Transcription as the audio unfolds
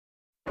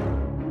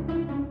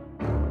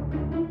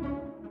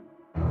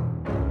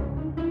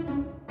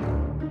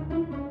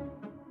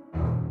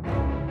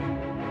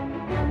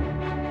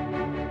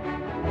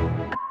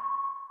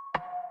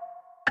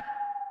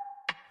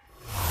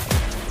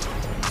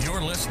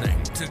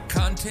listening to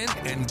Content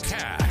and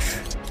Cash,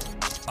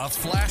 a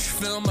Flash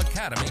Film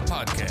Academy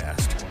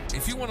podcast.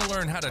 If you want to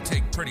learn how to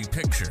take pretty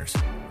pictures,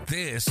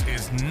 this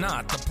is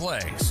not the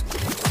place.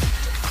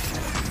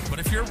 But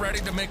if you're ready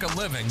to make a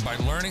living by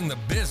learning the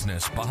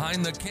business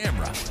behind the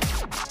camera,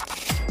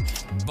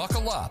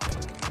 buckle up,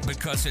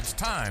 because it's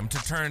time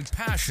to turn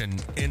passion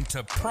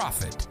into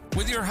profit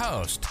with your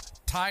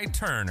host, Ty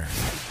Turner.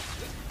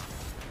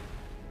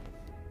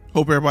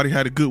 Hope everybody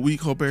had a good week.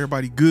 Hope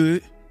everybody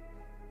good.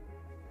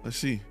 Let's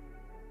see.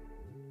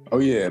 Oh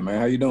yeah, man.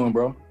 How you doing,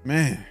 bro?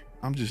 Man,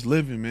 I'm just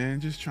living,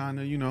 man. Just trying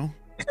to,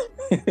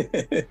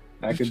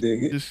 I can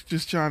dig it.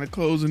 Just trying to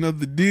close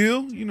another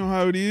deal. You know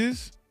how it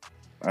is.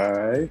 All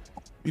right.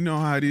 You know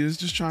how it is.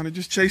 Just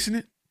chasing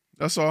it.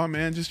 That's all,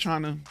 man. Just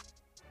trying to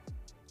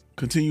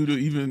continue to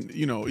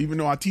even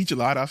though I teach a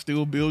lot, I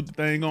still build the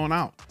thing on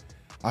out.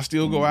 I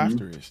still go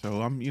after it.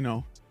 So I'm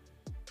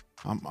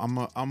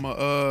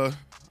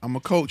a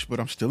coach,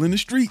 but I'm still in the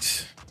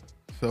streets.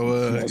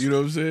 So you know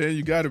what I'm saying?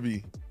 You gotta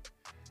be.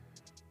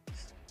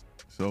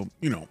 So,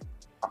 I'm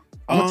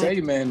gonna tell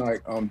you, man,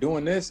 like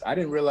doing this, I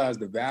didn't realize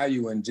the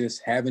value in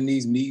just having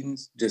these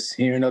meetings, just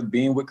hearing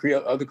being with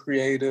other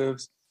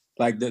creatives.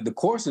 Like the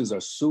courses are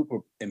super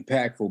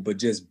impactful, but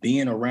just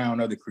being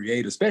around other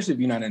creatives, especially if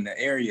you're not in the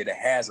area that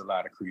has a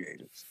lot of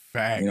creatives.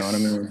 Facts. You know what I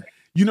mean?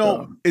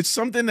 It's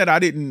something that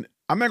I'm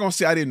not gonna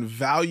say I didn't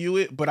value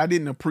it, but I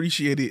didn't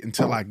appreciate it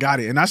until I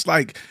got it. And that's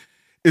like,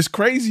 it's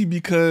crazy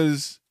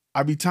because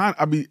I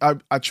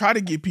try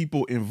to get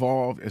people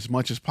involved as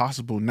much as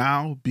possible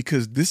now,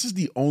 because this is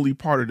the only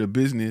part of the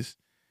business,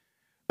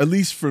 at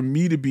least for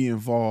me, to be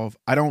involved.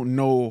 I don't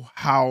know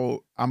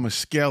how I'm gonna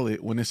scale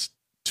it when it's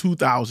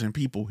 2,000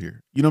 people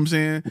here. You know what I'm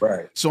saying?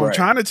 Right. So I'm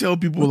trying to tell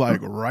people, like,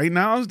 right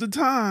now is the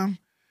time.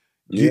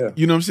 Yeah.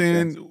 You know what I'm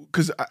saying?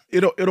 Because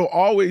it'll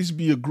always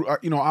be a group.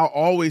 I'll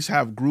always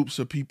have groups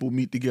of people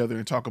meet together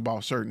and talk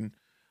about certain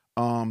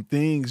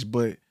things.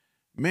 But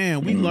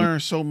man, we learn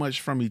so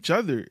much from each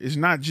other. It's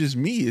not just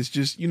me. It's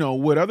just,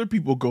 what other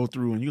people go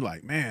through, and you're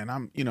like, man, I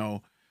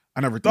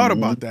never thought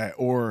about that.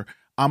 Or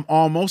I'm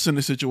almost in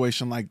a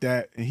situation like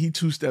that, and he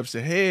 2 steps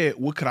ahead.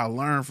 What could I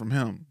learn from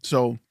him?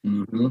 So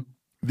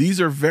these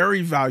are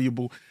very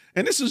valuable.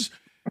 And this is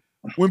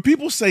when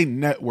people say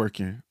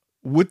networking,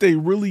 what they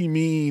really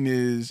mean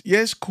is, yeah,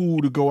 it's cool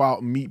to go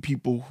out and meet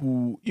people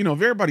who, if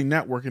everybody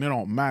networking, it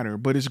don't matter,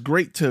 but it's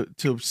great to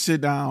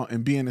sit down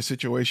and be in a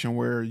situation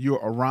where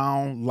you're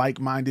around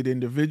like-minded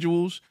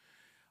individuals,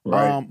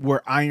 right.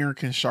 Where iron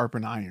can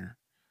sharpen iron.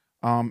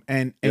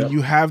 And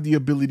you have the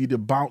ability to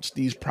bounce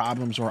these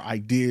problems or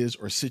ideas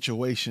or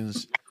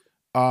situations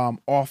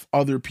off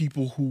other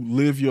people who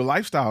live your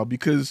lifestyle,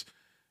 because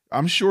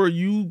I'm sure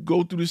you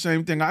go through the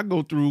same thing I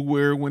go through,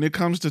 where when it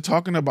comes to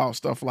talking about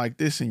stuff like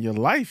this in your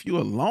life,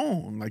 you're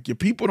alone. Like, your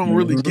people don't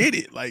really get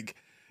it. Like,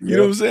 you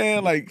know what I'm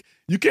saying? Like,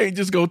 you can't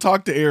just go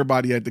talk to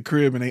everybody at the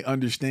crib and they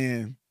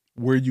understand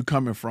where you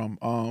coming from.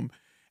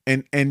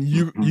 And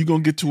you're going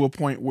to get to a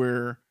point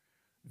where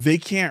they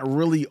can't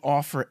really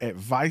offer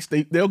advice.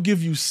 They'll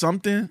give you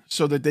something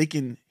so that they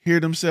can hear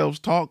themselves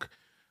talk.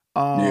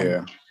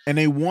 And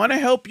they want to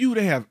help you.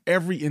 They have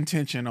every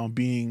intention on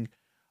being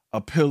a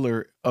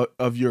pillar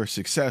of your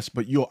success,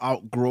 but you'll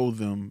outgrow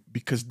them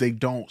because they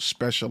don't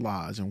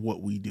specialize in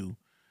what we do.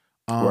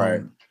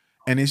 Right.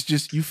 And it's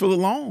just, you feel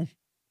alone.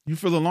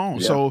 Yeah.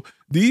 So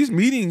these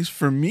meetings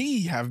for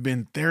me have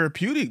been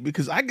therapeutic,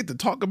 because I get to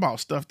talk about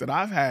stuff that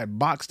I've had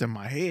boxed in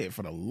my head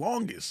for the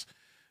longest,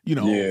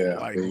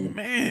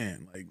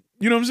 man, like,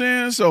 you know what I'm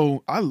saying?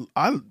 So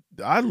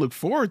I look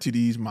forward to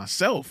these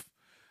myself.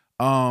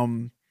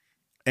 And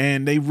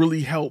they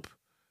really help.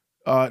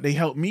 They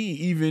help me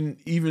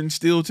even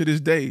still to this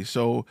day.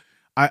 So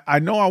I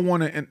know I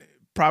want to, and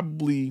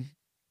probably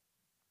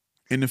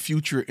in the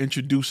future,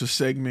 introduce a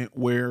segment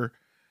where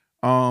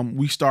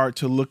we start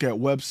to look at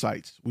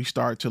websites. We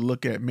start to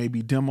look at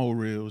maybe demo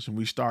reels, and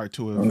we start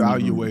to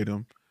evaluate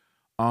them.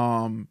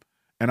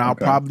 And I'll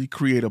probably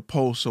create a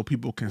post so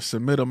people can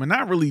submit them, and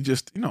not really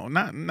just,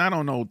 not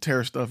on no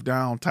tear stuff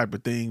down type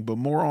of thing, but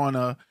more on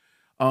a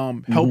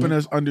helping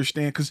us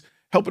understand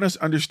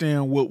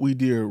what we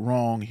did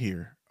wrong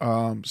here.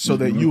 So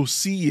that you'll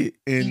see it,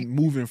 and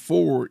moving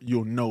forward,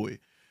 you'll know it.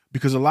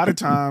 Because a lot of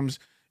times,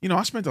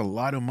 I spent a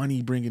lot of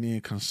money bringing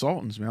in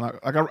consultants, man.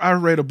 I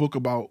read a book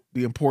about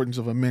the importance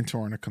of a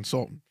mentor and a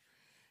consultant.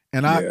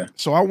 And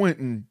so I went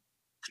and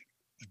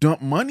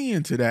dumped money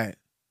into that,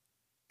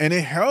 and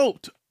it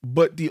helped.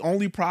 But the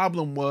only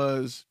problem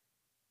was,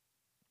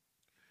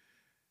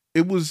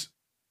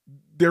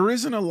 there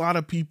isn't a lot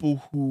of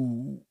people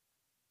who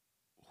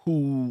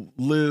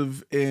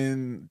live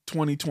in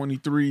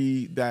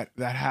 2023 that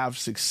have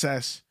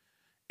success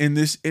in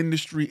this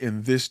industry,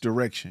 in this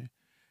direction.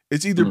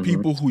 It's either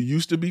people who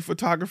used to be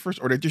photographers,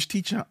 or they're just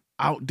teaching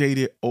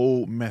outdated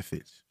old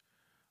methods.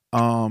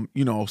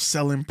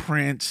 Selling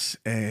prints,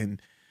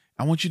 and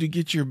I want you to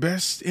get your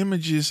best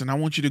images, and I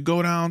want you to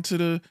go down to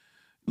the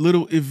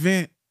little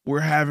event we're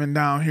having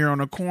down here on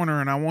the corner,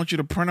 and I want you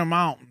to print them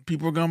out.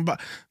 People are gonna buy.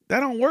 That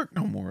don't work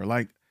no more.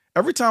 Like,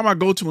 every time I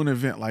go to an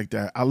event like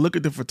that, I look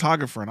at the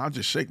photographer and I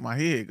just shake my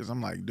head because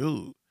I'm like,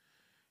 dude,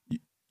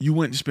 you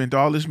went and spent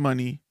all this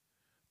money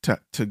to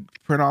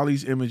print all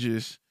these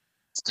images,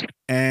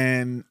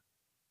 and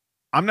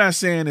I'm not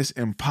saying it's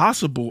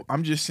impossible.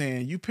 I'm just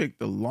saying you picked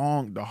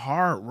the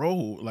hard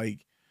road. Like,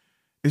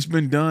 it's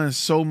been done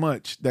so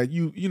much that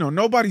you know,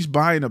 nobody's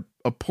buying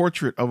a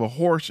portrait of a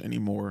horse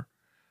anymore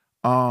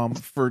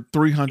for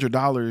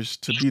 $300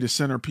 to be the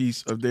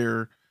centerpiece of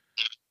their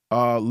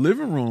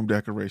living room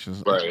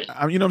decorations. Right.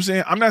 You know what I'm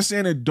saying? I'm not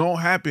saying it don't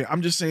happen.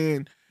 I'm just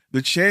saying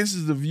the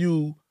chances of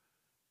you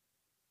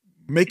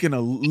making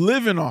a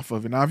living off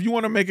of it. Now, if you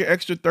want to make an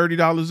extra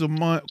 $30 a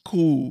month,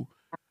 cool.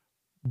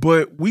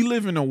 But we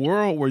live in a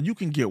world where you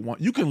can get one,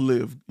 you can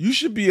live, you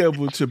should be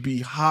able to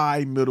be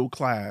high middle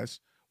class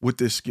with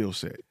this skill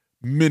set.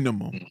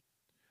 Minimum.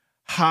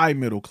 High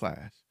middle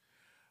class.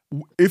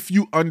 If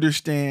you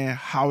understand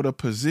how to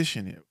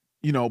position it.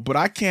 You know, but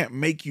I can't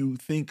make you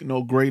think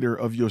no greater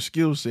of your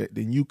skill set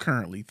than you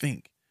currently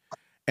think.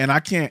 And I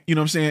can't, you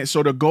know what I'm saying?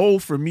 So the goal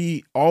for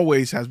me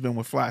always has been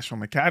with Flash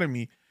Film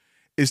Academy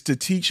is to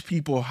teach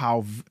people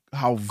how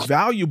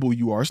valuable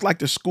you are. It's like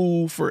the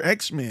school for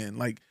X-Men.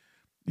 Like,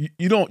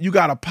 you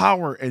got a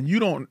power and you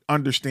don't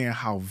understand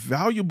how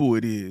valuable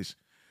it is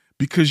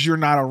because you're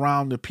not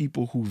around the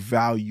people who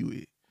value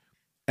it.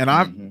 And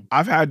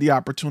I've had the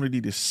opportunity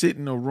to sit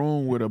in a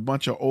room with a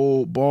bunch of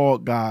old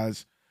bald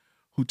guys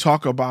who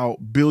talk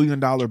about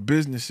billion-dollar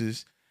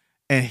businesses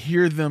and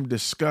hear them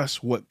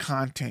discuss what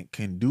content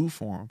can do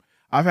for them.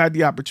 I've had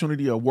the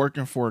opportunity of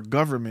working for a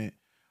government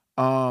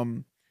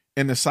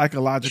in the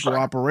psychological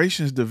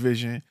operations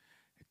division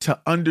to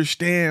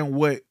understand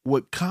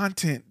what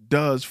content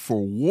does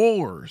for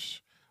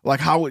wars,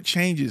 like how it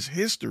changes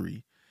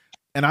history.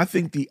 And I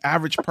think the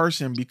average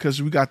person,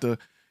 because we got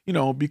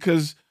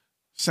because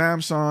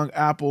Samsung,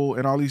 Apple,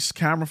 and all these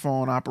camera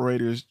phone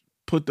operators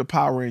put the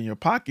power in your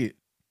pocket,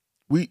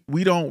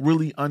 we don't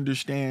really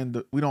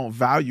understand we don't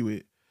value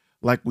it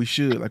like we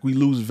should. Like, we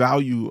lose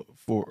value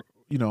for,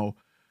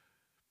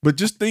 but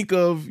just think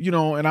of,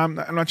 and I'm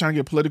not trying to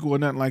get political or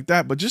nothing like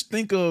that, but just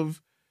think of,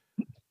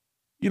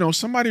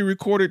 somebody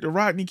recorded the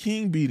Rodney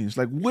King beatings.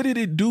 Like, what did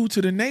it do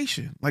to the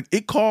nation? Like,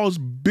 it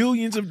caused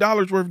billions of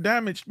dollars worth of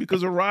damage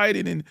because of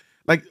rioting and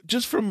like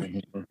just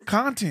from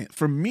content,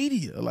 from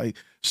media. Like,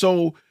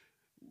 so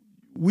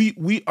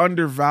we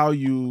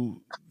undervalue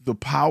the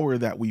power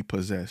that we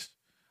possess.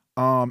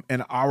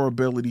 And our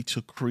ability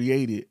to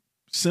create it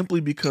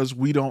simply because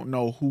we don't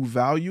know who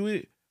value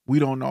it. We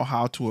don't know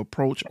how to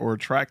approach or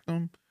attract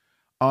them.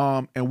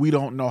 And we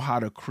don't know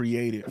how to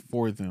create it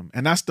for them.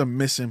 And that's the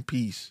missing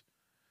piece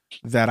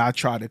that I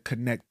try to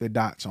connect the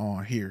dots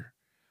on here.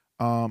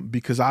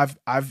 Because I've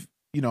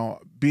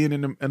being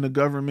in the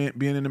government,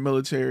 being in the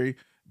military,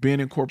 being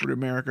in corporate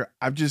America,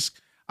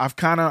 I've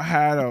kind of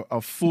had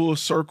a full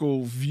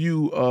circle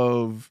view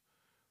of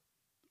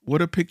what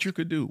a picture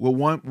could do, what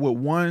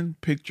one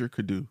picture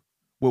could do,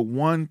 what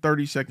one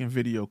 30-second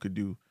video could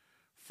do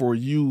for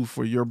you,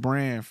 for your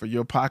brand, for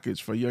your pockets,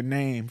 for your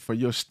name, for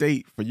your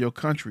state, for your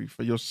country,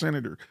 for your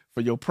senator, for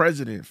your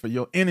president, for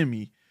your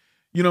enemy.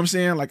 You know what I'm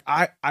saying? Like,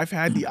 I've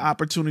had the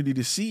opportunity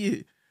to see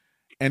it,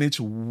 and it's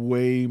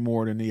way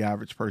more than the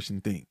average person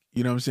think.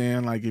 You know what I'm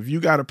saying? Like, if you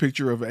got a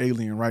picture of an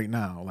alien right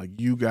now, like,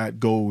 you got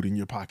gold in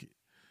your pocket.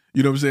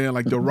 You know what I'm saying?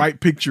 Like, the right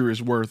picture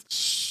is worth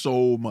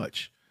so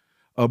much.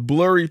 A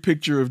blurry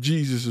picture of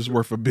Jesus is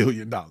worth $1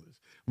 billion.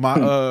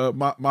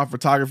 My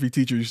photography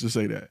teacher used to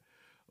say that.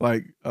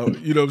 Like,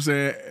 you know what I'm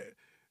saying?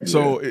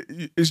 So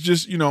it's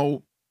just,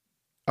 a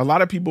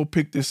lot of people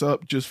pick this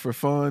up just for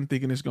fun,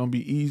 thinking it's going to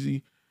be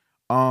easy.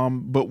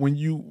 But when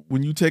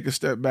you take a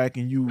step back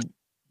and you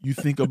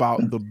think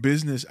about the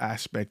business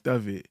aspect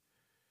of it,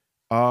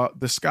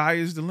 the sky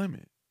is the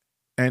limit.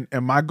 And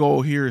my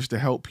goal here is to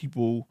help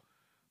people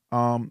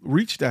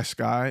reach that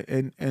sky.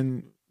 And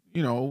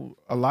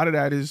a lot of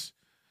that is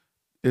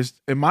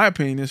in my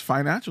opinion is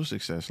financial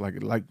success.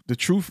 Like the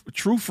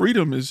true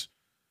freedom is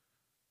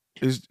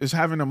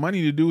having the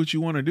money to do what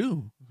you want to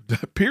do.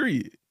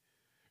 Period.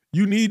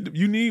 You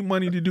need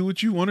money to do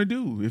what you want to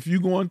do. If you're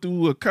going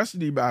through a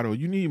custody battle,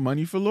 you need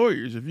money for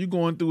lawyers. If you're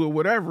going through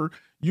whatever,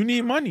 you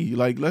need money.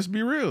 Like, let's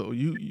be real.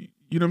 You know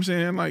what I'm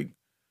saying? Like,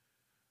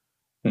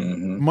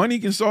 money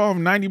can solve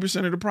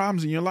 90% of the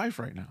problems in your life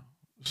right now.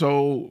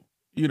 So,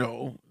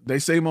 they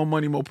say more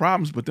money, more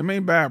problems, but them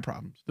ain't bad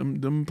problems.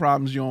 Them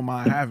problems you don't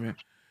mind having,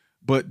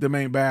 but them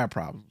ain't bad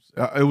problems.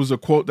 It was a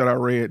quote that I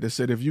read that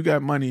said, if you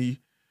got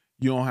money,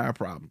 you don't have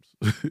problems.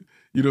 You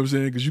know what I'm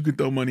saying? Because you can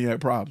throw money at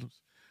problems.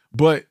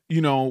 But,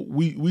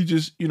 we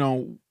just,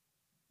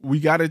 we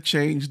got to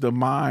change the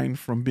mind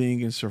from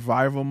being in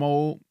survival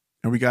mode,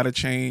 and we got to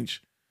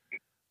change.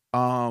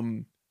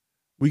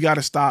 We got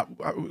to stop.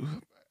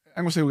 I'm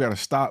going to say we got to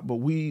stop, but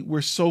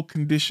we're so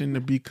conditioned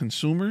to be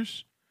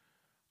consumers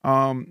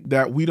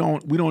that we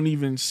don't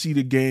even see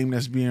the game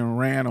that's being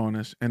ran on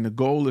us. And the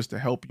goal is to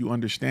help you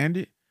understand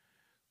it.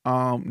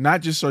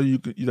 Not just so you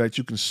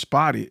can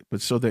spot it,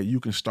 but so that you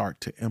can start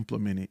to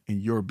implement it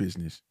in your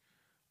business.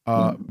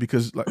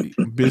 Because like,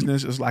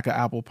 business is like an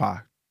apple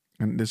pie.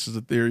 and this is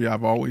a theory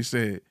I've always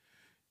said,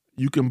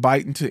 you can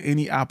bite into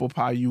any apple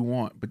pie you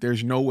want, but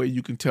there's no way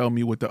you can tell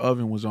me what the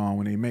oven was on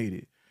when they made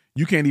it.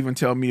 You can't even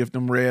tell me if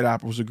them red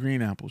apples or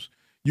green apples.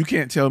 You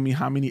can't tell me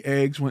how many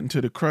eggs went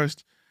into the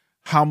crust,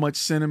 how much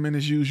cinnamon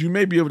is used. You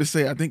may be able to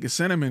say, I think it's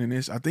cinnamon in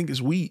this, I think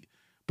it's wheat,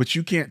 but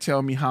you can't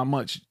tell me how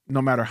much,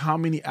 no matter how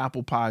many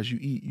apple pies you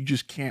eat. You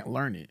just can't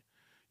learn it.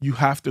 You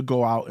have to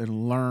go out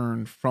and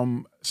learn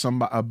from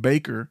a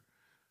baker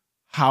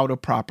how to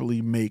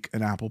properly make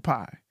an apple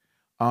pie.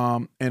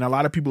 And a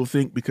lot of people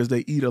think because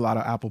they eat a lot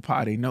of apple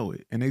pie, they know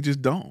it, and they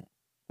just don't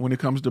when it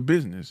comes to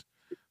business.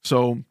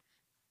 So,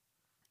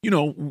 we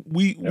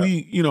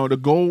the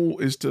goal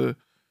is to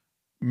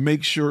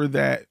make sure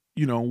that,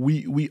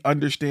 we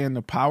understand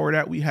the power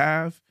that we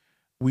have.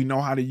 We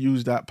know how to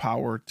use that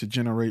power to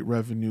generate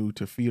revenue,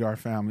 to feed our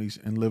families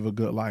and live a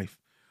good life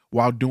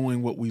while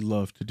doing what we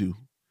love to do.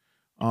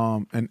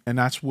 And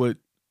that's what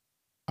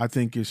I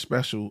think is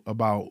special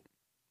about,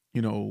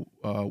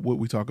 what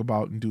we talk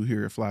about and do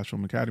here at Flash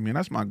Film Academy. And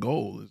that's my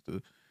goal, is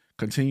to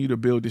continue to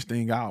build this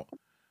thing out,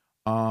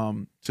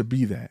 to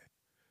be that.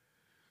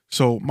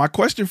 So my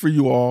question for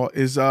you all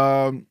is,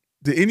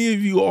 did any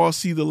of you all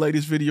see the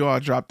latest video I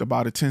dropped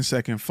about a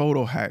 10-second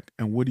photo hack?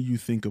 And what do you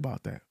think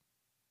about that?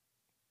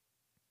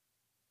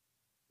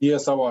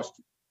 Yes, I watched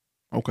it.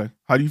 Okay.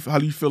 How do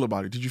you feel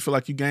about it? Did you feel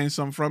like you gained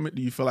something from it?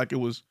 Do you feel like it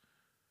was,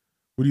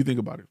 what do you think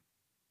about it?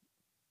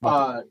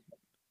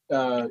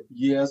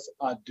 Yes,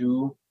 I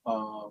do.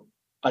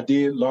 I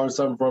did learn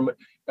something from it.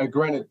 And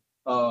granted,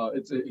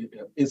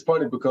 it's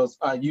funny because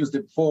I used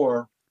it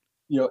before,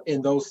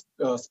 in those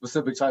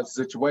specific types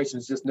of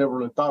situations, just never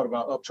really thought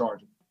about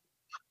upcharging.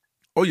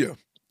 Oh yeah.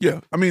 Yeah.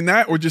 I mean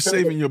that, or just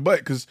saving your butt.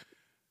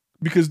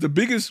 Because the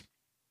biggest,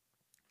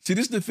 see,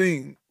 this is the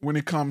thing when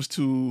it comes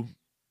to,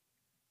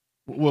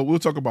 well, we'll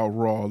talk about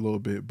RAW a little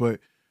bit, but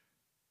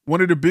one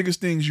of the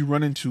biggest things you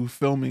run into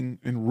filming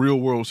in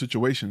real world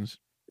situations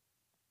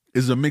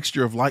is a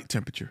mixture of light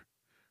temperature,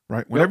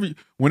 right?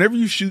 Whenever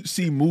you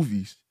see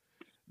movies,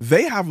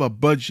 they have a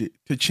budget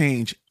to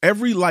change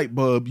every light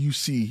bulb you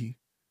see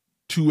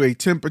to a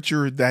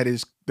temperature that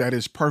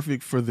is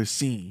perfect for the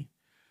scene.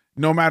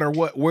 No matter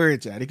where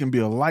it's at. It can be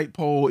a light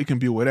pole, it can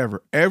be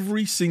whatever.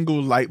 Every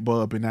single light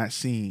bulb in that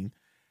scene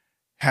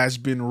has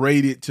been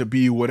rated to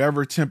be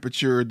whatever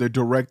temperature the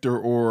director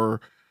or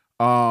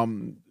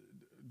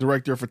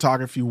director of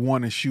photography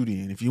want to shoot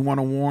in. If you want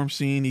a warm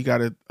scene, you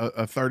got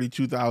a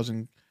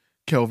 32,000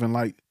 Kelvin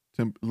light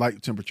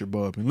temperature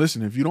bulb. And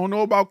listen, if you don't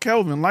know about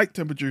Kelvin light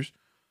temperatures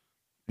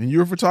and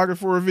you're a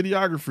photographer or a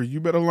videographer, you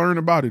better learn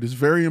about it. It's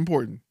very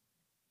important.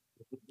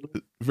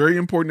 Very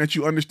important that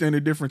you understand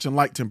the difference in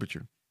light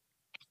temperature.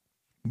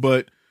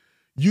 But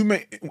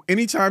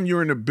anytime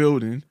you're in a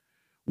building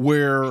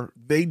where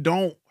they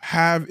don't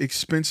have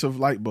expensive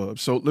light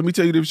bulbs. So let me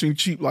tell you the difference between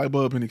cheap light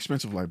bulb and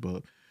expensive light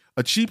bulb.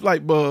 A cheap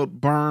light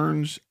bulb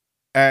burns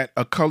at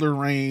a color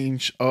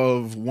range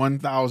of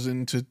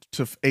 1,000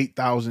 to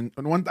 8,000,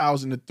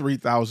 1,000 to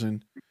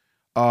 3,000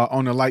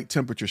 on a light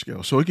temperature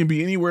scale. So it can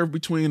be anywhere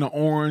between an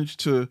orange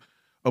to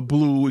a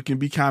blue. It can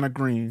be kind of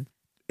green.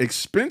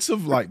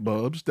 Expensive light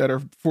bulbs that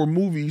are for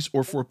movies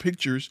or for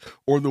pictures,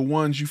 or the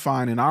ones you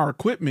find in our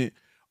equipment,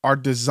 are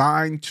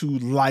designed to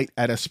light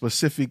at a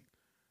specific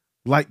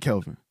light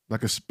Kelvin,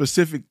 like a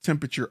specific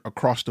temperature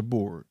across the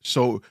board.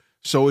 So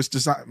it's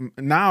designed,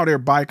 now they're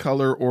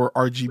bicolor or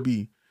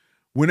RGB.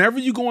 Whenever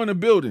you go in a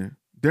building,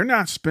 they're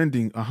not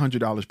spending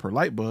 $100 per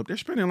light bulb. They're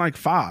spending like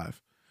 $5.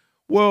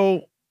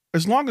 Well,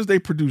 as long as they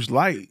produce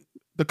light,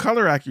 the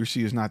color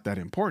accuracy is not that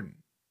important.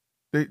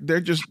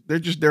 They're just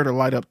there to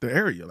light up the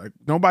area. Like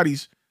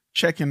nobody's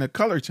checking the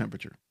color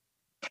temperature.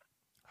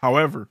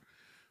 However,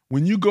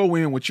 when you go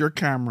in with your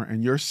camera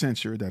and your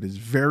sensor that is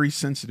very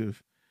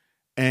sensitive,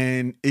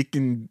 and it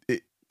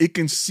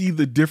can see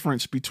the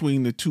difference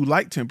between the two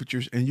light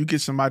temperatures, and you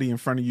get somebody in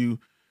front of you,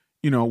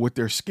 with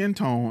their skin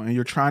tone, and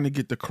you're trying to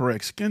get the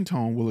correct skin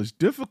tone, well, it's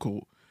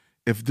difficult.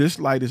 If this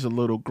light is a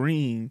little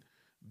green,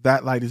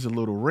 that light is a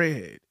little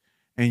red,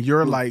 and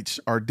your lights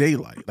are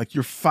daylight. Like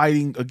you're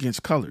fighting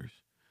against colors.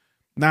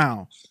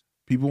 Now,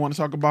 people want to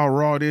talk about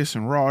RAW this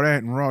and RAW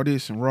that and RAW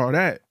this and RAW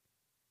that.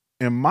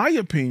 In my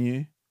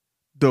opinion,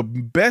 the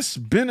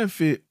best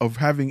benefit of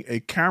having a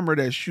camera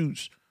that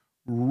shoots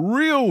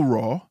real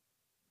RAW,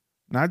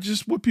 not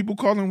just what people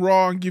call them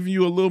RAW and giving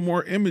you a little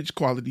more image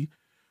quality,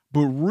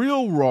 but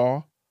real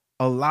RAW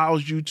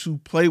allows you to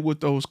play with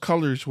those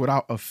colors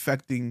without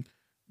affecting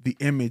the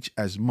image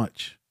as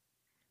much.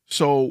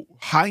 So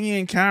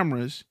high-end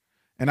cameras,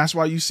 and that's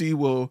why you see,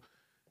 well,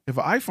 if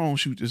an iPhone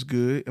shoot this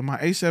good and my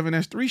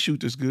A7S III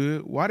shoot this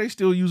good, why are they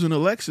still using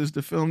Alexas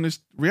to film this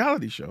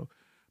reality show?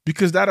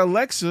 Because that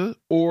Alexa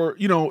or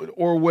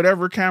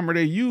whatever camera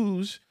they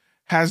use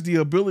has the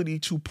ability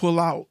to pull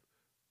out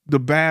the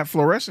bad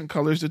fluorescent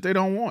colors that they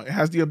don't want. It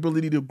has the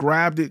ability to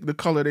grab the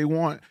color they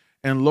want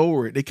and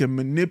lower it. They can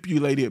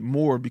manipulate it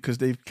more because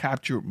they've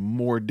captured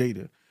more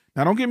data.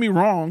 Now, don't get me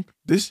wrong.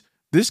 This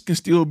can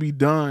still be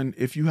done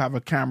if you have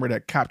a camera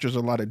that captures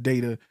a lot of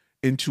data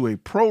into a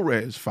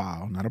ProRes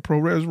file, not a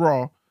ProRes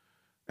RAW.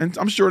 And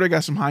I'm sure they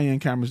got some high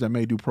end cameras that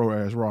may do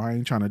ProRes RAW. I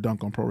ain't trying to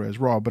dunk on ProRes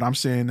RAW, but I'm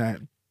saying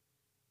that,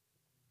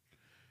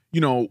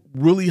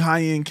 really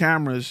high end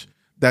cameras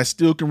that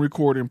still can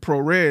record in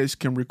ProRes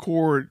can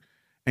record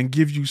and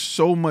give you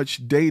so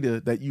much data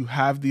that you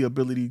have the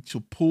ability to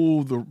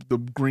pull the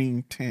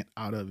green tint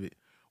out of it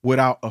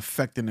without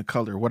affecting the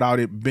color, without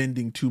it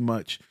bending too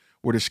much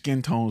where the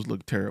skin tones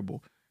look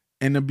terrible.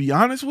 And to be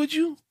honest with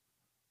you,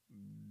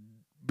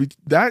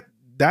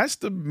 that's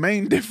the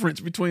main difference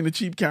between the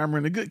cheap camera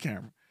and the good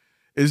camera,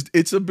 is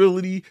its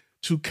ability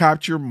to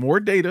capture more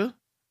data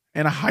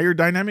and a higher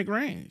dynamic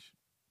range.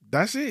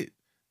 That's it.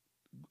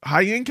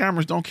 High-end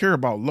cameras don't care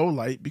about low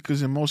light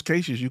because in most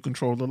cases you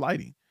control the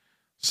lighting.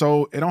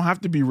 So it don't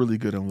have to be really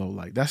good in low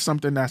light. That's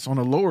something that's on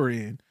the lower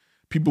end.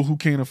 People who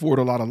can't afford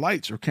a lot of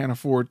lights or can't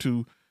afford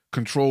to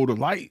control the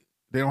light,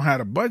 they don't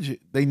have a budget.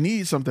 They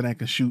need something that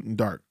can shoot in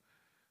dark.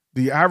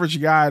 The average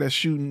guy that's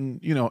shooting,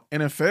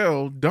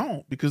 NFL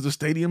don't, because the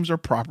stadiums are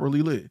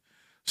properly lit.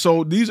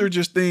 So these are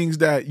just things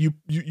that you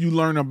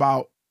learn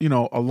about,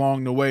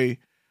 along the way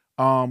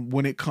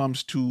when it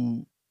comes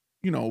to,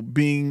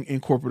 being in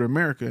corporate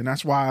America. And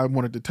that's why I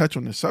wanted to touch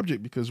on this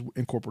subject, because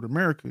in corporate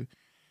America,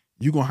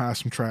 you're going to have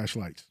some trash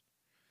lights.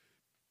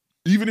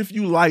 Even if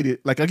you light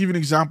it, like I'll give you an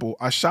example.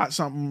 I shot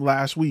something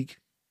last week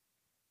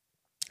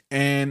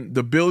and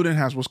the building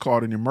has what's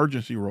called an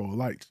emergency row of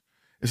lights.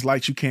 It's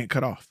lights you can't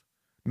cut off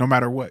no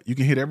matter what. You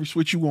can hit every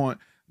switch you want.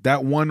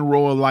 That one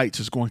row of lights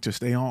is going to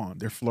stay on.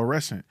 They're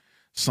fluorescent.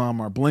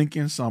 Some are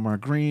blinking, some are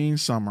green,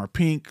 some are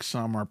pink,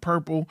 some are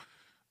purple.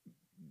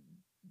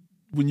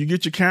 When you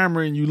get your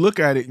camera and you look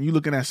at it and you're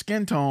looking at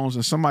skin tones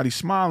and somebody's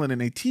smiling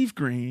and they teeth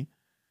green,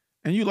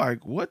 and you're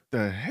like, what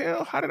the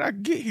hell? How did I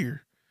get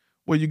here?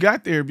 Well, you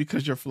got there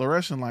because your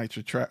fluorescent lights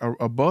are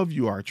above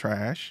you are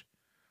trash.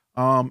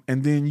 And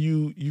then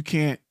you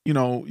can't,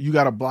 you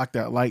got to block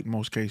that light in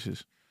most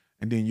cases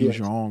and then use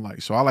your own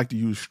light. So I like to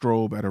use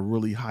strobe at a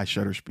really high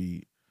shutter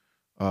speed.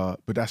 But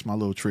that's my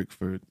little trick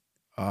for,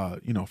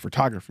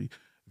 photography.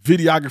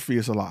 Videography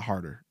is a lot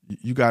harder.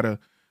 You got to,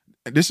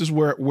 this is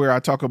where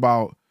I talk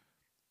about,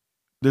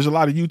 there's a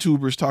lot of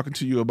YouTubers talking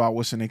to you about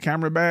what's in their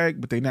camera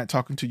bag, but they're not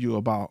talking to you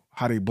about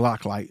how they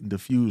block light and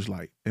diffuse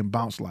light and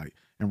bounce light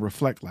and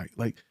reflect light.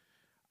 Like,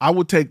 I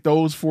would take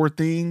those 4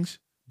 things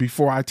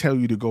before I tell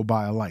you to go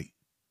buy a light.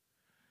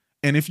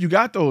 And if you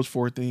got those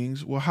 4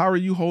 things, well, how are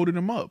you holding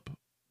them up?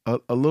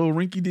 A little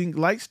rinky-dink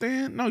light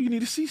stand? No, you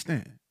need a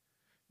C-stand.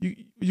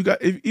 You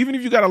got, even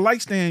if you got a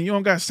light stand, you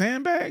don't got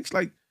sandbags.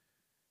 Like,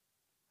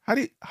 how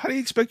do you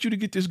expect you to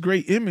get this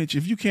great image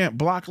if you can't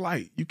block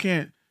light? You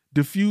can't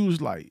diffuse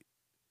light.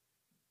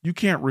 You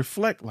can't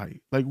reflect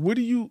light. Like, what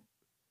do you?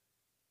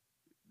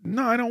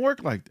 No, I don't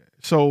work like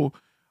that. So,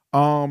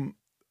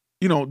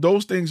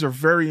 those things are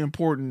very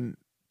important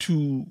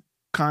to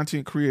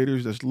content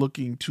creators that's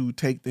looking to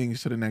take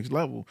things to the next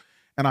level.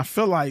 And I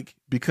feel like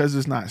because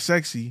it's not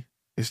sexy,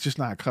 it's just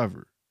not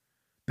covered.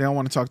 They don't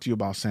want to talk to you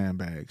about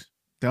sandbags.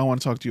 They don't want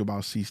to talk to you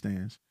about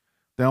C-stands.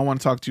 They don't want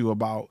to talk to you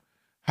about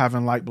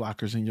having light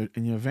blockers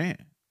in your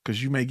van,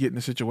 because you may get in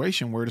a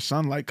situation where the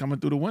sunlight coming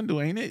through the window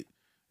ain't it.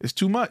 It's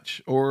too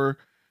much, or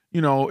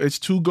it's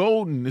too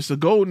golden. It's a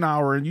golden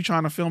hour and you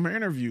trying to film an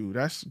interview.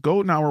 That's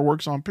golden hour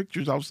works on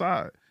pictures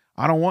outside.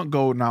 I don't want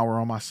golden hour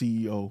on my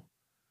CEO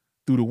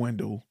through the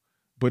window,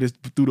 but it's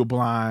through the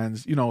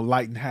blinds,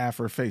 lighting half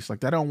her face.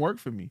 Like, that don't work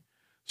for me.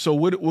 So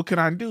what can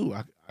I do?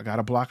 I got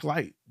to block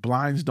light.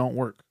 Blinds don't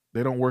work.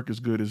 They don't work as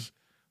good as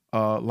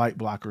light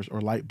blockers or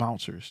light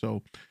bouncers.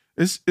 So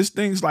it's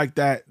things like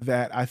that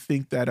I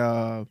think that,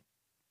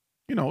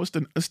 it's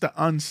the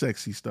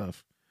unsexy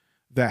stuff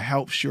that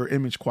helps your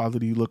image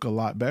quality look a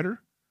lot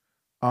better,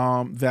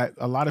 that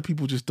a lot of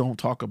people just don't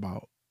talk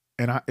about.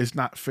 And it's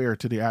not fair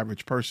to the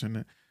average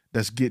person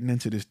that's getting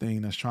into this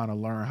thing, that's trying to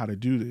learn how to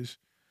do this.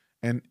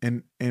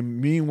 And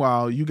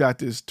meanwhile, you got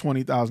this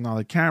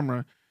 $20,000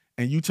 camera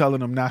and you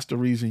telling them that's the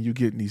reason you're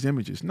getting these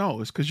images. No,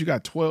 it's because you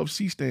got 12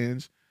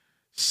 C-stands,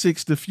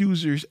 6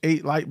 diffusers,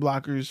 8 light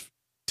blockers,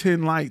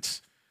 10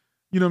 lights.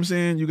 You know what I'm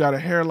saying? You got a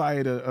hair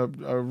light, a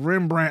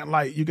Rembrandt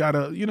light. You got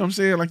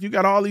like, you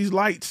got all these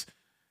lights.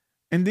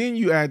 And then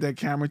you add that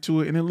camera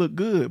to it and it look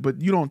good.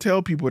 But you don't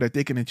tell people that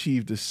they can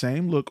achieve the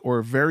same look or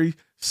a very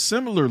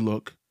similar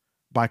look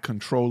by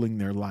controlling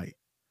their light.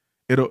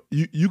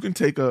 You can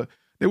take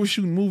they were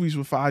shooting movies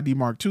with 5D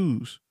Mark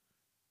IIs.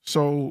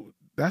 So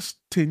that's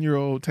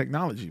 10-year-old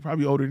technology,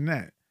 probably older than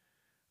that.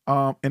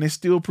 And it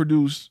still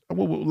produced,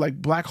 like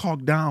Black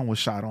Hawk Down was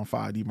shot on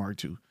 5D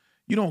Mark II.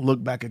 You don't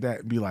look back at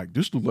that and be like,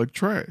 this look like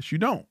trash. You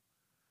don't.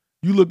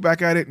 You look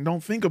back at it and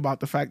don't think about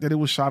the fact that it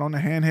was shot on a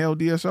handheld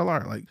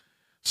DSLR.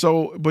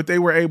 But they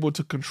were able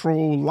to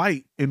control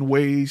light in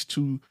ways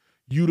to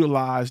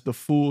utilize the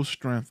full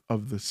strength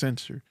of the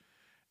sensor.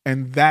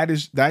 And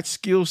that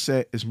skill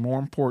set is more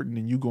important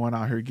than you going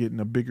out here getting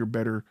a bigger,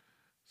 better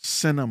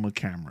cinema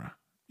camera.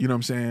 You know what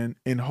I'm saying?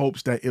 In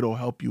hopes that it'll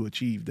help you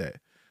achieve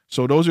that.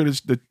 So those are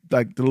the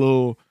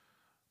little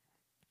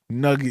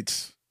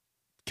nuggets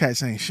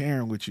cats ain't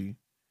sharing with you.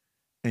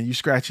 and you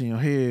scratching your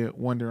head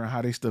wondering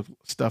how they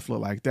stuff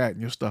look like that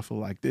and your stuff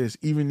look like this,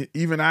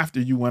 even after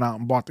you went out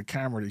and bought the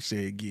camera they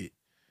said get,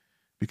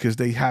 because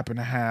they happen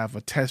to have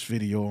a test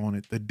video on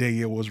it the day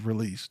it was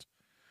released.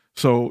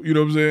 So, you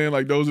know what I'm saying?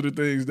 Like, those are the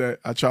things that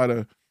I try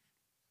to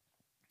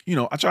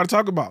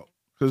talk about,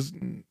 because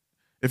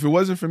if it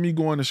wasn't for me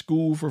going to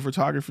school for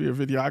photography or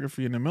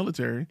videography in the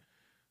military,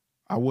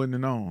 I wouldn't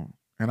have known.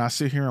 And I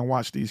sit here and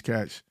watch these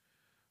cats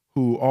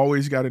who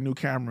always got a new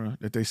camera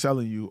that they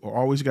selling you, or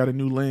always got a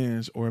new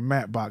lens or a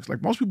matte box.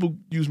 Like, most people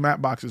use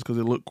matte boxes because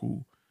they look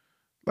cool.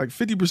 Like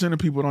 50% of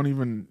people don't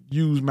even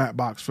use matte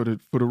box for the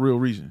real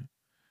reason.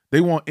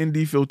 They want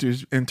ND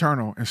filters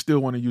internal and still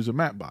want to use a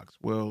matte box.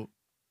 Well,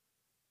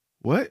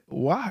 what?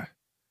 Why?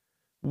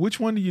 Which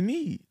one do you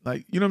need?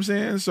 Like, you know what I'm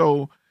saying?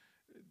 So,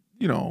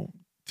 you know,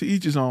 to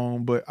each his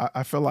own. But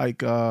I feel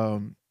like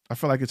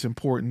it's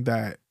important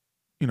that,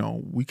 you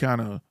know, we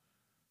kind of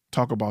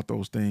talk about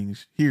those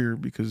things here,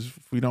 because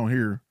if we don't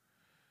hear,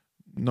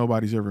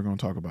 nobody's ever going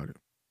to talk about it.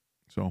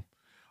 So,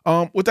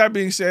 with that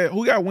being said,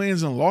 who got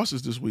wins and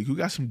losses this week? Who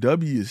got some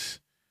W's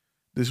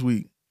this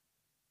week?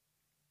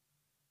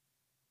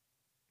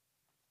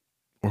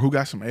 Or who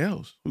got some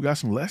L's? Who got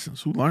some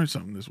lessons? Who learned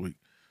something this week?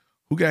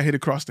 Who got hit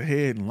across the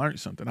head and learned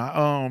something?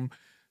 I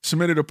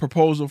submitted a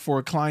proposal for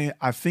a client.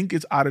 I think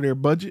it's out of their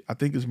budget. I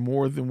think it's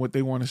more than what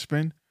they want to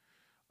spend.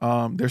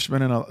 They're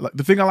spending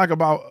the thing I like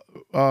about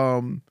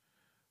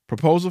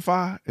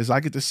Proposalify is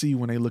I get to see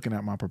when they're looking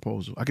at my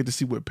proposal. I get to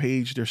see what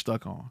page they're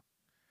stuck on.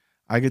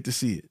 I get to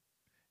see it.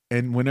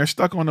 And when they're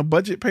stuck on a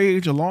budget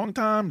page a long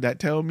time, that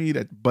tells me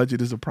that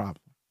budget is a problem.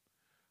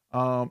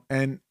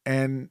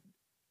 And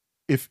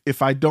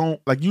if I don't,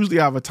 like, usually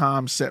I have a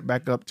time set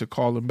back up to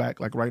call them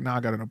back. Like right now,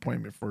 I got an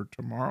appointment for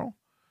tomorrow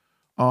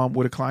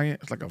with a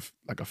client. It's like a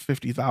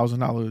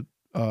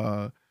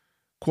 $50,000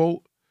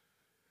 quote.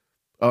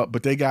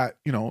 But they got,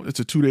 you know, it's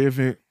a 2-day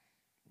event.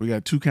 We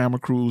got 2 camera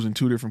crews in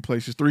 2 different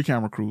places, 3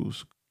 camera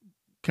crews.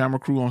 Camera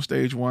crew on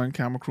stage 1,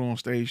 camera crew on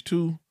stage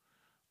 2.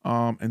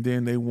 And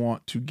then they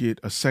want to get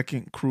a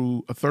third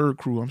crew,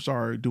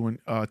 doing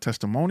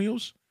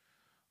testimonials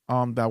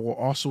that will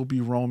also be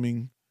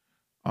roaming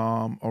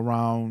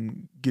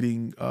around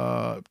getting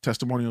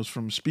testimonials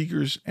from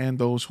speakers and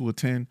those who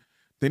attend.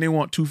 Then they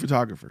want 2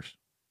 photographers.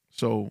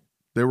 So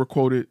they were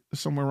quoted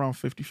somewhere around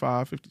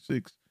 55,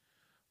 56,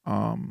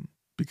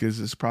 because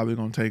it's probably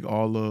going to take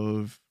all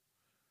of,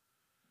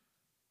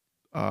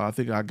 I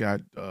think I got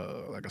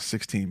like a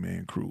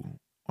 16-man crew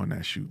on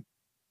that shoot.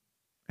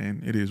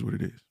 And it is what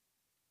it is.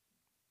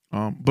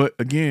 But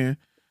again,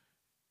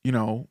 you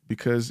know,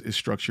 because it's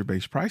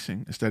structure-based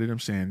pricing, instead of them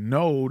saying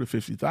no to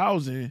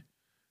 $50,000,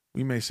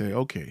 we may say,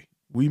 okay,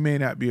 we may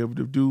not be able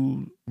to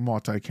do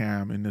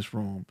multicam in this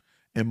room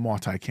and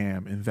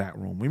multicam in that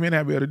room. We may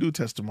not be able to do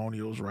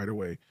testimonials right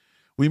away.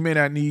 We may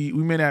not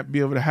be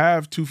able to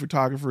have 2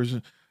 photographers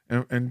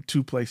in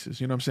 2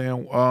 places. You know what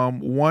I'm saying?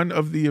 One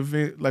of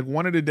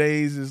the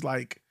days is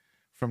like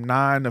from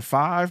 9 to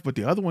 5, but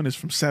the other one is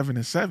from 7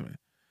 to 7.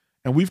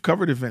 And we've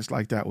covered events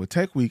like that with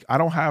Tech Week. I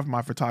don't have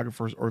my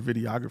photographers or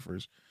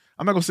videographers.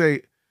 I'm not going to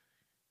say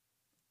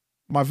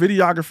my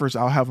videographers,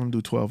 I'll have them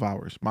do 12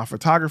 hours. My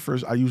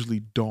photographers, I usually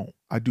don't.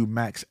 I do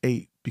max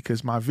 8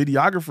 because my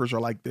videographers are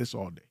like this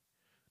all day.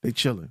 They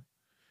chilling.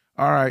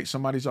 All right,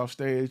 somebody's off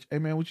stage. Hey,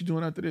 man, what you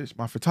doing after this?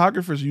 My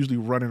photographers are usually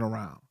running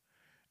around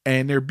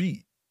and they're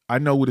beat. I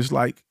know what it's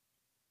like.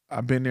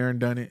 I've been there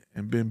and done it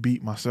and been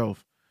beat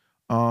myself.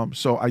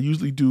 So I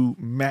usually do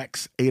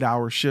max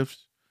 8-hour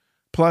shifts.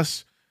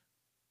 Plus,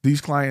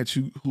 these clients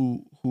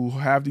who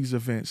have these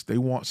events, they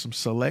want some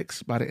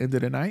selects by the end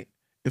of the night,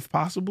 if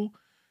possible.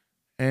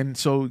 And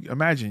so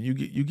imagine you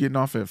getting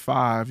off at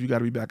 5, you got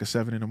to be back at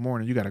 7 in the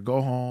morning. You got to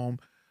go home,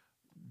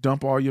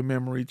 dump all your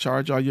memory,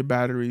 charge all your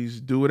batteries,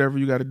 do whatever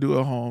you got to do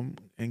at home,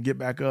 and get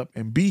back up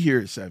and be here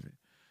at 7.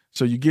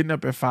 So you're getting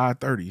up at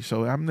 5:30.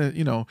 So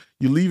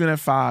you're leaving at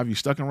 5. You're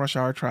stuck in rush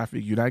hour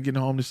traffic. You're not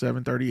getting home to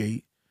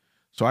 7:38.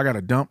 So I got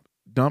to dump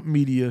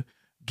media,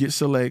 get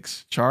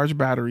selects, charge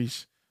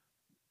batteries,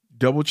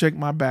 double check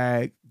my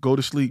bag, go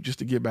to sleep just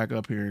to get back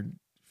up here in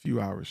a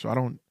few hours. So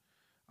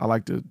I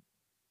like to,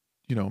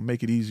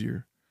 make it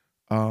easier.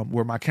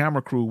 Where my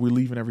camera crew, we're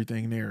leaving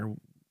everything there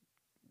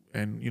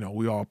and,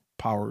 we all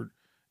powered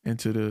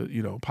into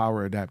the,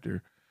 power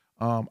adapter.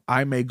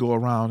 I may go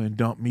around and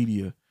dump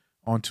media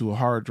onto a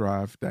hard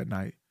drive that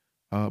night.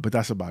 But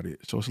that's about it.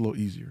 So it's a little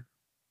easier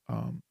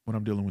when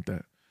I'm dealing with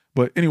that.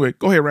 But anyway,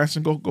 go ahead,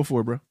 Ransom. Go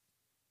for it, bro.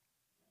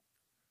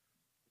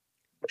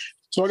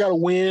 So I got a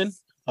win.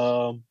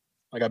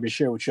 Like I've been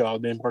sharing with y'all,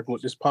 I've been working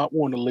with this Pop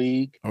Warner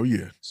League. Oh,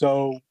 yeah.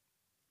 So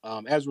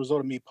as a result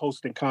of me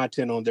posting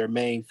content on their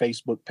main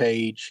Facebook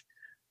page,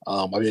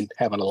 I've been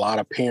having a lot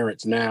of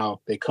parents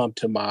now. They come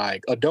to my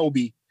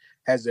Adobe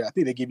I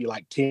think they give you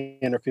like 10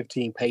 or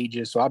 15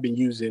 pages. So I've been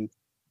using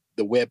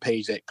the web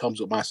page that comes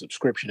with my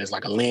subscription as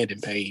like a landing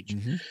page.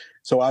 Mm-hmm.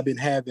 So I've been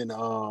having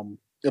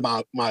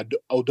my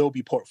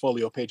Adobe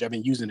portfolio page. I've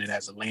been using it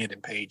as a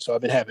landing page. So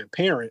I've been having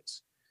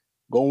parents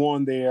go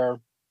on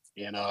there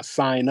and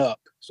sign up.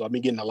 So I've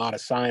been getting a lot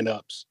of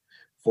sign-ups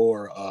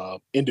for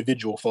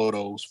individual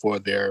photos for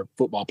their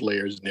football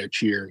players and their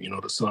cheer,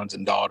 the sons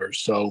and daughters.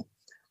 So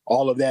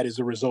all of that is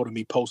a result of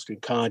me posting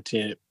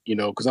content,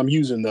 because I'm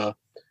using the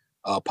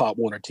Pop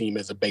Warner team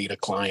as a beta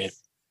client.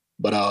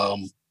 But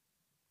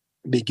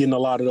been getting a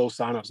lot of those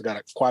signups. I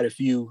got quite a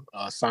few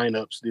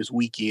signups this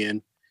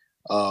weekend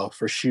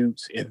for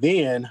shoots. And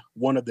then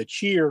one of the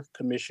cheer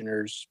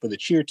commissioners for the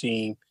cheer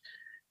team,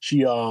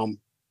 she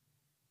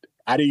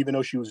I didn't even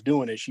know she was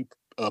doing it. She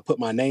put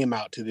my name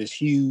out to this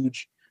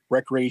huge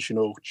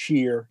recreational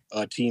cheer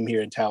team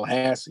here in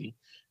Tallahassee.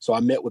 So I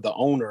met with the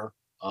owner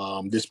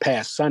this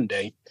past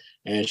Sunday,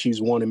 and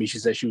she's wanted me. She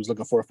said she was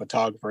looking for a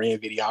photographer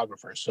and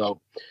videographer.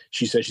 So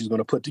she said she's going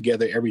to put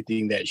together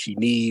everything that she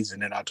needs.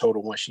 And then I told her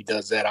once she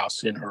does that, I'll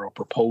send her a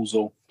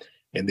proposal.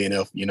 And then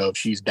if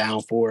she's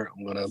down for it,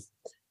 I'm going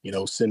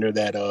to, send her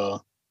that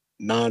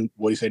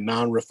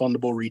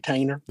non-refundable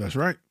retainer. That's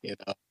right. And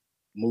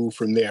move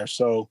from there.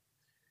 So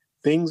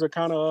things are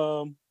kind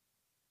of,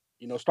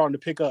 starting to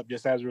pick up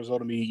just as a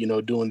result of me,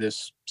 doing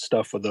this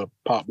stuff for the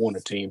Pop Warner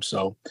team.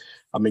 So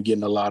I've been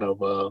getting a lot of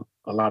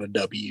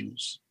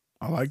W's.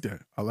 I like that.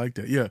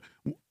 Yeah.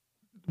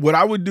 What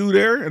I would do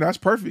there, and that's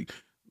perfect.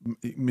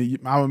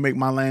 I would make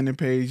my landing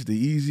page the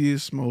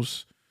easiest,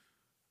 most,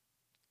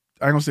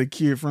 I ain't gonna say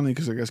kid friendly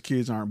because I guess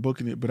kids aren't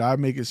booking it, but I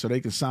make it so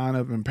they can sign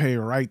up and pay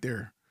right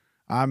there.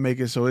 I make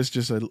it so it's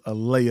just a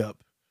layup,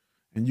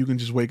 and you can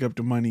just wake up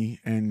the money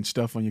and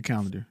stuff on your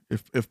calendar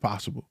if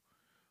possible.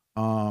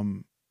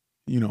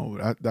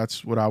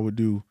 That's what I would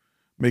do.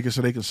 Make it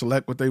so they can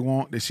select what they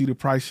want. They see the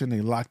pricing,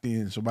 they locked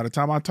in. So by the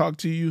time I talk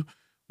to you,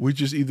 we're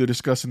just either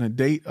discussing a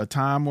date, a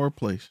time, or a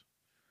place.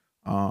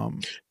 Now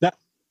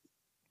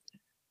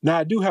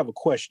I do have a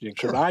question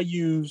because I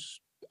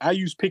use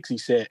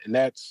Pixie-Set, and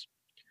that's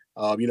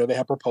they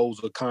have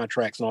proposal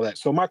contracts and all that.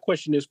 So my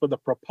question is for the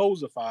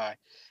Proposify,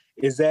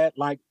 is that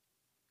like,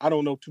 I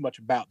don't know too much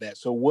about that.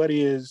 So what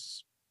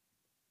is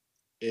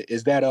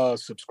that a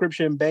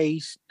subscription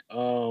based?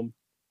 And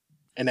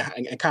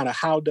kind of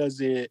how does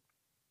it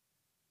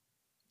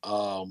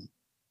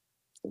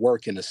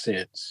work in a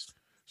sense?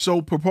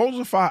 So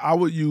Proposify I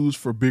would use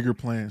for bigger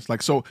plans.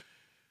 So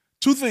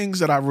two things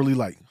that I really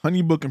like,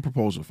 HoneyBook and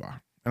Proposify.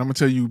 And I'm gonna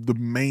tell you the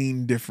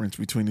main difference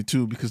between the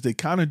two because they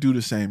kind of do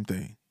the same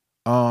thing.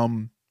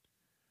 I'm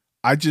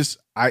just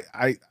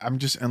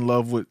in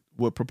love with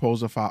what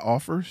Proposify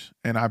offers,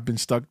 and I've been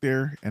stuck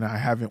there, and I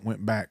haven't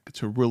went back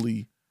to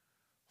really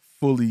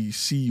fully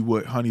see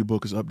what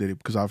HoneyBook is updated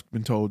because I've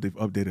been told they've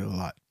updated a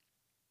lot.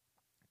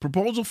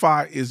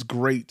 Proposify is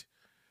great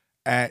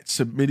at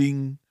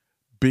submitting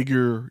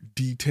bigger,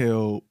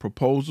 detailed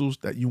proposals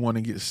that you want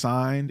to get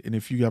signed, and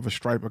if you have a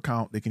Stripe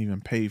account, they can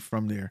even pay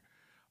from there.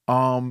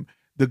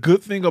 The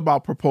good thing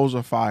about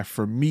Proposify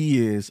for me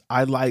is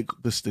I like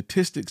the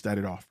statistics that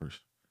it offers,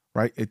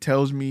 right? It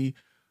tells me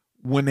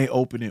when they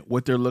open it,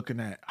 what they're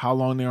looking at, how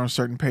long they're on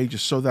certain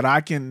pages, so that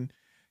I can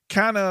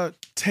kind of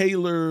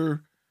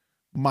tailor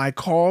my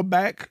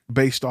callback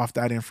based off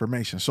that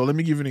information. So let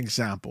me give you an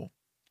example.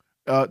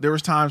 There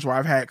was times where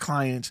I've had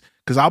clients,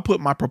 because I'll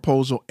put my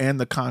proposal and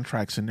the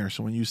contracts in there.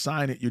 So when you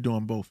sign it, you're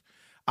doing both.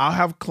 I'll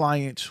have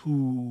clients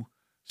who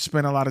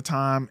spend a lot of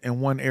time in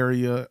one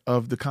area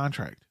of the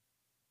contract.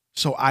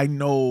 So I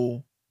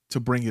know to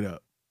bring it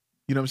up.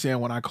 You know what I'm saying?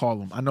 When I call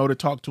them, I know to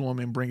talk to them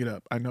and bring it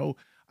up. I know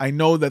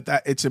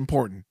that it's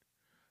important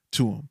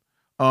to them.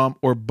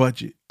 Or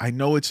budget. I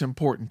know it's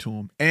important to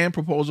them. And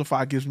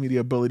Proposify gives me the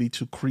ability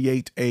to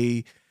create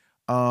a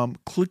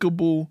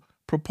clickable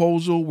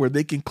proposal where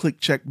they can click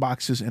check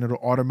boxes and it'll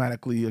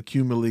automatically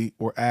accumulate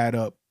or add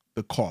up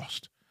the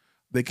cost.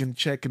 They can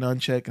check and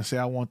uncheck and say,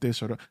 I want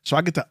this or that. So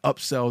I get to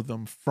upsell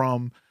them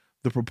from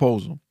the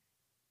proposal.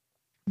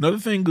 Another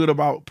thing good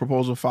about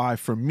Proposify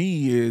for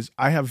me is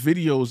I have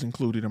videos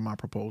included in my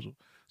proposal.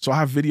 So I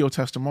have video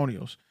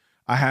testimonials.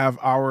 I have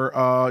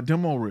our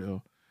demo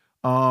reel.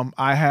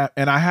 I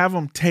have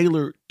them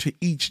tailored to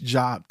each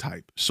job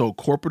type. So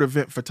corporate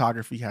event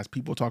photography has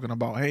people talking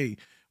about, hey,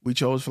 we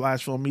chose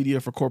Flash Film Media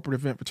for corporate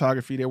event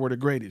photography. They were the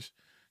greatest.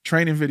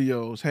 Training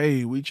videos.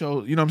 Hey, we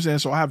chose, you know what I'm saying?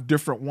 So I have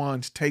different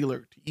ones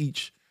tailored to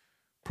each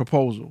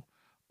proposal.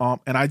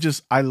 And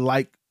I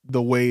like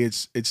the way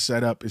it's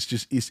set up.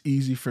 It's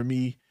easy for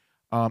me.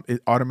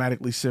 It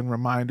automatically send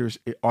reminders.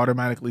 It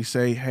automatically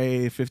say,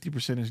 hey,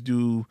 50% is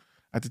due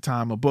at the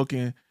time of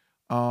booking.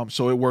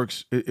 So it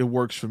works. It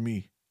works for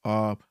me.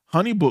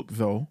 HoneyBook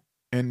though,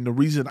 and the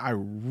reason I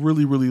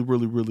really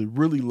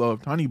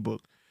loved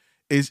HoneyBook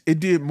is it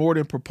did more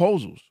than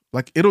proposals.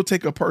 Like it'll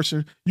take a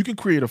person, you can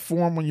create a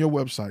form on your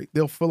website.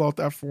 They'll fill out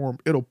that form.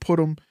 It'll put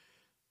them,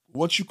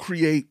 once you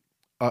create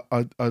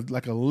a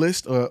like a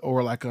list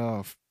or like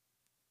a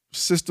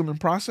system and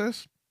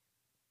process,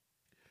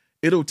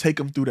 it'll take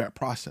them through that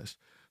process.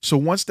 So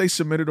once they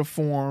submitted a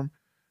form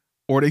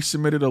or they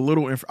submitted a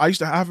little I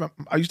used to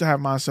have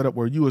mine set up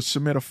where you would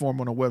submit a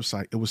form on a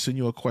website. It would send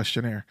you a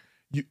questionnaire.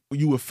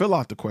 You would fill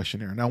out the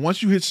questionnaire. Now,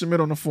 once you hit submit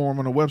on the form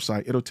on the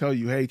website, it'll tell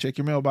you, hey, check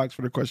your mailbox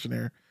for the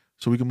questionnaire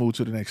so we can move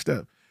to the next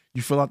step.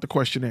 You fill out the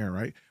questionnaire,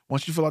 right?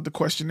 Once you fill out the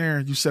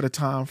questionnaire, you set a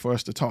time for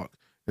us to talk.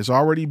 It's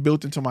already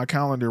built into my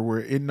calendar where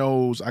it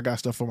knows I got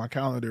stuff on my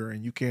calendar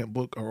and you can't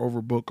book or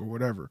overbook or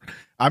whatever.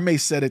 I may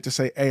set it to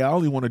say, hey, I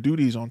only want to do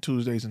these on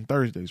Tuesdays and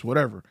Thursdays,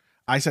 whatever.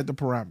 I set the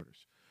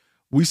parameters.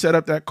 We set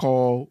up that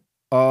call.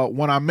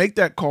 When I make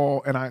that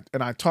call and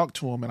I talk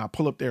to them and I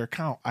pull up their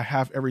account, I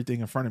have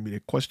everything in front of me, the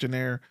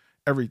questionnaire,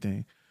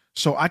 everything.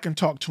 So I can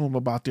talk to them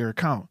about their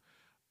account.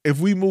 If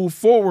we move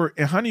forward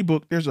in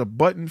HoneyBook, there's a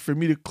button for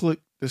me to click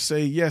to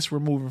say, yes, we're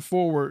moving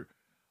forward.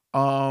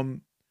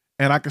 And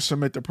I can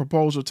submit the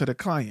proposal to the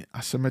client.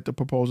 I submit the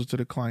proposal to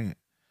the client.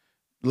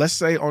 Let's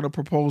say on the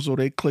proposal,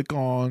 they click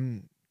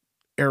on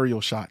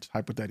aerial shots,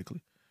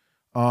 hypothetically.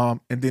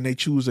 And then they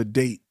choose a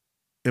date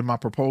in my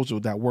proposal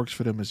that works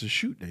for them as a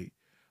shoot date.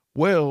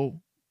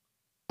 Well,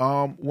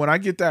 when I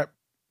get that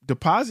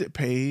deposit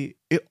paid,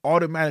 it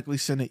automatically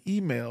send an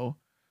email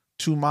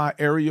to my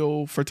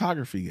aerial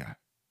photography guy.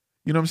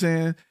 You know what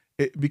I'm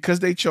saying? Because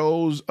they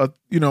chose a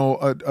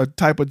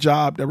type of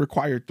job that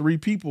required 3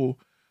 people.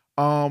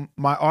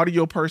 My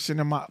audio person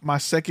and my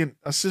second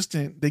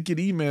assistant, they get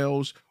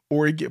emails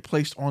or it get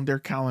placed on their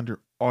calendar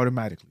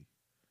automatically.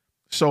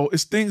 So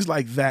it's things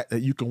like that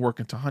you can work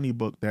into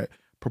HoneyBook. That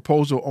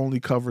proposal only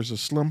covers a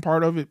slim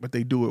part of it, but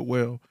they do it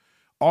well.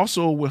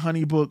 Also with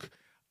HoneyBook,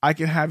 I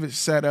can have it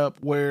set up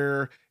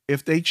where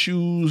if they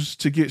choose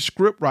to get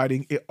script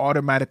writing, it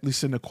automatically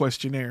send a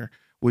questionnaire,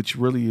 which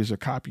really is a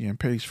copy and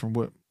paste from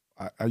what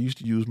I used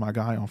to use my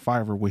guy on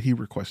Fiverr, what he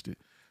requested.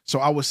 So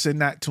I would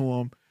send that to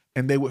him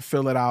and they would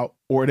fill it out,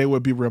 or they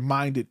would be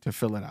reminded to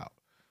fill it out.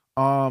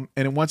 And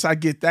then once I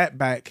get that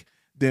back,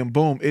 then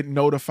boom, it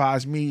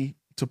notifies me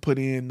to put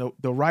in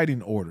the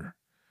writing order.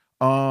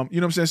 You know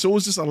what I'm saying? So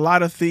it's just a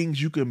lot of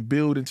things you can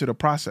build into the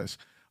process.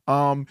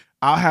 I'll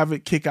have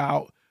it kick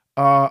out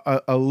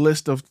a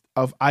list of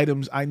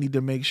items I need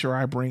to make sure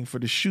I bring for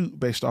the shoot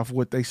based off of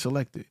what they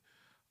selected.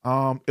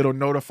 It'll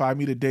notify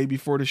me the day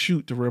before the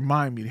shoot to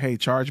remind me, hey,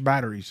 charge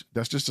batteries.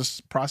 That's just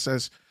a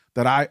process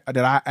that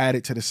I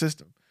added to the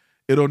system.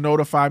 It'll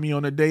notify me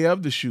on the day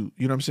of the shoot.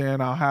 You know what I'm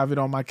saying? I'll have it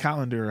on my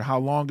calendar, how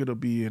long it'll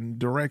be and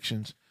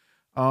directions.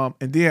 And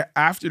then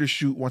after the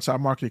shoot, once I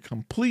mark it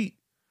complete,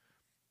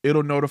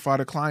 it'll notify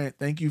the client,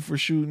 thank you for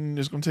shooting.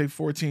 It's going to take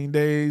 14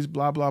 days,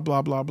 blah, blah,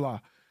 blah, blah, blah.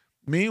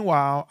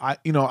 Meanwhile,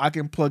 I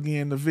can plug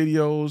in the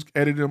videos,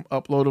 edit them,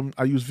 upload them.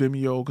 I use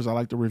Vimeo because I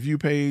like the review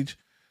page.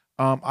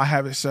 I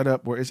have it set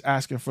up where it's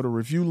asking for the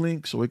review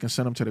link so it can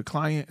send them to the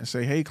client and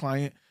say, hey,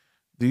 client,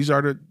 these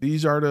are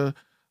the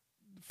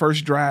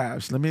first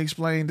drafts. Let me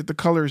explain that the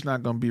color is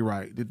not going to be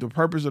right. The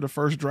purpose of the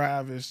first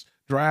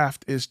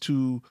draft is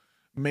to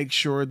make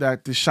sure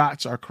that the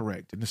shots are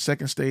correct. And the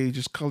second stage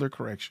is color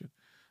correction,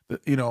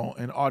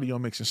 and audio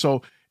mixing.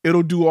 So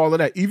it'll do all of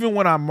that. Even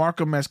when I mark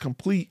them as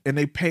complete and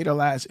they pay the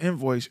last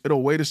invoice,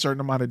 it'll wait a certain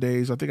amount of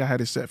days. I think I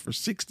had it set for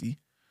 60.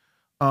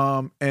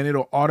 And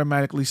it'll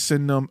automatically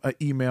send them an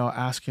email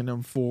asking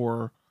them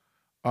for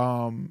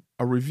a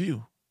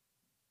review.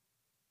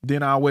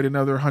 Then I'll wait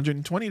another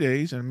 120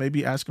 days and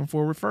maybe ask them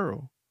for a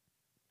referral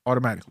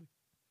automatically.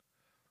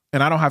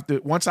 And I don't have to,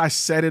 once I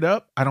set it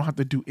up, I don't have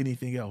to do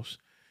anything else.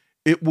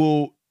 It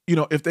will,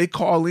 if they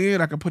call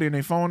in, I can put in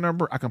their phone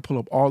number. I can pull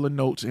up all the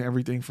notes and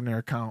everything from their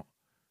account.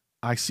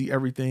 I see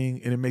everything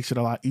and it makes it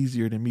a lot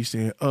easier than me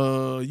saying,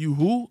 you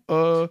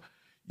who?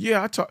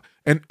 Yeah, I talk.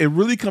 And it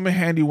really come in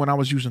handy when I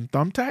was using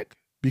Thumbtack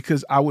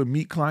because I would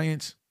meet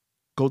clients,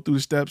 go through the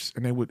steps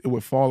and it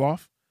would fall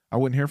off. I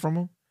wouldn't hear from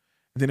them.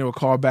 And then they would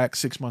call back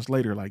 6 months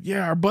later like,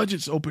 yeah, our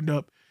budget's opened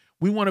up.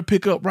 We want to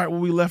pick up right where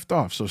we left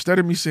off. So instead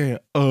of me saying,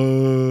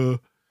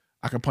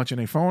 I can punch in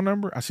their phone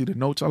number. I see the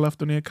notes I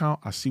left on the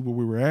account. I see where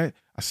we were at.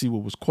 I see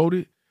what was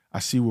quoted. I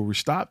see where we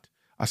stopped.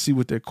 I see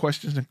what their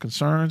questions and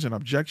concerns and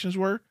objections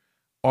were.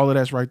 All of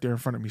that's right there in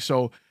front of me.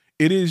 So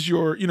it is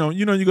your, you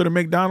go to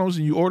McDonald's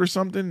and you order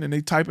something and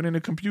they type it in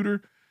the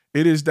computer.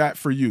 It is that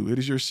for you. It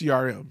is your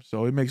CRM.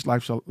 So it makes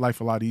life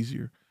a lot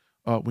easier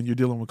when you're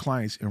dealing with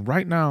clients. And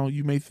right now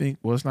you may think,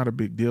 well, it's not a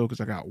big deal because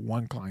I got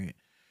one client.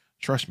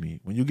 Trust me,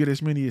 when you get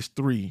as many as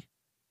 3,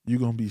 you're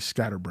going to be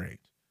scatterbrained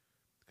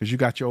because you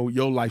got your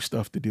life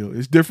stuff to deal.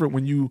 It's different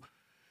when you're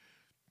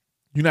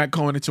not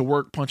going into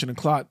work, punching the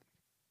clock,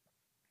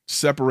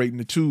 separating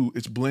the two.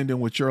 It's blending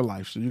with your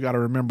life. So you got to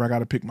remember, I got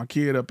to pick my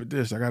kid up at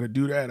this. I got to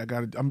do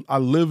that. I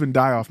live and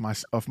die off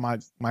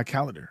my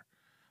calendar.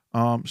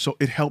 So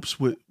it helps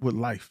with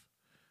life.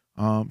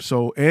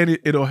 And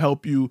it'll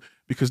help you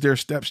because there are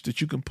steps that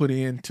you can put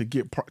in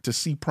to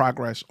see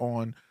progress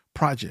on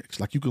projects.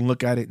 Like you can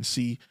look at it and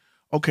see,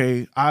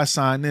 okay, I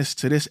assign this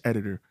to this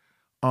editor.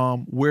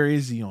 Where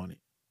is he on it?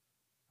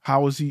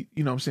 How is he,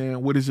 what I'm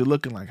saying? What is it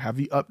looking like? Have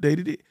he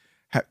updated it?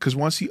 Because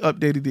once he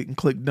updated it and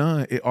clicked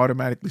done, it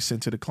automatically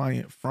sent to the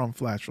client from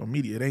Flash Film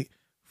Media. It ain't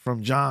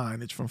from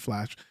John, it's from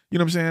Flash. You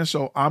know what I'm saying?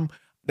 So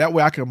that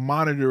way I can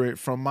monitor it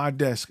from my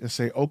desk and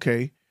say,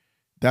 okay,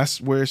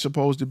 that's where it's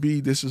supposed to be.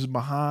 This is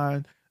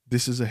behind,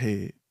 this is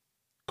ahead.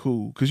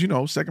 Cool.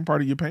 Because, second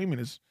part of your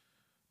payment is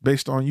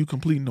based on you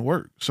completing the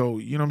work. So,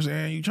 you know what I'm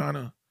saying? You're trying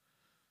to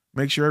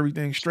make sure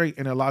everything's straight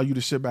and allow you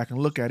to sit back and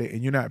look at it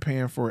and you're not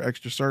paying for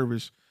extra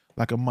service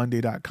like a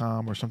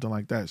Monday.com or something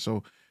like that.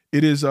 So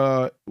it is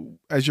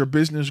as your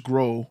business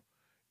grow,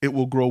 it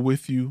will grow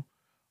with you.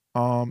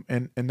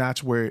 And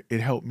that's where it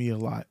helped me a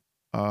lot.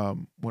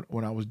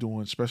 When I was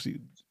doing, especially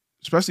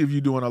if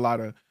you're doing a lot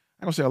of,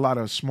 I don't say a lot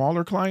of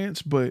smaller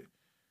clients, but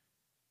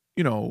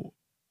you know,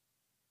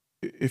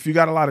 if you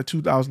got a lot of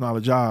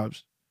 $2,000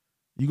 jobs,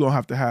 you're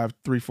going to have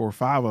 3, 4,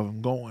 5 of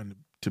them going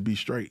to be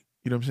straight.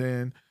 You know what I'm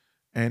saying?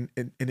 And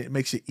it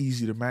makes it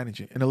easy to manage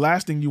it. And the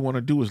last thing you want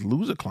to do is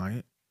lose a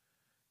client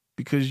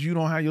because you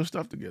don't have your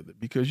stuff together,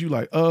 because you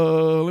like,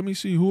 let me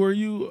see, who are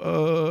you?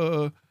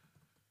 You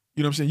know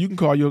what I'm saying? You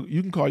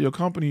can call your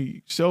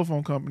company, cell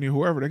phone company,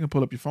 whoever, they can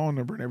pull up your phone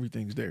number and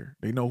everything's there.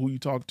 They know who you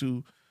talked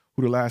to,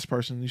 who the last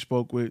person you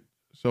spoke with.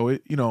 So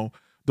it, you know,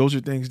 those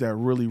are things that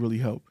really, really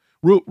help.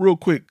 Real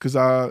quick, because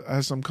I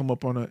had something come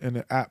up in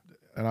the app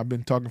and I've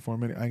been talking for a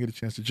minute. I didn't get a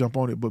chance to jump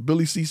on it, but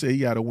Billy C said he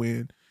got a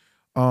win.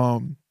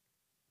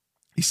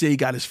 He said he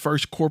got his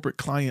first corporate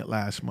client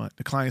last month.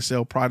 The client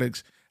sell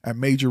products at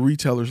major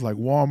retailers like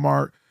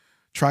Walmart,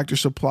 Tractor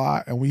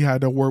Supply, and we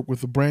had to work with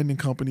the branding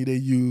company they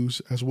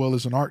use as well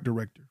as an art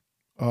director.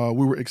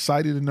 We were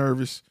excited and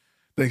nervous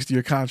thanks to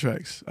your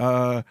contracts.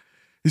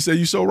 He said,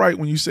 you're so right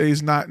when you say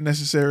it's not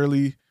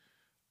necessarily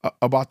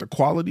about the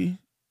quality.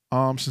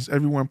 Since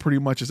everyone pretty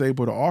much is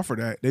able to offer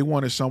that, they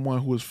wanted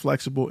someone who is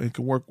flexible and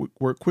can work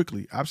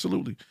quickly.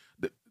 Absolutely.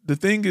 The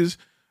thing is,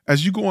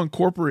 as you go in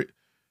corporate,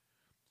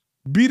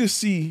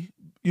 B2C,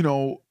 you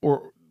know,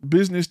 or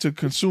business to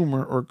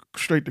consumer or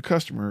straight to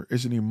customer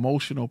is an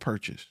emotional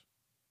purchase.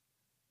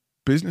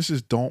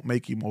 Businesses don't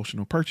make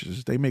emotional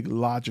purchases. They make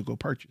logical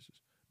purchases.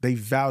 They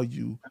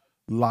value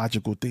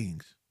logical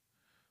things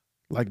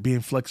like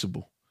being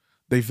flexible.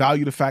 They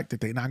value the fact that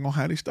they're not going to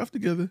have their stuff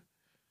together.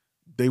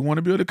 They want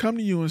to be able to come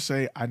to you and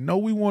say, I know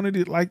we wanted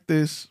it like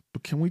this,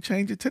 but can we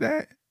change it to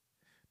that?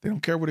 They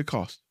don't care what it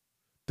costs.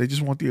 They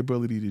just want the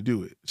ability to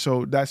do it.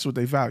 So that's what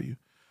they value.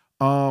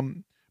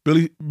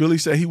 Billy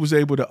said he was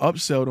able to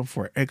upsell them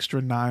for an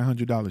extra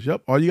 $900.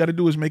 Yep. All you got to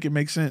do is make it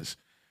make sense.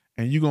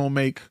 And you're going to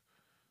make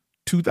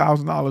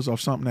 $2,000 off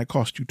something that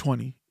cost you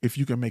 $20 if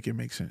you can make it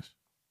make sense.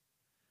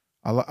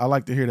 I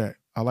like to hear that.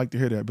 I like to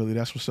hear that, Billy.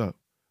 That's what's up.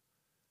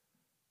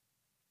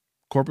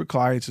 Corporate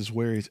clients is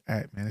where it's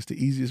at, man. It's the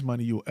easiest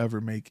money you'll ever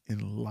make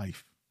in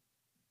life.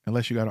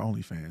 Unless you got an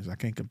OnlyFans. I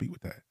can't compete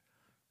with that.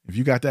 If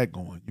you got that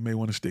going, you may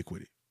want to stick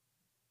with it.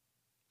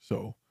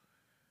 So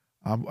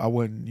I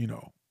wouldn't, you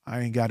know, I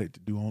ain't got it to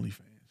do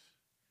OnlyFans.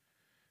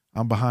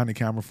 I'm behind the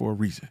camera for a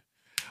reason.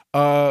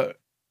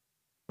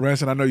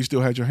 Ranson, I know you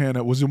still had your hand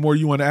up. Was there more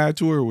you want to add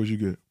to it, or was you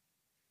good?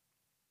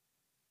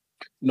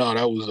 No,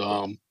 that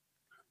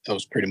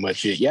was pretty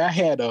much it. Yeah, I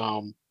had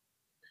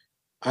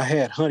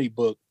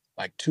HoneyBook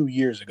like 2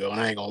 years ago, and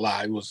I ain't gonna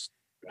lie, I was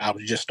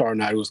just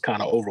starting out. It was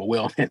kind of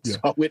overwhelming, so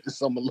I went to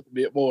something a little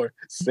bit more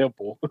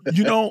simple.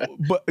 You know,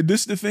 but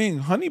this is the thing.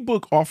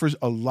 HoneyBook offers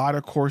a lot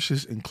of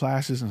courses and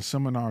classes and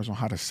seminars on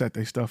how to set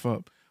their stuff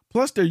up.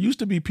 Plus, there used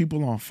to be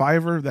people on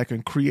Fiverr that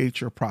can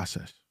create your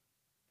process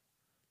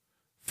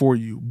for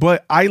you.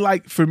 But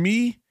for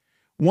me,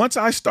 once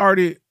I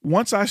started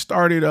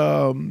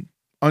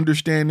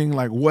understanding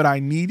like what I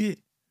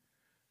needed,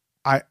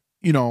 I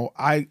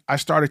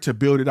started to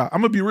build it out.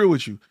 I'm gonna be real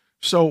with you.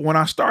 So when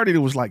I started, it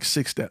was like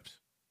 6 steps.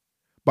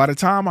 By the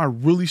time I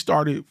really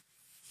started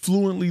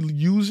fluently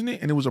using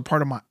it and it was a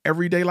part of my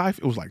everyday life,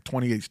 it was like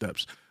 28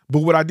 steps.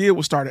 But what I did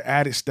was started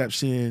adding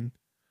steps in,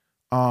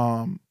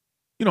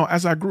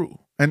 as I grew.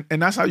 And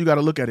that's how you got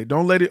to look at it.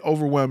 Don't let it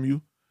overwhelm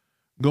you.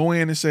 Go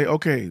in and say,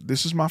 okay,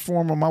 this is my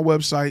form on my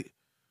website.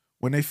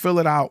 When they fill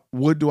it out,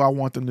 what do I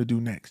want them to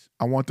do next?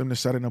 I want them to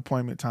set an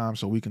appointment time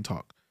so we can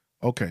talk.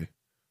 Okay.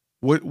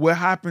 What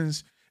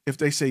happens if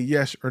they say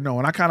yes or no?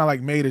 And I kind of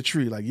like made a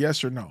tree, like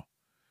yes or no.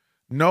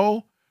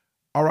 No.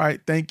 All right.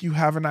 Thank you.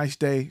 Have a nice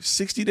day.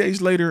 60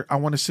 days later, I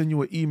want to send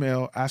you an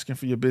email asking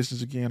for your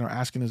business again or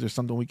asking, is there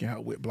something we can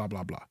help with? Blah,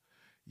 blah, blah.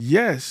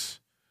 Yes.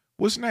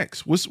 What's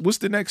next? What's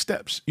the next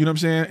steps? You know what I'm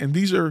saying? And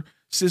these are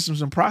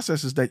systems and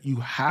processes that you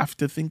have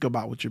to think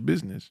about with your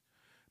business,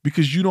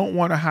 because you don't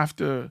want a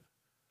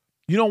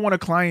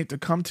client to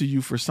come to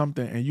you for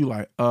something and you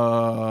like,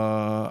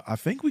 I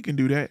think we can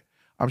do that.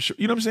 I'm sure,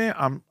 you know what I'm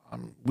saying?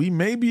 We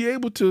may be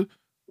able to.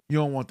 You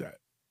don't want that.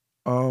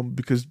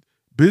 Because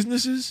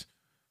businesses,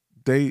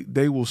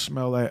 they will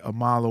smell that a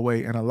mile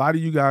away. And a lot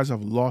of you guys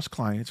have lost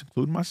clients,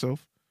 including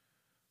myself,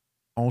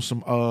 on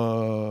some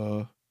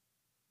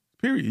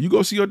period. You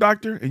go see your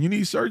doctor and you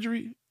need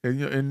surgery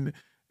and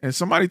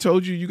somebody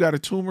told you got a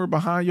tumor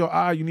behind your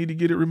eye, you need to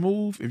get it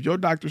removed. If your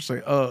doctor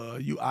say,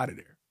 you out of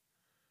there.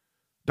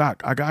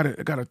 Doc, I got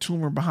a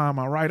tumor behind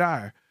my right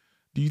eye.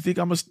 Do you think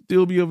I'm gonna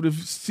still be able to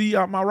see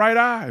out my right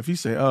eye? If he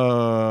say, you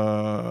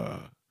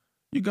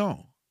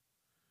gone.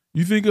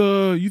 You think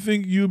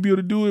you'll be able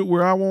to do it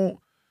where I won't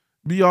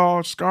be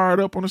all scarred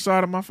up on the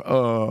side of my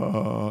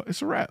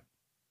it's a wrap.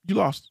 You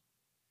lost.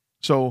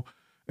 So,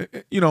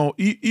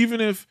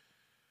 even if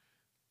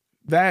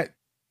that,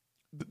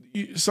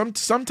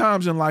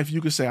 sometimes in life you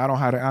could say, I don't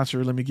have the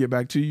answer, let me get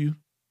back to you.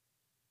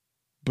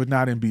 But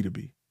not in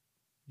B2B.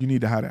 You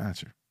need to have the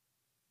answer.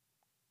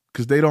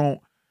 Because they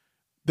don't,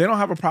 they don't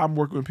have a problem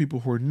working with people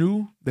who are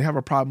new. They have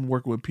a problem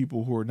working with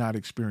people who are not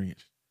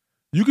experienced.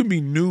 You can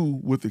be new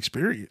with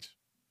experience,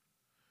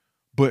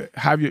 but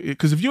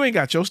because if you ain't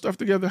got your stuff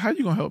together, how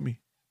you gonna help me?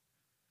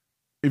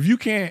 If you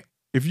can't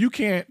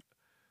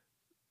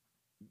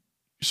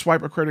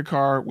swipe a credit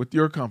card with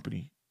your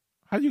company,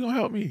 how you gonna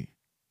help me?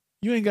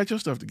 You ain't got your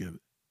stuff together.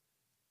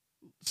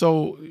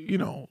 So,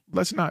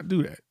 let's not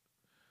do that.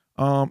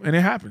 And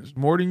it happens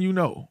more than you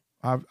know.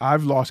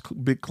 I've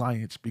lost big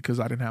clients because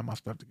I didn't have my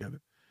stuff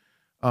together.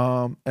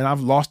 And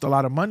I've lost a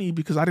lot of money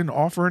because I didn't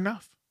offer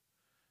enough.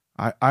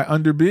 I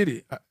underbid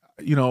it.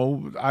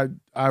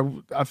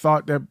 I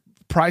thought that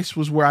price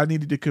was where I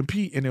needed to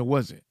compete, and it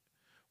wasn't.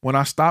 When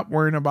I stopped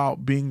worrying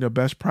about being the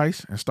best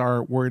price and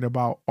started worrying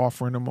about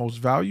offering the most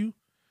value,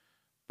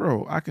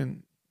 bro,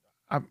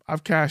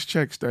 I've cashed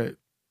checks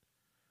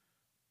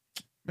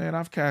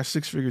I've cashed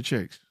 6-figure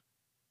checks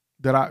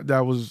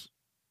that was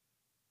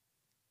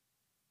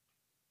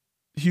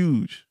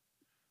huge.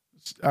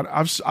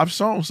 I've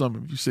sold some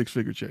of you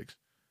 6-figure checks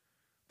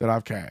that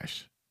I've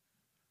cashed.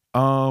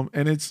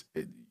 And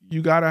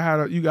you gotta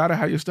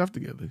have your stuff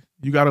together.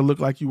 You gotta look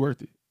like you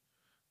worth it.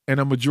 And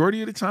a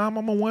majority of the time,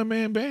 I'm a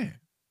one-man band.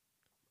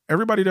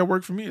 Everybody that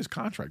worked for me is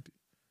contracted.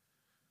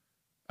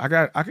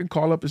 I can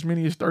call up as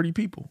many as 30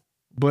 people,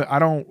 but I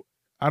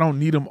don't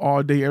need them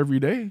all day, every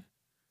day.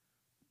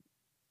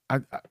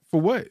 For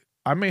what?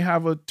 I may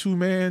have a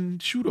 2-man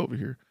shoot over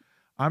here.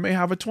 I may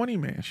have a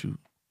 20-man shoot.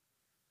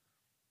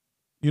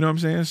 You know what I'm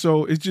saying?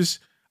 So it's just,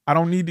 I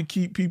don't need to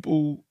keep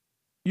people,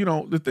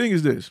 the thing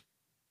is this.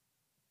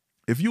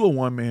 If you a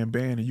one-man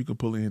band and you can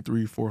pull in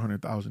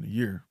 $300,000-$400,000 a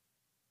year,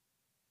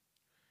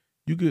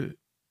 you good.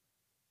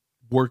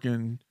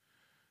 Working,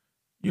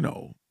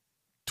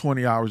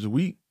 20 hours a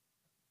week.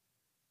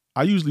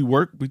 I usually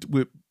work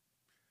with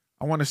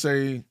I want to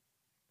say,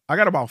 I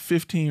got about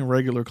 15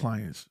 regular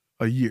clients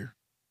a year.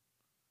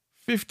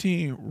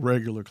 15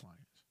 regular clients.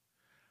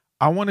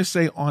 I want to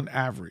say on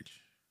average,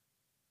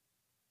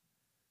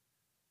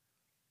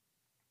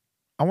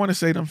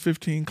 them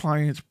 15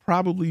 clients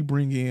probably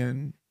bring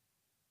in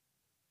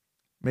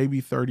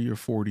maybe 30 or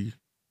 40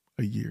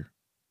 a year.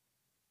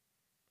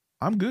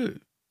 I'm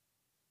good.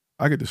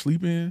 I get to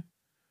sleep in.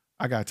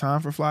 I got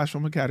time for Flash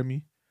Film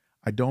Academy.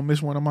 I don't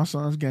miss one of my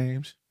son's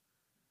games.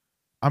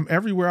 I'm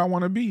everywhere I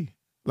want to be.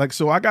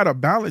 So I got a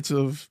balance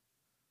of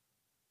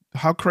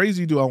how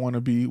crazy do I want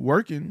to be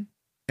working,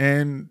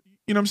 and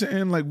you know what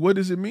I'm saying? What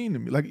does it mean to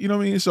me? You know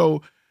what I mean?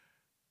 So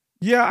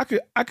yeah,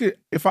 I could,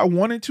 if I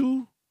wanted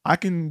to, I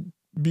can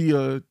be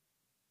a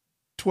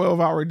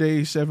 12-hour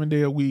day,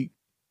 7-day a week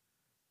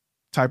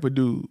type of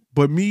dude.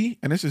 But me,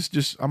 and this is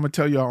just, I'm going to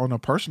tell y'all on a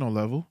personal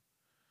level,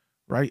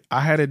 right?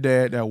 I had a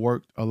dad that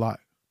worked a lot.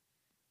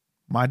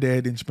 My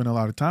dad didn't spend a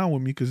lot of time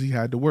with me because he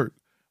had to work.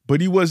 But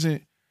he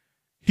wasn't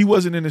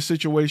in a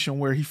situation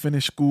where he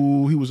finished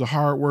school. He was a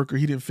hard worker.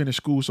 He didn't finish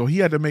school. So he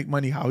had to make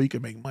money how he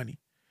could make money.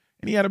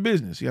 And he had a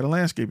business. He had a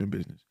landscaping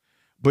business.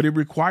 But it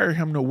required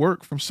him to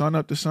work from sun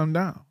up to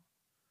sundown.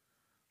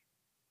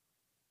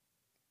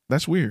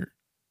 That's weird.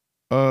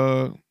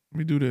 Let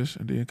me do this.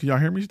 And then, can y'all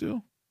hear me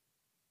still?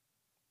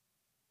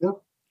 Yep.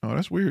 Oh,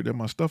 that's weird that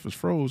my stuff is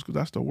froze, because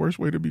that's the worst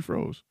way to be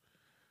froze.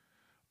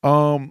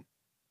 Hold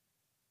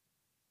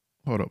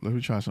up. Let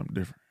me try something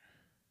different.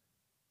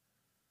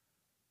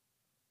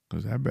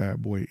 Because that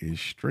bad boy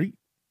is straight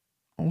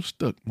on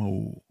stuck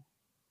mode.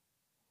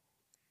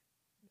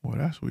 Well,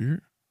 that's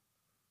weird.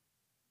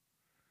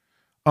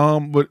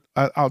 But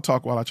I'll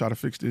talk while I try to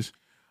fix this.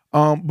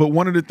 But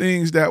one of the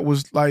things that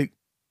was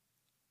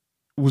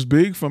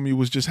big for me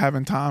was just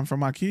having time for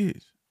my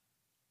kids.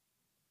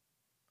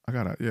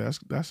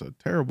 That's a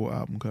terrible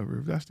album cover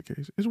if that's the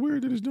case. It's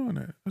weird that it's doing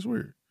that. That's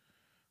weird.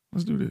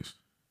 Let's do this.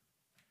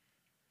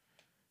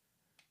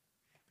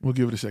 We'll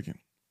give it a second.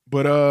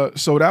 But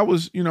so that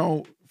was,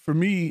 for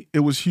me, it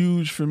was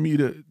huge for me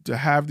to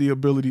have the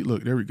ability.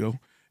 Look, there we go.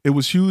 It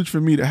was huge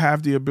for me to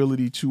have the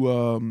ability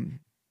to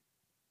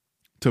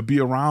be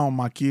around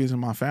my kids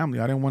and my family.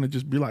 I didn't want to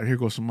just be like, here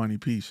goes some money,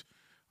 peace.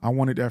 I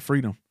wanted that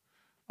freedom.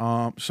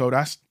 So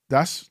that's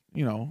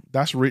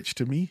rich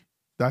to me.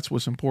 That's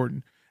what's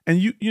important. And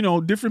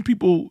different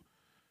people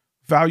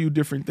value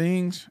different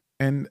things.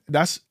 And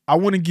I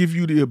want to give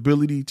you the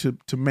ability to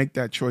make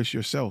that choice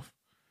yourself.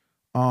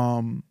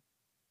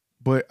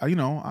 But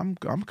I'm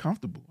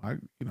comfortable.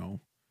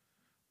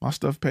 My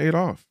stuff paid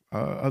off.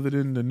 Other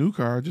than the new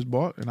car I just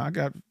bought, and I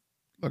got,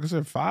 like I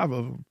said, 5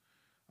 of them.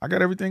 I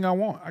got everything I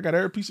want. I got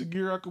every piece of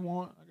gear I could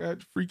want. I got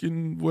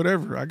freaking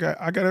whatever. I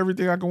got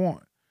everything I could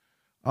want.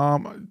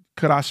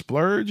 Could I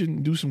splurge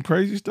and do some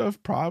crazy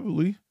stuff?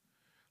 Probably.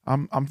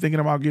 I'm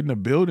thinking about getting a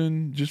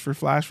building just for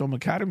Flash Film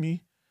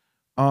Academy,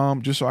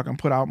 just so I can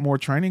put out more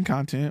training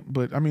content.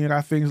 But I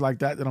got things like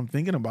that I'm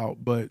thinking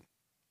about. But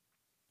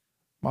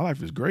my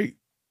life is great.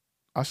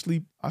 I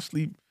sleep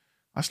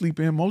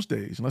in most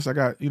days, unless I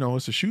got,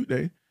 it's a shoot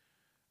day.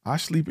 I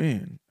sleep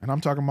in, and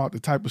I'm talking about the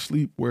type of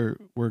sleep where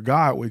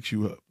God wakes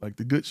you up, like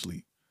the good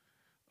sleep,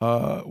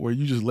 where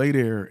you just lay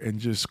there and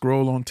just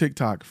scroll on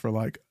TikTok for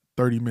like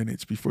 30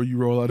 minutes before you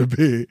roll out of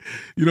bed.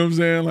 You know what I'm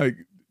saying? Like,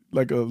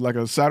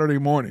 a Saturday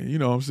morning. You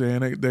know what I'm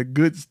saying? That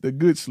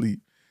good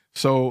sleep.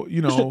 So What's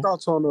your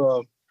thoughts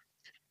on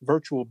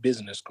virtual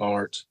business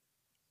cards?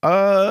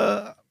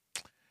 I'm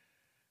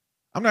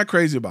not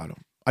crazy about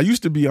them. I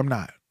used to be. I'm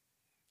not.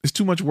 It's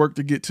too much work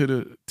to get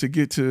to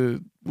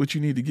what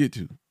you need to get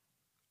to.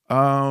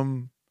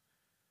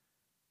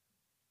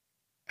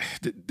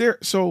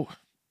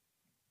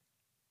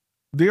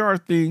 There are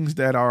things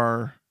that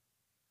are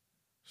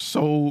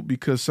sold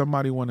because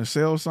somebody want to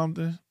sell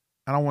something.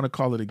 I don't want to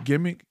call it a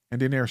gimmick.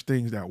 And then there's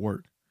things that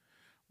work.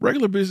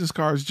 Regular business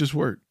cards just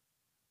work.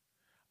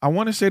 I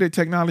want to say that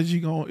technology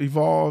gonna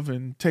evolve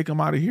and take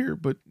them out of here,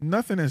 but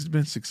nothing has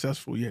been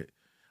successful yet.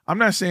 I'm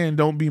not saying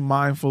don't be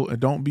mindful and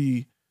don't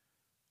be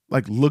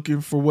like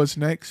looking for what's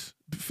next.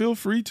 Feel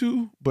free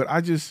to, but I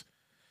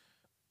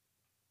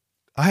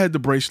had the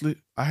bracelet,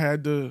 I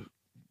had the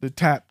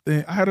tap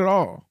thing, I had it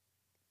all.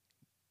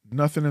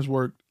 Nothing has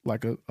worked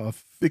like a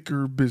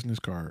thicker business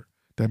card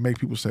that make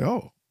people say,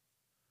 "Oh,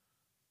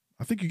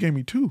 I think you gave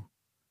me 2."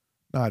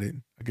 No, I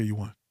didn't. I gave you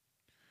 1.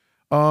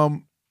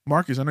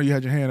 Marcus, I know you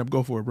had your hand up.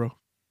 Go for it, bro.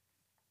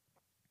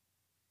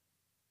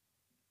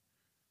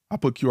 I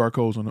put QR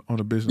codes on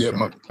the business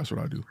card. That's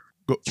what I do.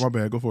 Go, my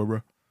bad. Go for it,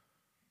 bro.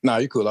 Nah,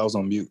 you're cool. I was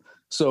on mute.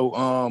 So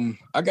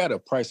I got a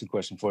pricing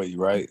question for you,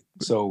 right?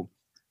 So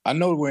I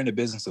know we're in the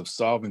business of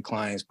solving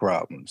clients'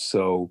 problems.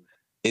 So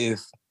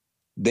if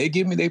they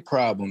give me their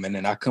problem and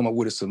then I come up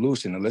with a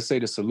solution, and let's say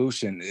the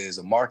solution is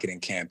a marketing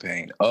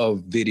campaign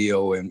of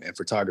video and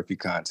photography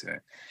content.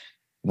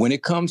 When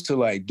it comes to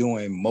like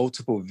doing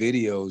multiple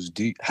videos,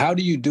 how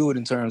do you do it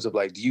in terms of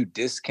like, do you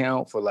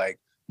discount for like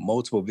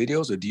multiple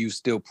videos, or do you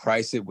still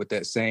price it with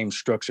that same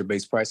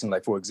structure-based pricing?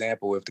 Like, for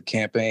example, if the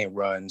campaign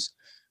runs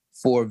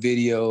 4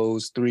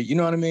 videos, 3, you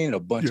know what I mean?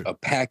 A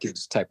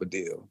package type of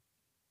deal.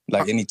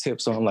 Like any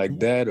tips on like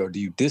that, or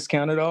do you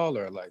discount it all,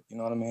 or like, you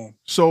know what I mean?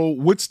 So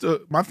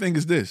my thing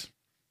is this.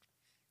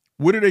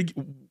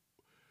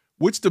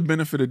 What's the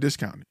benefit of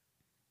discounting?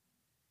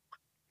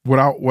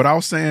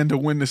 Without saying to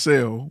win the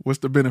sale, what's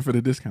the benefit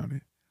of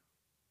discounting?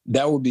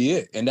 That would be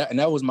it. And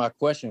that was my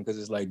question, because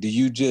it's like, do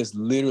you just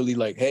literally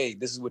like, hey,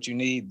 this is what you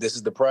need, this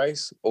is the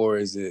price, or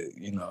is it,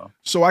 you know?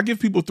 So I give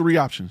people 3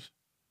 options.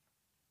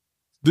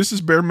 This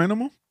is bare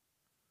minimum.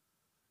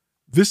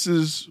 This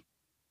will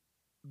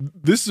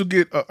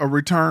get a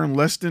return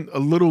a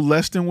little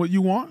less than what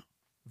you want.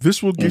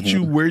 This will get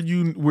you where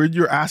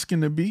you're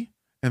asking to be,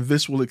 and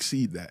this will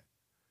exceed that.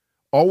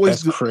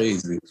 Always that's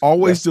crazy.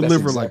 Always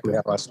deliver that's exactly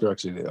like that. How I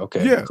structured it.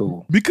 Okay, yeah,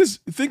 cool. Because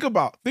think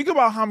about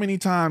how many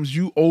times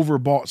you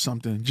overbought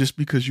something just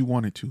because you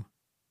wanted to,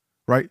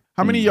 right?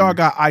 How many of y'all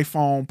got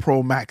iPhone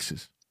Pro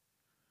Maxes?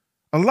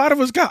 A lot of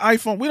us got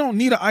iPhone. We don't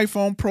need an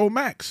iPhone Pro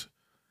Max.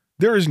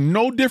 There is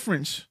no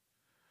difference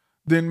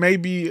than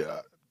maybe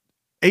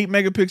 8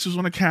 megapixels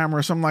on a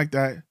camera or something like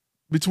that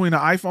between the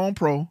iPhone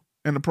Pro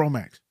and the Pro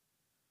Max.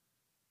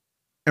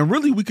 And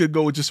really, we could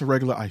go with just a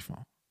regular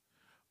iPhone.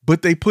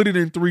 But they put it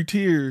in 3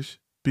 tiers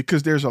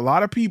because there's a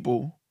lot of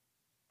people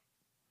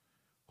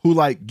who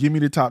like, give me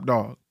the top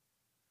dog.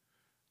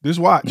 This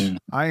watch,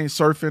 I ain't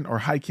surfing or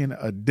hiking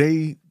a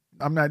day.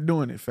 I'm not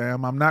doing it,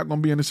 fam. I'm not going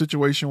to be in a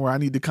situation where I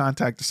need to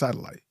contact the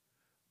satellite.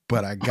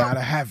 But I got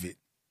to have it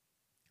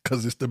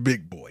because it's the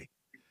big boy.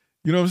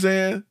 You know what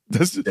I'm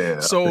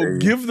saying?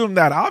 Give them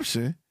that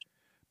option,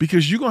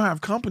 because you're going to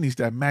have companies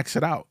that max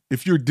it out.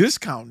 If you're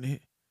discounting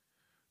it,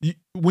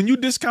 when you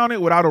discount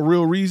it without a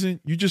real reason,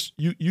 you just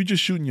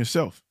shooting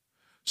yourself.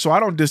 So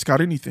I don't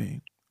discount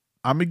anything.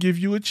 I'm gonna give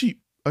you a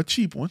cheap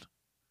one.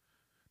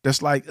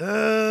 That's like,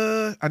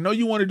 I know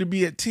you wanted to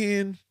be at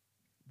 10.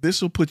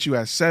 This will put you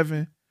at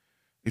 7.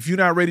 If you're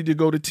not ready to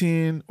go to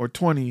 10 or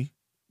 20,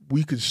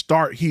 we could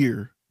start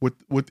here.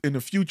 With in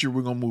the future,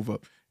 we're gonna move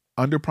up.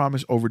 Under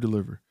promise, over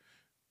deliver.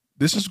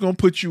 This is gonna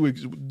put you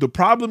the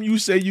problem you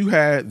say you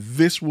had.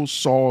 This will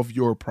solve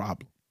your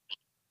problem.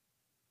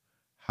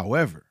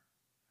 However,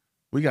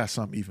 we got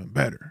something even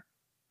better,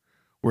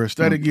 where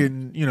instead of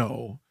getting,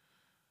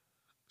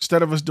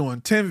 instead of us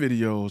doing 10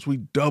 videos, we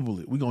double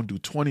it. We're going to do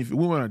 20.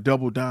 We want to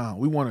double down.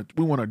 We want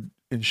to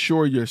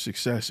ensure your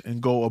success and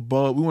go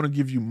above. We want to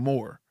give you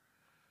more.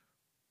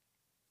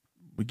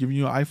 We're giving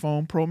you an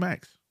iPhone Pro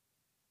Max.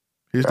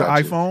 Here's the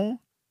iPhone.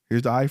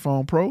 Here's the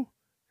iPhone Pro.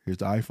 Here's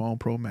the iPhone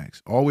Pro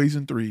Max. Always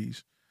in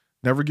 3s.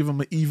 Never give them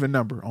an even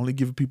number. Only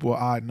give people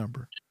an odd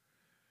number.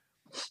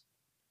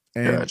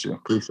 And, gotcha.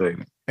 Appreciate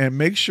it. And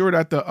make sure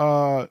that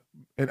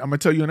and I'm gonna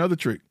tell you another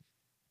trick.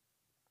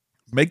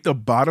 Make the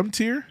bottom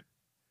tier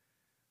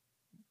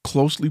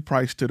closely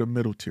priced to the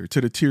middle tier,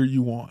 to the tier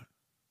you want.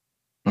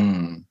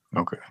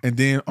 Okay. And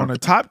then on the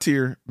top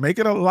tier, make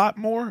it a lot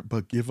more,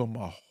 but give them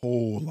a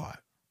whole lot.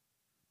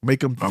 Make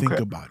them think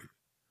about it.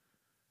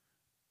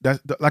 That's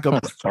like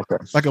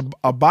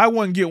a buy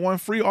one get one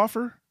free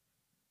offer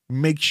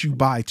makes you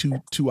buy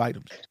two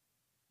items.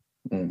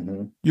 You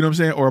know what I'm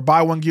saying? Or a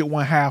buy one get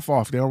one half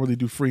off. They don't really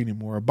do free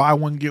anymore. Or buy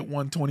one get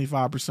one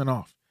 25%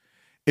 off.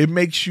 It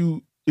makes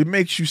you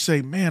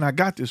say, man, I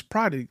got this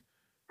product,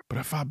 but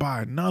if I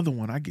buy another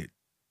one, I get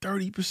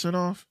 30%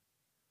 off.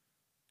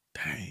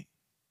 Dang.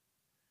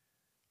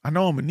 I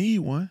know I'm gonna need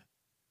one.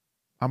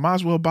 I might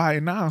as well buy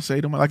it now. Say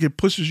to them, like, it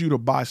pushes you to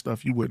buy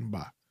stuff you wouldn't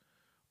buy,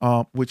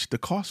 which the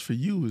cost for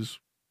you is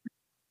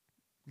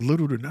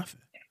little to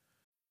nothing.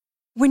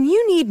 When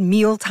you need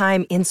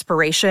mealtime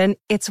inspiration,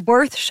 it's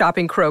worth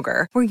shopping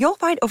Kroger, where you'll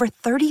find over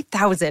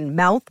 30,000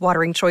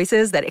 mouth-watering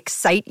choices that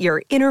excite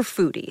your inner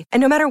foodie. And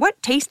no matter what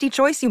tasty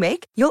choice you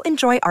make, you'll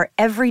enjoy our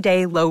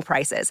everyday low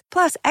prices,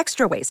 plus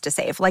extra ways to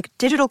save, like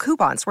digital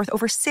coupons worth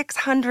over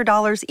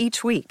 $600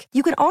 each week.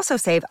 You can also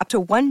save up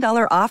to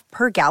 $1 off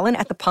per gallon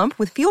at the pump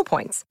with fuel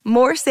points.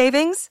 More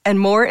savings and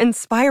more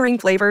inspiring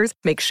flavors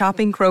make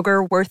shopping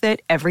Kroger worth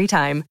it every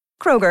time.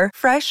 Kroger,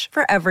 fresh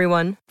for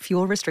everyone.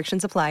 Fuel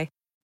restrictions apply.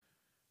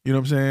 You know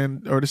what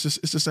I'm saying? Or it's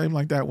the same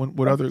like that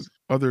with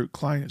other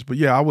clients. But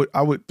yeah, I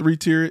would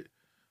 3-tier it,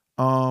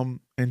 and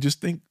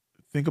just think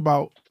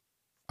about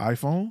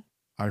iPhone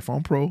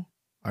Pro,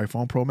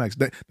 iPhone Pro Max.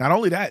 Not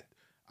only that,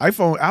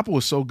 Apple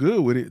is so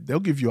good with it. They'll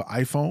give you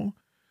an iPhone,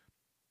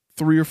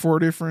 3 or 4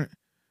 different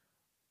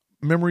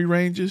memory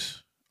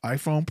ranges.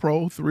 iPhone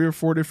Pro, 3 or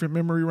 4 different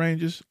memory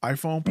ranges.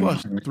 iPhone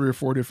Plus, 3 or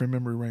 4 different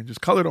memory ranges.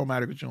 Color don't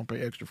matter because you don't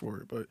pay extra for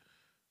it. But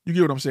you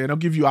get what I'm saying? They'll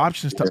give you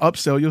options to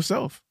upsell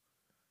yourself.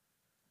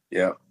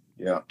 Yeah.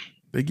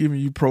 They giving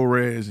you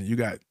ProRes and you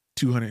got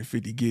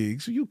 250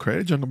 gigs. So your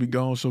credit junk gonna be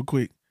gone so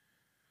quick.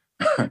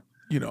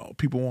 You know,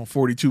 people want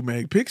 42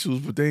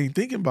 megapixels, but they ain't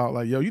thinking about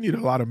like, yo, you need a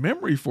lot of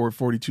memory for a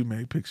 42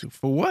 megapixel.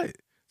 For what?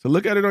 To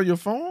look at it on your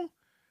phone?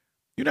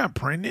 You're not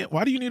printing it.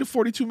 Why do you need a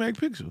 42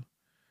 megapixels?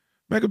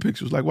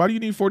 Like, why do you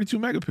need 42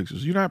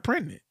 megapixels? You're not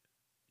printing it.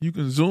 You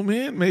can zoom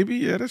in, maybe.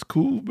 Yeah, that's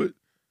cool, but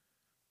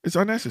it's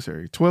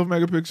unnecessary. 12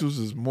 megapixels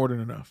is more than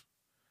enough.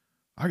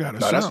 I got a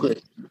sound. That's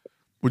good.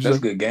 That's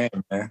a good game,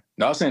 man.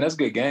 No, I was saying that's a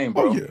good game,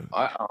 bro. Oh,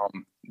 yeah.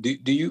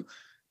 Do you,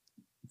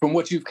 from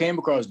what you've came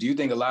across, do you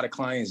think a lot of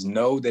clients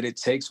know that it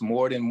takes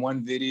more than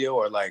one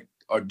video,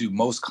 or do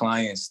most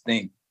clients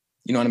think,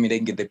 you know what I mean, they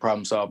can get their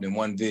problem solved in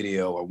one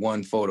video or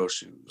one photo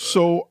shoot?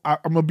 So I'm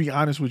gonna be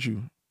honest with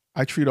you.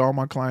 I treat all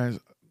my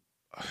clients.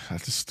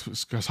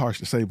 It's harsh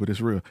to say, but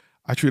it's real.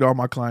 I treat all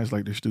my clients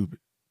like they're stupid.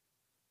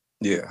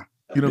 Yeah.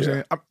 You know what I'm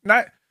saying? I'm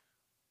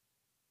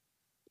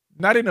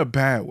not in a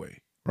bad way.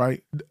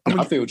 Right?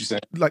 I feel what you're saying.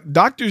 Like,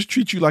 doctors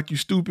treat you like you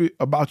stupid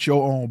about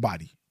your own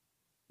body.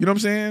 You know what I'm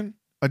saying?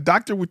 A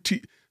doctor would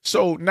teach.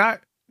 So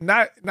not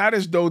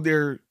as though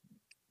they're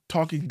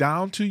talking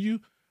down to you,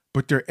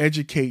 but they're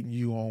educating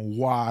you on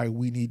why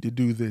we need to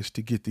do this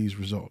to get these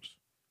results.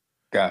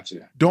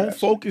 Gotcha. Don't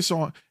focus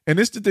on, and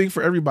it's the thing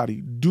for everybody.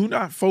 Do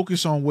not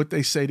focus on what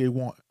they say they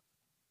want.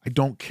 I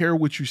don't care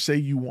what you say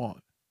you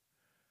want.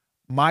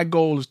 My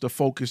goal is to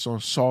focus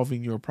on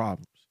solving your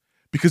problems.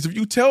 Because if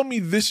you tell me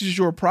this is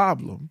your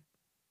problem,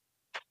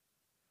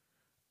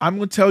 I'm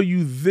going to tell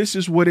you this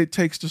is what it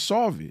takes to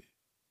solve it.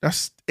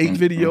 That's 8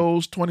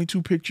 videos,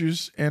 22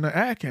 pictures, and an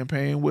ad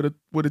campaign with a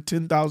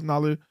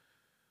 $10,000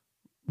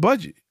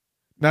 budget.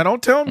 Now,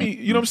 don't tell me,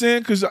 you know what I'm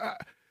saying? Because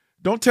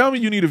don't tell me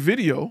you need a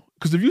video.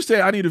 Because if you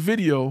say I need a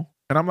video,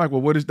 and I'm like,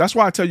 well, that's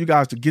why I tell you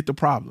guys to get the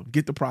problem.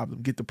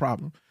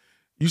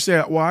 You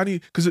say, well, I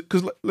need,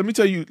 because let me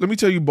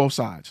tell you both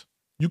sides.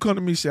 You come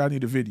to me, say I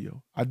need a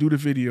video. I do the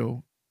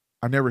video.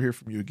 I never hear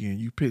from you again.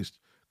 You pissed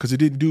because it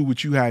didn't do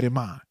what you had in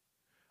mind.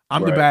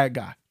 I'm the bad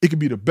guy. It could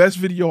be the best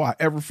video I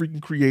ever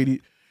freaking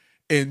created.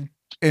 And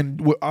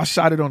I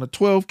shot it on a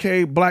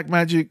 12K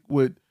Blackmagic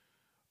with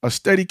a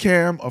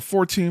Steadicam, a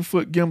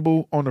 14-foot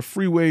gimbal on the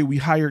freeway. We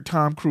hired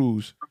Tom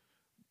Cruise.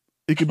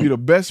 It could be the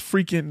best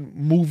freaking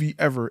movie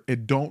ever.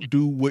 It don't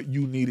do what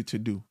you need it to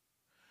do.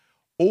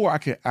 Or I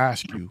could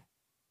ask you,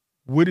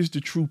 what is the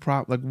true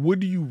problem? Like,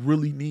 what do you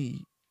really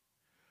need?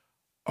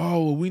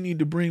 Oh, well, we need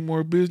to bring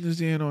more business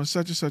in on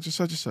such and such and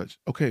such and such.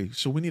 Okay,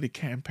 so we need a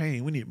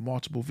campaign. We need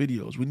multiple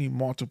videos. We need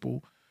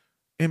multiple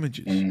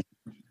images.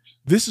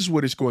 This is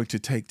what it's going to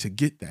take to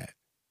get that.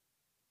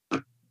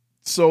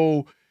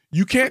 So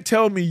you can't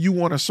tell me you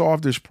want to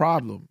solve this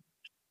problem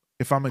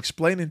if I'm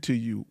explaining to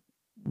you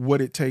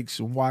what it takes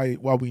and why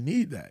we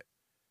need that.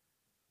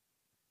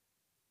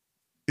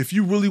 If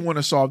you really want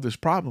to solve this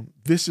problem,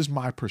 this is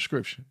my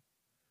prescription.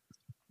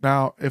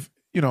 Now, if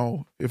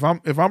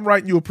I'm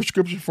writing you a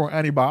prescription for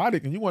an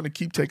antibiotic and you want to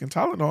keep taking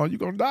Tylenol, you're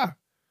going to die.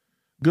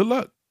 Good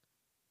luck.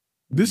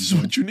 This is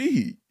what you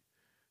need.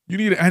 You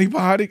need an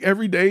antibiotic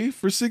every day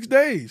for 6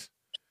 days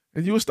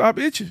and you will stop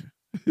itching.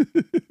 You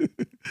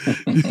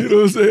know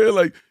what I'm saying?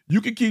 Like,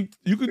 you can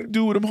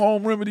do with them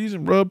home remedies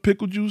and rub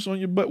pickle juice on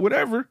your butt,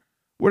 whatever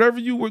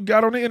you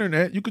got on the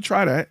internet, you could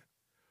try that.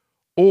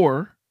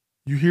 Or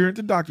you hear at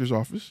the doctor's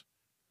office,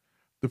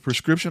 the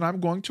prescription I'm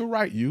going to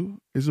write you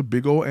is a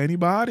big old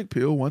antibiotic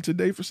pill once a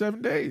day for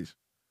 7 days.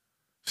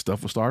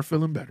 Stuff will start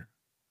feeling better.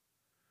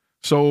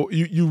 So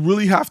you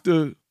really have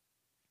to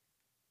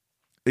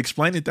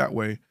explain it that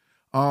way.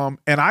 And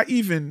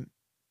I'm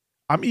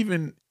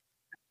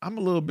a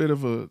little bit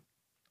of an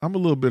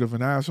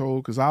asshole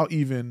because I'll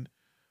even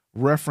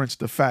reference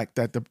the fact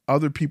that the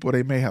other people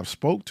they may have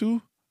spoke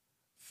to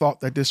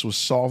thought that this was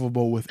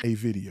solvable with a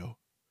video.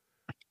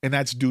 And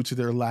that's due to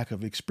their lack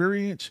of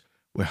experience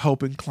with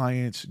helping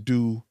clients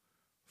do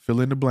fill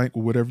in the blank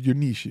with whatever your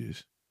niche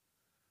is.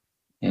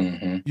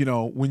 Mm-hmm. You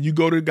know, when you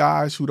go to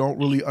guys who don't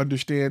really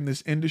understand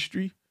this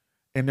industry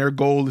and their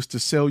goal is to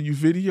sell you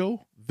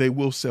video, they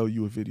will sell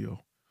you a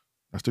video.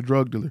 That's the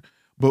drug dealer.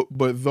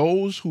 But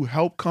those who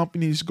help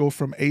companies go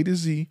from A to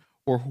Z,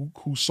 or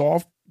who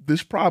solve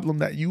this problem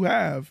that you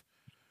have,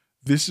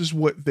 this is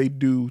what they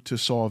do to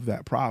solve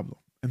that problem.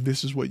 And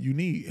this is what you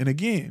need. And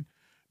again,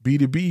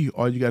 B2B,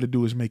 all you got to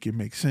do is make it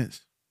make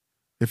sense.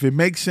 If it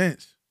makes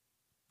sense,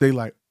 they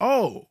like,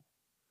 oh,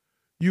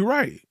 you're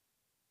right.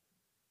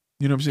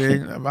 You know what I'm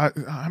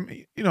saying? I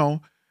mean, you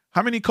know,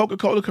 how many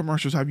Coca-Cola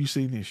commercials have you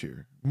seen this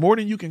year? More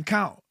than you can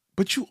count.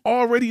 But you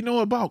already know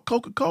about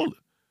Coca-Cola.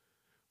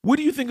 What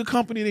do you think a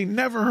company they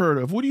never heard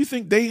of? What do you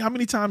think how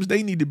many times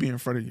they need to be in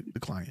front of the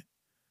client?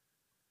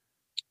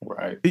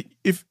 Right.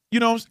 If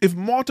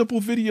multiple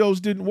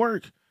videos didn't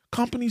work,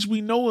 companies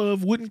we know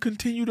of wouldn't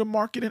continue to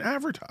market and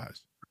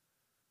advertise.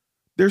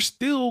 There's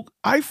still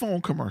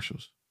iPhone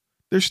commercials.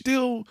 There's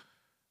still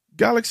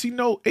Galaxy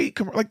Note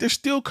 8 like there's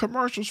still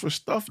commercials for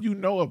stuff you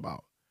know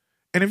about.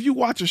 And if you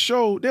watch a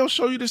show, they'll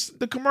show you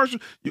the commercial.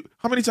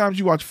 How many times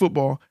you watch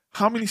football?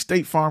 How many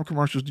State Farm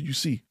commercials do you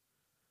see?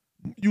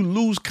 You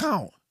lose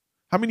count.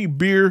 How many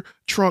beer,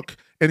 truck,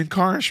 and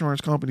car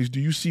insurance companies do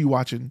you see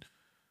watching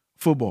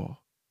football?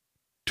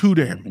 Too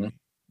damn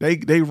many.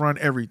 They run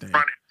everything.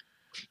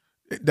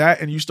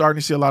 That, and you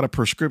starting to see a lot of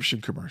prescription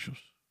commercials.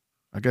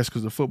 I guess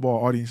because the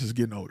football audience is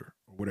getting older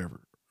or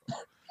whatever.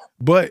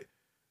 But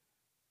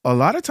a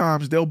lot of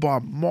times they'll buy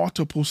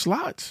multiple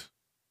slots.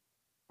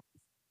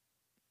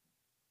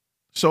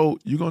 So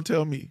you're gonna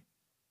tell me,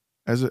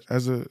 as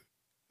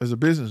a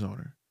business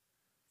owner,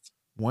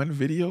 one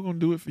video gonna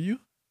do it for you?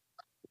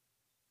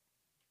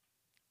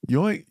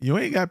 You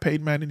ain't got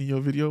paid man in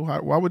your video.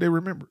 Why would they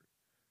remember?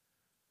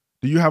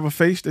 Do you have a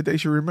face that they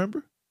should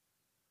remember?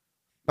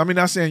 I mean,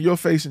 not saying your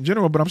face in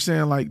general, but I'm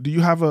saying, like, do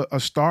you have a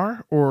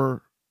star?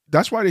 Or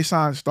that's why they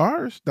sign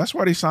stars. That's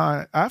why they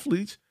sign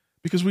athletes,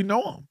 because we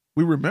know them.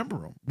 We remember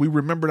them. We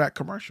remember that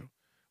commercial.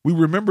 We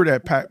remember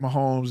that Pat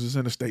Mahomes is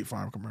in a State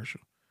Farm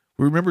commercial.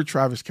 We remember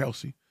Travis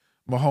Kelce,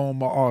 Mahomes,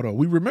 my auto.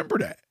 We remember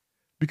that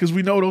because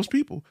we know those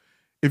people.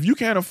 If you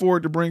can't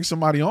afford to bring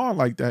somebody on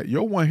like that,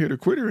 your one-hitter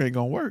quitter ain't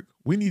going to work.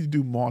 We need to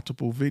do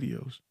multiple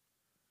videos.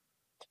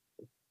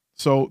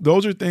 So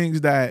those are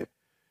things that,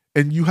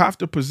 and you have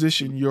to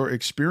position your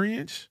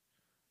experience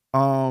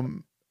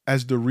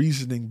as the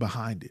reasoning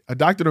behind it. A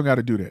doctor don't got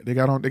to do that. They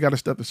got a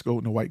stethoscope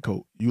and a white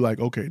coat. You like,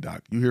 okay,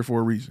 doc, you here for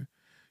a reason.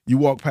 You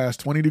walk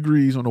past 20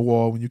 degrees on the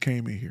wall when you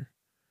came in here.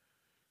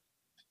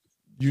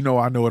 You know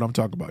I know what I'm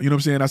talking about. You know what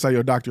I'm saying? That's how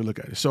your doctor look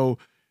at it. So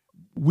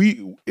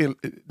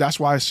that's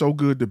why it's so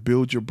good to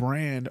build your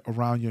brand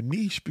around your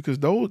niche, because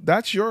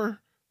that's your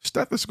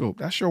stethoscope.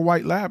 That's your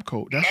white lab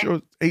coat. That's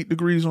your 8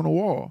 degrees on the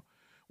wall.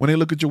 When they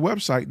look at your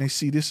website and they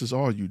see this is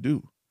all you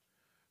do.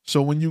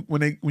 So when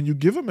you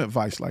give them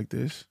advice like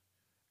this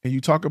and you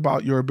talk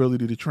about your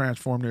ability to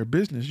transform their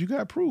business, you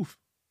got proof.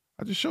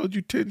 I just showed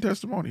you 10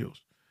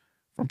 testimonials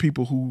from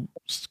people who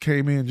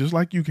came in just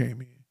like you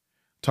came in,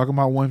 talking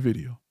about one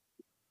video.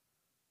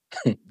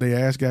 They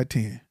ass got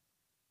 10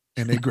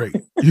 and they great.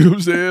 You know what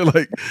I'm saying?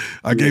 Like,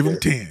 I gave them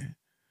 10.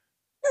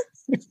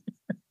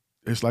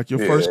 It's like your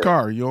first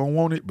car. You don't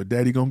want it, but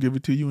daddy gonna give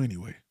it to you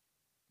anyway.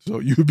 So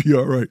you'll be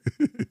all right.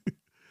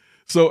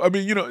 So, I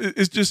mean, you know,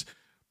 it's just,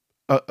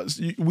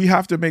 we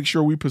have to make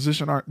sure we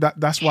position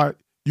that's why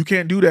you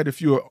can't do that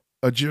if you're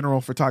a general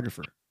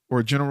photographer or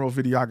a general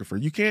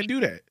videographer. You can't do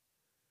that.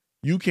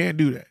 You can't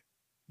do that.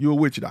 You're a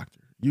witch doctor.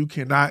 You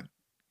cannot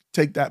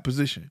take that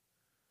position.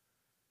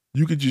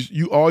 You could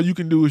all you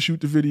can do is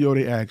shoot the video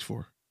they ask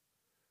for.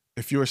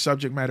 If you're a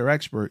subject matter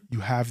expert, you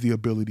have the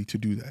ability to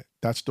do that.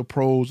 That's the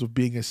pros of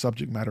being a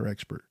subject matter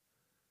expert.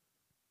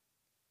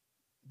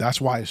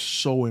 That's why it's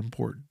so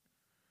important,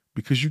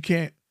 because you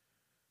can't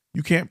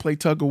play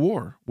tug of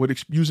war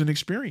with using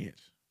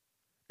experience.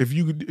 If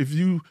you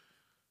know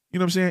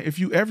what I'm saying? If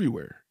you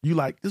everywhere, you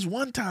like, this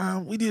one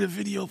time we did a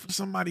video for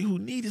somebody who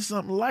needed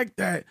something like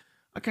that.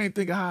 I can't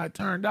think of how it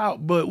turned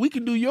out, but we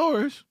can do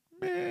yours,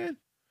 man.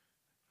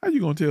 How you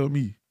gonna tell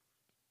me?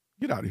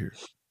 Get out of here.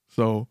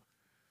 So,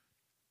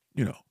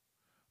 you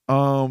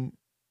know,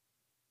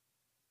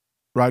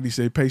 Rodney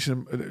say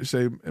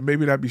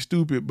maybe that'd be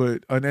stupid,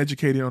 but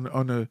uneducated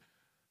on the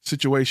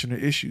situation or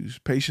issues.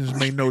 Patients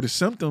may know the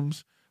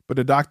symptoms, but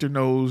the doctor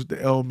knows the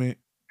ailment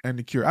and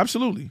the cure.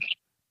 Absolutely.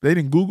 They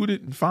didn't Google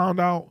it and found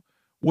out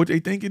what they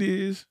think it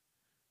is.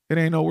 It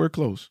ain't nowhere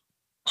close.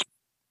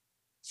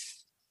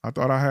 I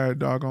thought I had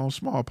doggone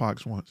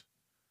smallpox once.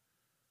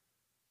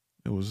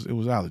 It was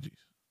allergies.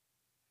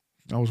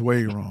 I was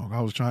way wrong.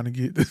 I was trying to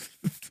get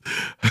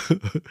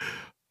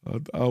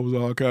I was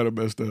all kind of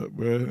messed up,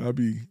 man. I'd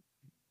be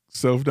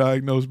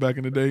self-diagnosed back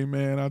in the day,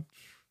 man.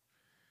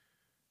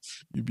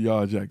 You'd be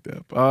all jacked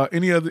up.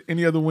 Any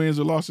other wins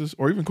or losses,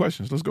 or even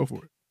questions? Let's go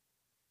for it.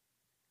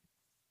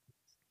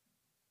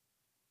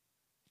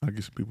 I'll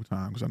give some people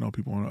time because I know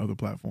people on the other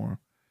platform.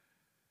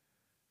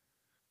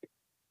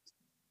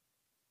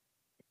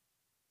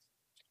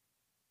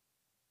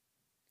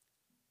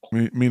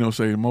 Mino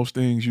say most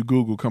things you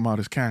Google come out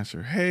as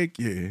cancer. Heck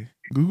yeah.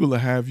 Google will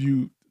have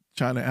you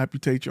trying to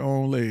amputate your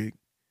own leg.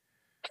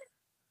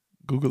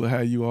 Google will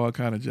have you all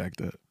kind of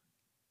jacked up.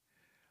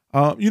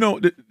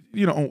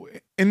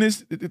 In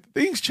this,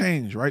 things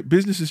change, right?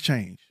 Businesses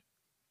change.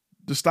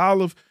 The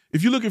style of,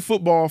 if you look at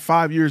football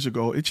 5 years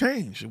ago, it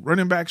changed.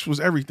 Running backs was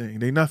everything.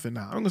 They nothing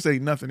now. I'm going to say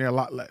nothing. They're a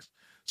lot less.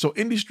 So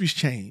industries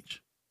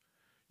change.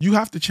 You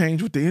have to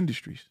change with the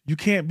industries. You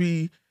can't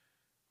be,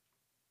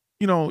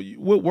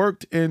 what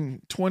worked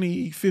in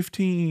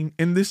 2015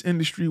 in this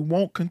industry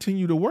won't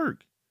continue to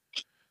work.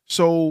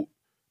 So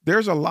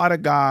there's a lot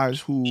of guys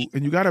who,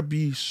 and you got to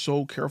be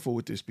so careful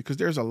with this because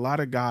there's a lot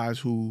of guys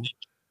who,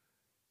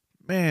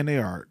 man,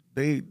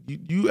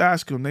 you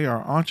ask them, they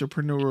are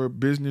entrepreneur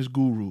business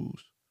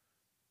gurus,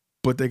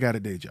 but they got a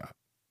day job.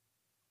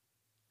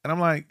 And I'm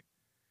like,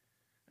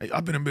 hey,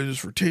 I've been in business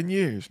for 10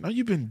 years. Now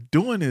you've been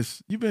doing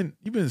this. You've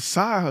been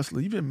side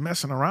hustling. You've been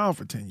messing around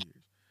for 10 years.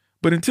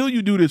 But until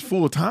you do this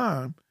full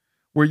time,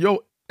 where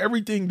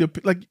everything,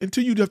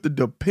 until you have to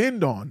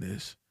depend on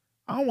this,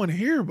 I don't want to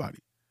hear about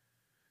it.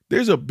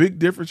 There's a big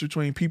difference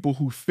between people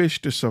who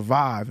fish to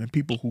survive and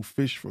people who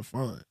fish for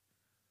fun.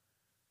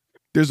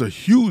 There's a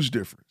huge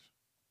difference.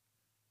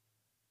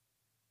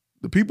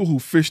 The people who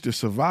fish to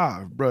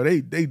survive, bro,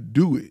 they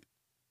do it.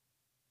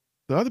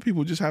 The other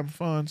people just having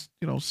fun,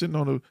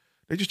 sitting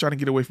they just trying to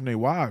get away from their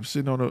wives,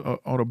 sitting on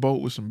a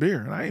boat with some beer.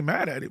 And I ain't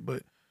mad at it,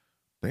 but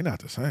they not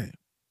the same.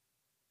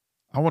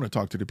 I want to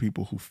talk to the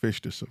people who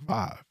fish to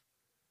survive.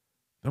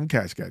 Them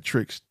cats got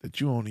tricks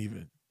that you don't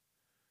even.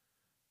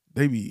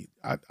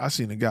 I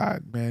seen a guy,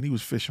 man, he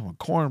was fishing with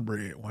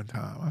cornbread one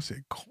time. I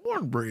said,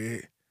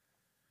 cornbread?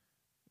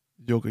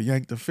 Joker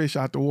yanked the fish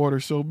out the water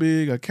so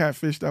big, a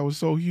catfish that was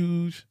so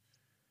huge,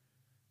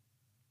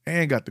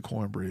 and got the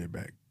cornbread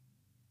back.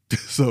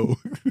 So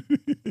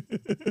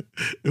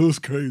it was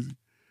crazy.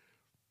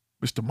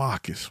 Mr.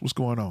 Marcus, what's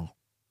going on?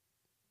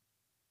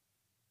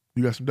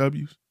 You got some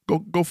W's?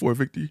 Go for it,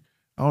 Victor.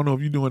 I don't know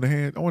if you're doing the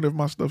hand. I wonder if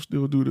my stuff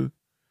still do the.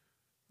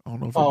 I don't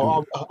know if I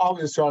was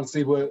just trying to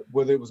see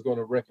whether it was going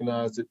to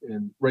recognize it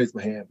and raise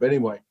my hand. But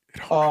anyway,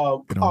 it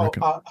don't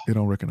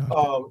recognize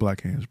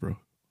black hands, bro.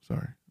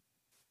 Sorry,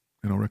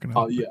 they don't recognize.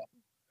 Oh yeah,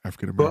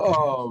 African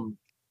American.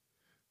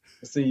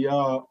 See,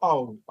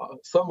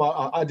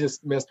 I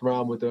just messed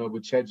around with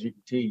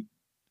ChatGPT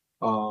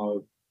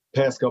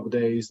past couple of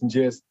days and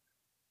just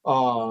so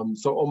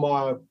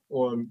on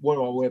one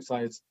of my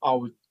websites, I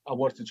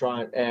wanted to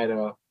try and add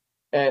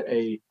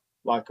a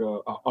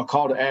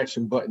call to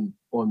action button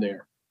on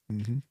there.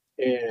 Mm-hmm.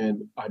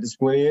 And I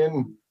just went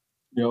in,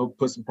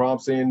 put some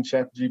prompts in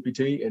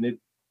ChatGPT, and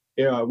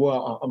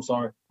I'm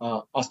sorry.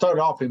 I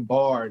started off in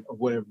Bard or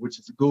whatever, which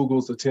is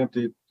Google's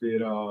attempted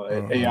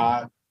at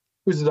AI,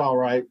 which is all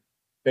right.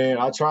 And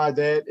I tried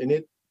that, and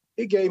it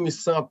gave me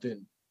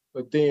something.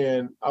 But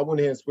then I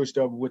went ahead and switched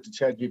over with the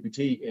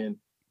ChatGPT, and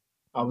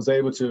I was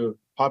able to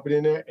pop it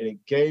in there, and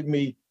it gave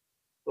me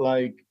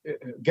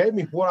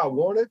what I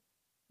wanted.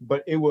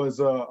 But it was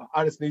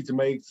I just need to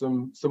make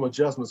some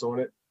adjustments on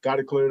it. Got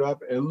it cleared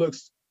up, and it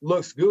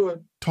looks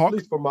good. At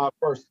least for my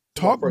first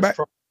back.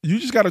 Try. You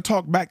just got to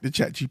talk back to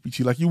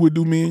ChatGPT like you would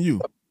do me and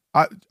you.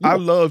 I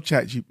love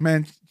ChatGPT.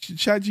 Man,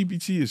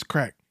 ChatGPT is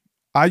crack.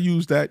 I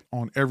use that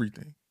on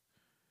everything.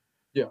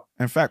 Yeah.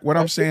 In fact, what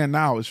I'm saying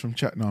now is from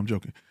chat. No, I'm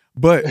joking.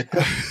 But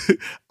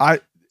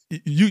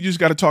you just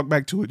got to talk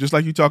back to it, just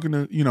like you talking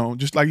to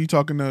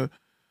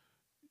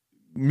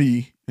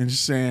me and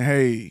just saying,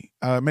 hey,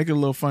 make it a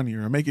little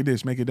funnier, or make it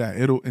this, make it that.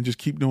 And just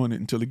keep doing it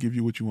until it gives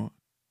you what you want.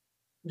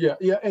 Yeah,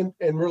 and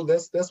really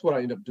that's what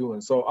I end up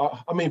doing. So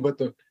but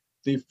the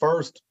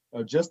first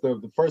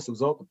the first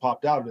result that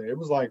popped out of there, it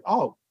was like,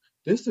 oh,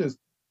 this is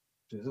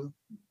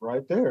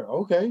right there.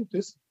 Okay,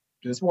 this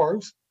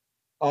works.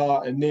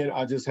 And then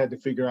I just had to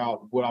figure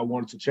out what I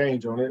wanted to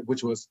change on it,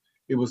 which was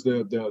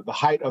the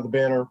height of the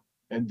banner,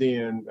 and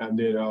then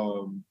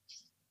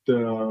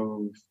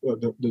the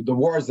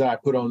words that I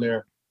put on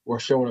there were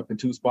showing up in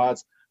two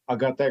spots. I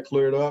got that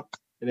cleared up,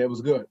 and it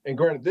was good. And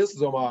granted, this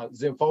is on my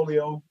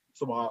Zenfolio,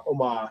 so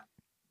on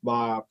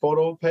my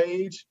photo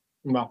page,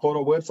 my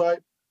photo website.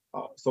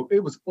 So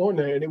it was on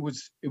there, and it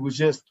was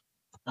just,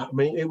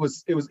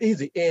 it was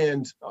easy.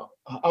 And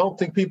I don't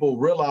think people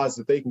realize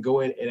that they can go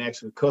in and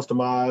actually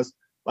customize,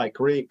 like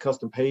create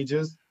custom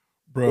pages,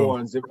 bro,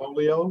 on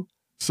Zenfolio.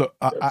 So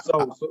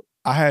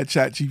I had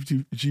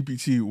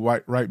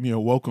ChatGPT write me a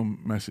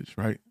welcome message,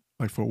 right?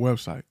 Like for a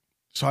website.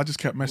 So I just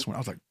kept messing with it. I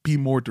was like, be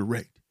more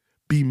direct,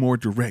 be more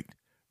direct,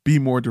 be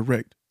more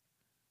direct.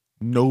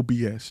 No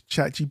BS.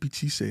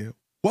 ChatGPT said,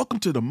 welcome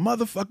to the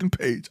motherfucking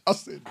page. I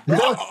said,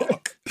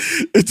 dog.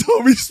 It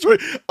told me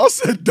straight. I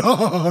said,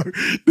 dog.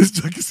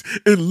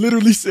 It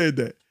literally said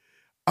that.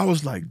 I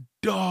was like,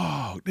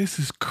 dog, this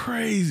is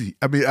crazy.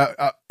 I mean,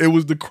 it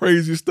was the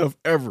craziest stuff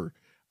ever.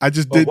 I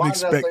just didn't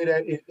expect. Why did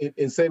I say that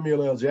in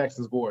Samuel L.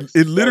 Jackson's voice?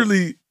 It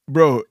literally,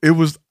 bro,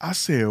 I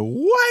said,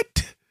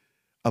 what?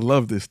 I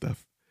love this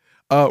stuff.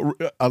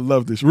 I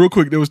love this. Real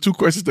quick, there was two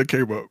questions that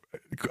came up.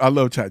 I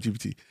love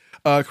ChatGPT.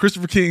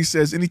 Christopher King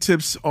says, any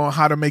tips on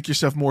how to make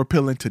yourself more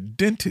appealing to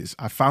dentists?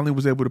 I finally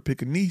was able to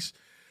pick a niche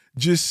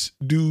just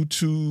due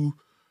to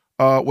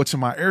what's in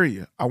my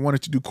area. I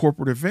wanted to do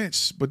corporate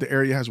events, but the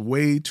area has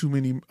way too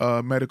many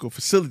medical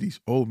facilities.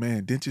 Oh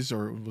man, dentists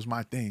was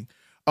my thing.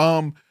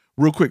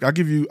 Real quick, I'll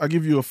give you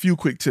a few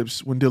quick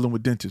tips when dealing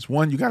with dentists.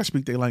 One, you got to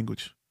speak their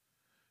language.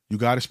 You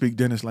got to speak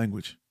dentist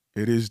language.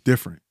 It is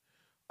different.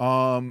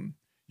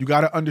 You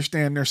got to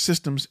understand their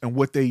systems and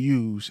what they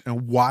use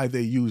and why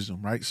they use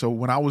them, right? So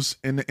when I was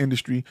in the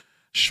industry,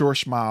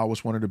 SureSmile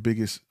was one of the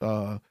biggest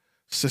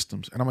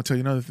systems. And I'm going to tell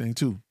you another thing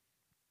too.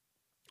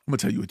 I'm going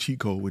to tell you a cheat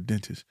code with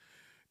dentists.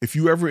 If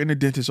you ever in a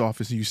dentist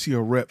office and you see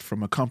a rep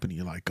from a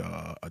company like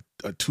a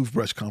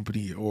toothbrush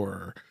company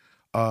or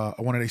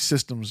one of their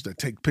systems that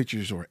take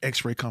pictures or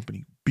x-ray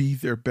company, be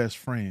their best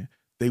friend.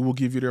 They will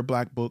give you their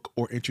black book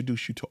or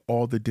introduce you to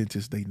all the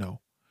dentists they know.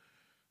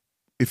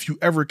 If you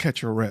ever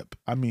catch a rep,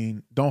 I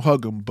mean, don't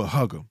hug them, but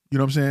hug them. You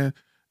know what I'm saying?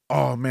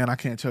 Oh man, I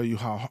can't tell you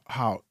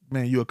how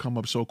man, you'll come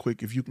up so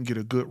quick. If you can get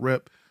a good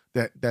rep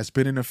that's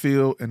been in the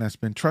field and that's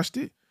been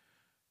trusted,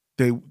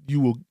 you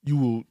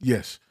will,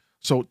 yes.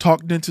 So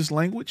talk dentist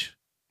language,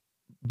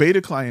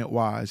 beta client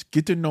wise,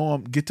 get to know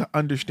them, get to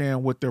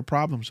understand what their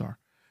problems are.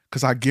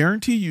 Because I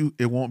guarantee you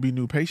it won't be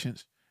new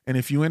patients. And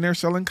if you're in there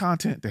selling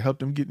content to help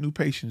them get new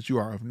patients, you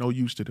are of no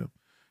use to them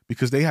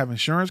because they have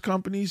insurance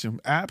companies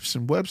and apps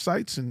and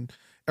websites and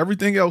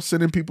everything else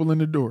sending people in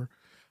the door.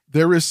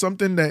 There is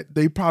something that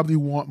they probably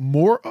want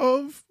more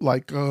of,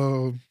 like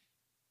dentures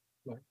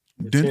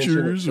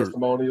or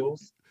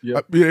testimonials.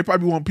 Yeah, they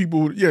probably want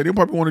people. Yeah, they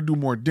probably want to do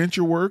more denture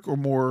work or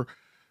more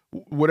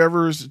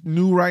whatever's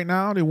new right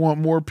now. They want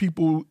more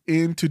people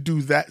in to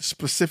do that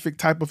specific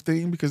type of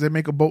thing because they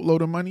make a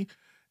boatload of money.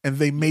 And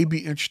they may be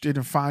interested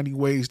in finding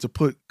ways to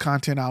put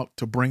content out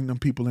to bring them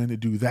people in to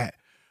do that.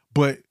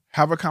 But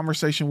have a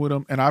conversation with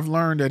them. And I've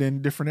learned that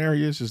in different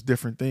areas, it's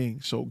different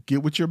things. So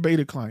get with your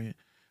beta client.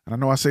 And I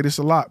know I say this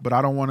a lot, but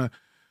I don't want to,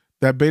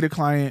 that beta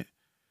client.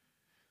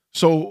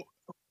 So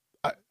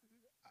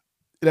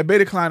that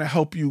beta client will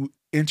help you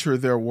enter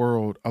their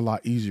world a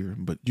lot easier.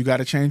 But you got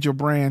to change your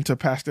brand to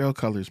pastel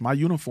colors. My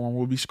uniform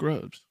will be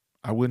scrubs.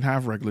 I wouldn't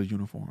have regular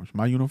uniforms.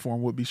 My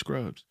uniform would be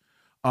scrubs.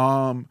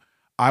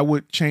 I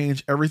would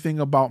change everything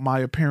about my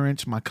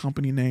appearance, my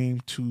company name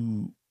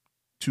to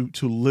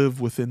live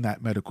within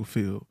that medical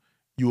field.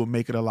 You will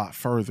make it a lot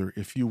further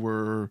if you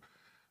were,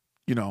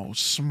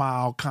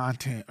 Smile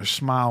Content or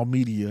Smile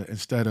Media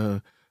instead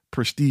of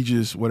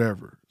prestigious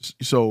whatever.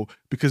 So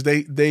because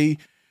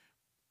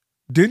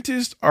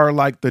dentists are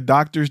like the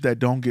doctors that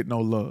don't get no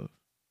love,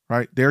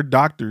 right? They're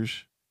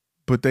doctors,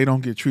 but they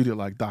don't get treated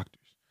like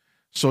doctors.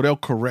 So they'll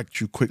correct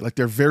you quick. Like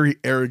they're very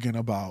arrogant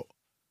about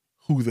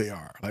who they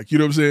are. Like, you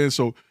know what I'm saying?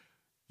 So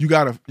you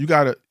gotta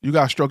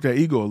stroke that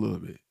ego a little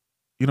bit.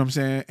 You know what I'm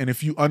saying? And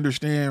if you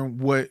understand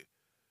what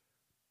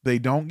they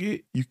don't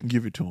get, you can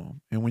give it to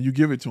them. And when you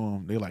give it to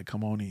them, they like,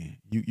 come on in.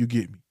 You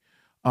get me.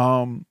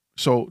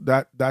 So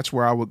that's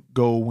where I would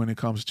go when it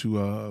comes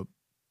to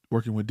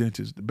working with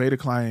dentists. The beta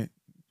client,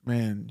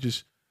 man,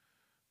 just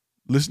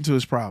listen to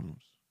his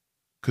problems.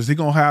 Cause they're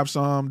gonna have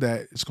some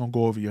that it's gonna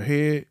go over your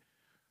head.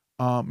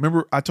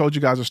 Remember, I told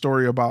you guys a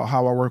story about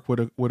how I work with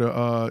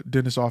a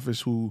dentist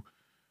office who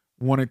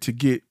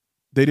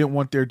they didn't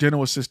want their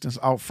dental assistants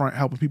out front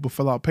helping people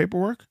fill out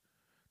paperwork.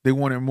 They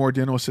wanted more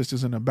dental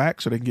assistants in the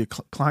back so they can get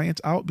clients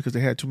out because they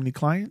had too many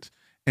clients.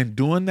 And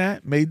doing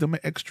that made them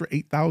an extra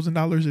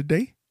 $8,000 a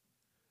day.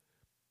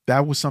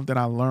 That was something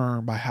I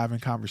learned by having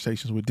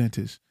conversations with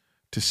dentists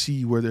to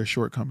see where their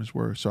shortcomings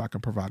were so I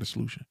can provide a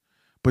solution.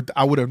 But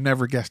I would have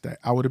never guessed that.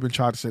 I would have been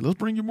trying to say, let's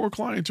bring you more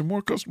clients and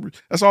more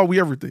customers. That's all we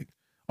ever think.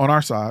 On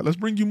our side, let's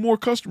bring you more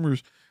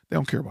customers. They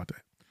don't care about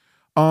that.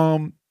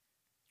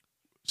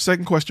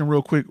 Second question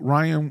real quick.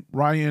 Ryan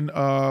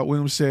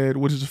Williams said,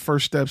 what is the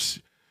first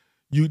steps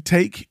you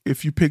take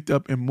if you picked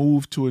up and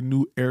moved to a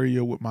new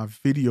area with my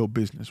video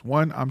business?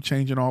 One, I'm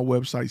changing all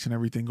websites and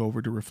everything over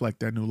to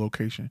reflect that new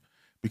location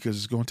because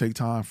it's going to take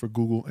time for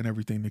Google and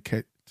everything to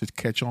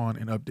catch on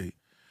and update.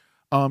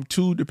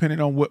 Two,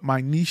 depending on what my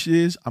niche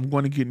is, I'm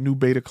going to get new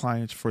beta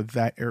clients for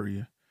that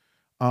area.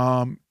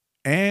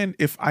 And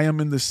if I am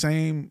in the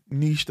same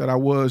niche that I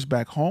was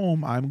back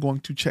home, I'm going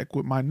to check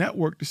with my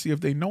network to see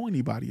if they know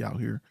anybody out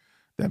here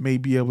that may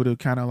be able to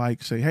kind of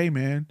like say, hey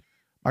man,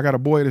 I got a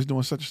boy that's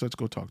doing such and such,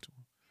 go talk to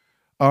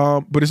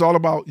him. But it's all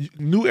about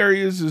new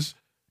areas is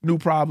new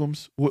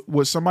problems.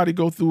 What somebody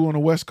go through on the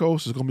West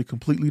Coast is going to be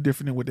completely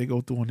different than what they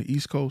go through on the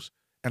East Coast.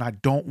 And I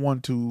don't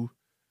want to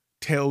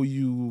tell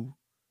you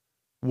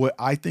what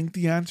I think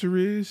the answer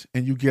is,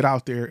 and you get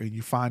out there and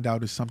you find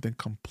out it's something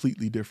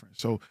completely different.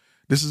 So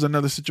this is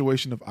another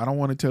situation of I don't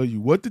want to tell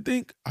you what to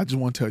think. I just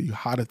want to tell you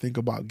how to think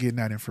about getting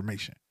that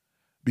information.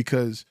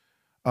 Because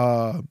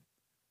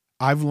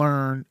I've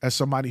learned as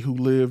somebody who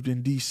lived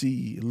in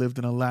D.C., lived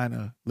in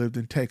Atlanta, lived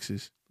in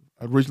Texas,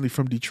 originally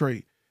from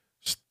Detroit,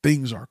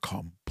 things are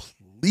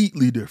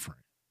completely different.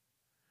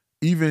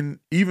 Even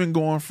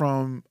going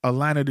from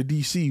Atlanta to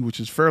D.C., which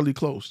is fairly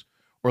close,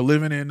 or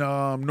living in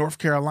North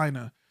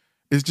Carolina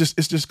it's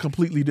just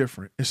completely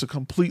different. It's a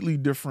completely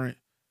different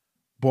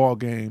ball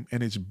game,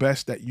 and it's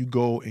best that you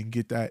go and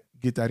get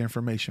that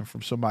information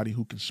from somebody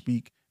who can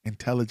speak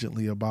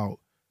intelligently about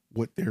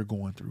what they're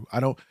going through.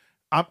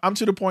 I'm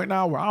to the point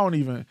now where I don't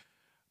even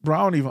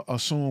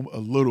assume a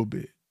little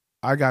bit.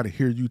 I got to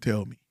hear you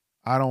tell me.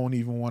 I don't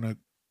even want to,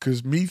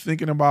 because me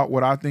thinking about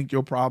what I think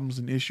your problems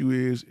and issue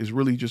is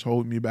really just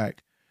holding me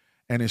back,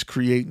 and it's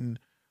creating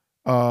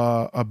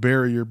a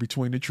barrier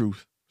between the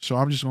truth. So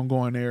I'm just gonna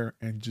go in there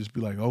and just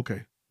be like,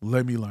 okay,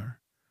 let me learn.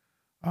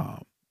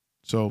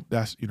 So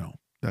that's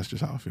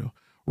just how I feel.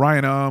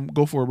 Ryan,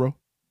 go for it, bro.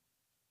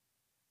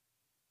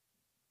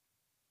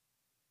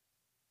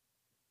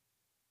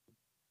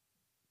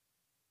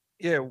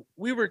 Yeah,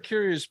 we were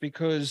curious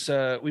because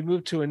we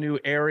moved to a new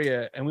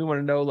area, and we want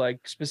to know,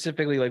 like,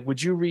 specifically, like,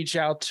 would you reach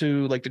out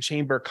to like the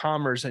Chamber of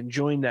Commerce and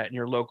join that in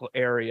your local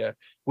area?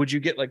 Would you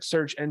get like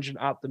search engine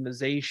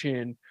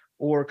optimization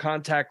or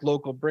contact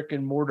local brick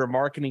and mortar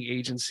marketing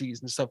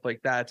agencies and stuff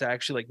like that to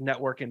actually like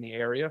network in the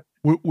area?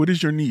 What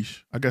is your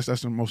niche? I guess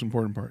that's the most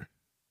important part.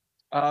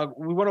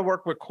 We want to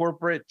work with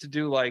corporate to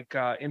do like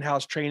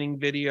in-house training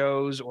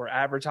videos or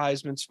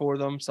advertisements for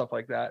them, stuff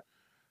like that.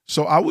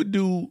 So I would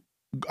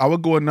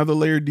go another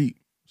layer deep.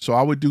 So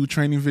I would do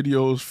training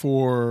videos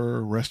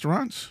for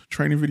restaurants,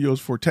 training videos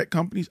for tech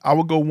companies. I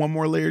would go one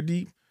more layer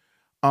deep.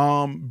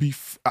 I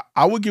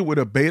would get with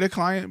a beta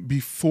client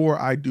before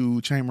I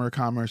do Chamber of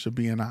Commerce or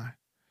BNI.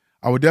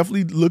 I would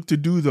definitely look to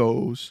do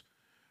those.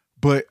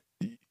 But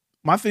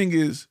my thing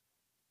is,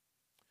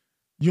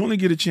 you only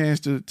get a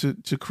chance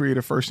to create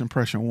a first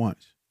impression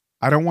once.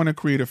 I don't want to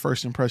create a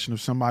first impression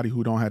of somebody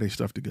who don't have their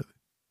stuff together,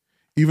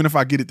 even if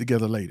I get it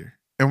together later.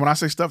 And when I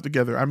say stuff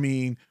together, I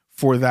mean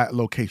for that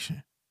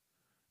location.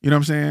 You know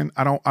what I'm saying?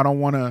 I don't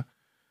want to.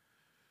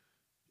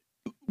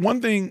 One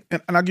thing,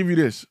 and I'll give you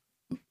this.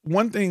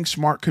 One thing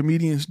smart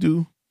comedians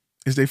do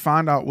is they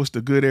find out what's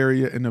the good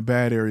area and the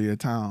bad area of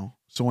town.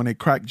 So when they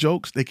crack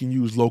jokes, they can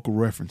use local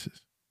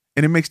references.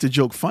 And it makes the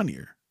joke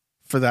funnier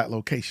for that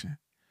location.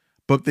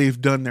 But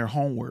they've done their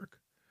homework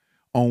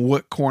on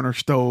what corner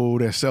store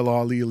that sell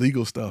all the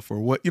illegal stuff, or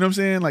what, you know what I'm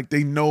saying? Like,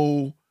 they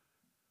know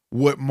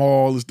what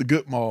mall is the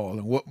good mall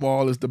and what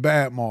mall is the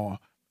bad mall.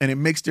 And it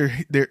makes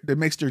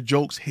their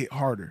jokes hit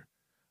harder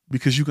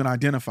because you can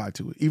identify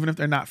to it, even if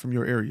they're not from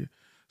your area.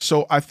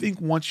 So I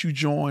think once you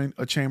join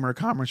a Chamber of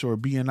Commerce or a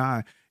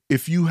BNI,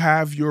 if you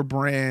have your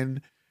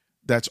brand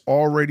that's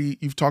already,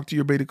 you've talked to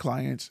your beta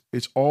clients,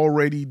 it's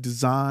already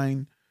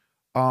designed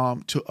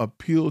to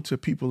appeal to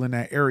people in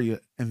that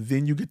area, and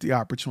then you get the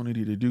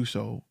opportunity to do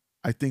so,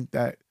 I think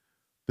that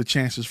the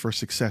chances for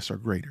success are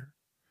greater.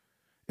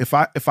 If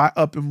I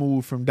up and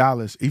move from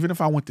Dallas, even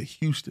if I went to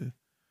Houston,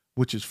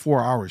 which is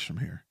 4 hours from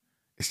here,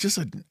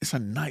 it's a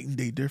night and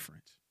day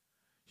difference.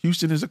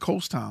 Houston is a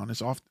coast town.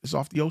 It's off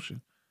the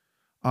ocean.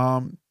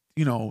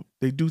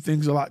 They do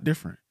things a lot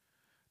different.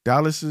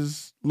 Dallas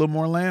is a little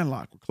more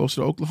landlocked. We're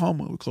closer to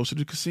Oklahoma. We're closer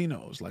to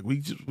casinos. Like we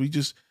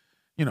just,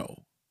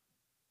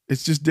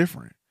 it's just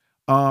different.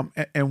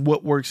 And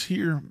what works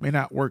here may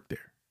not work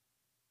there,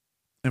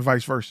 and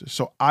vice versa.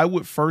 So I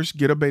would first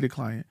get a beta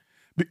client,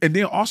 and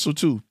then also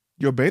too,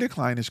 your beta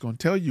client is going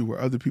to tell you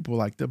where other people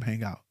like them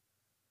hang out.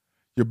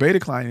 Your beta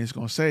client is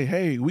going to say,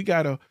 hey, we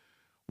got a,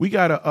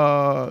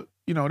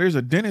 there's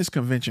a dentist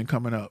convention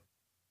coming up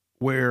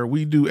where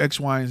we do X,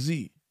 Y, and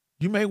Z.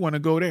 You may want to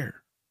go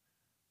there.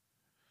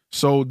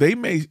 So they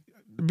may,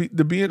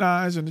 the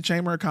BNIs and the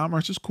Chamber of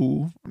Commerce is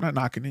cool. I'm not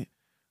knocking it,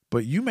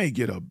 but you may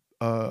get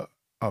a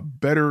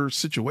better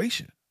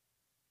situation.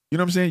 You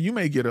know what I'm saying?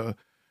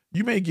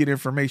 You may get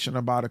information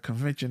about a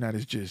convention that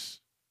is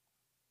just,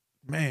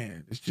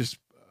 man, it's just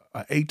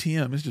an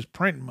ATM. It's just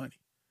printing money.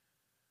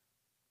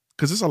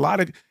 Because it's a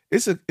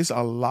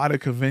lot of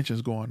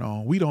conventions going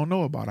on we don't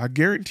know about. I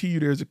guarantee you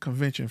there's a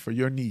convention for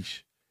your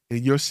niche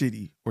in your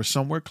city or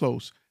somewhere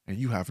close, and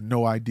you have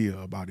no idea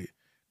about it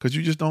because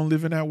you just don't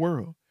live in that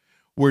world.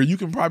 Where you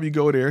can probably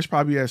go there, it's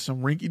probably at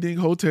some rinky-dink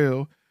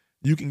hotel.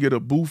 You can get a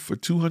booth for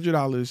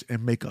 $200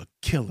 and make a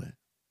killing.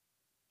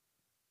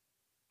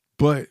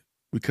 But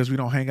because we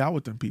don't hang out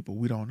with them people,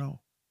 we don't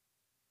know.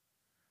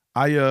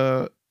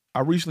 I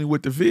recently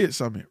went to Vid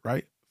Summit,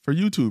 right, for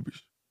YouTubers,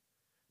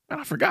 and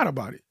I forgot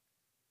about it.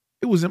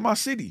 It was in my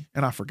city,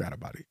 and I forgot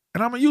about it.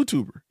 And I'm a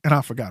YouTuber, and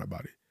I forgot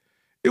about it.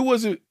 It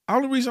wasn't, the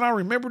only reason I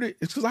remembered it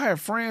is because I had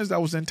friends that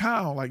was in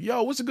town, like,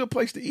 yo, what's a good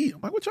place to eat?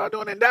 I'm like, what y'all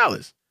doing in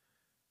Dallas?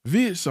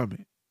 Vid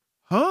Summit.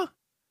 Huh?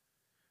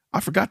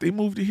 I forgot they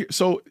moved to here.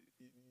 So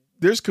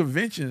there's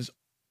conventions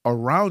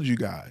around you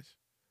guys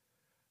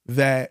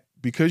that,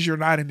 because you're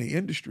not in the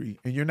industry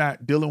and you're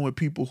not dealing with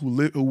people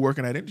who work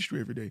in that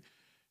industry every day,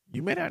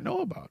 you may not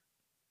know about it.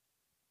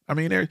 I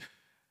mean,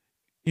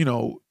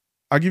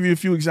 I'll give you a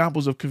few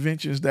examples of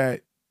conventions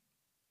that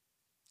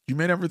you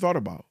may never thought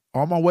about.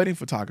 All my wedding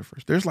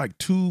photographers. There's like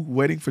 2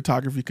 wedding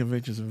photography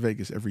conventions in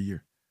Vegas every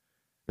year.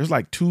 There's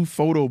like 2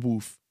 photo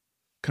booth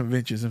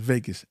conventions in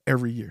Vegas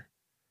every year.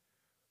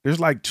 There's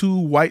like 2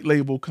 white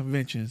label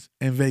conventions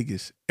in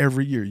Vegas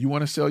every year. You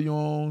want to sell your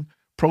own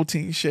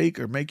protein shake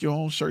or make your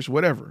own shirts,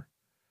 whatever.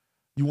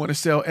 You want to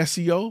sell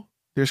SEO?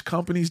 There's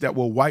companies that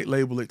will white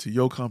label it to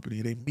your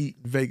company. They meet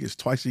in Vegas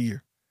twice a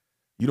year.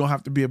 You don't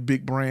have to be a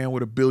big brand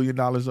with $1 billion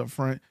up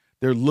front.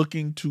 They're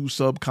looking to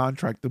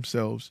subcontract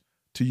themselves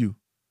to you.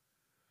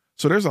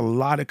 So there's a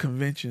lot of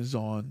conventions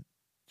on,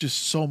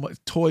 just so much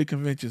toy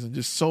conventions and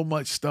just so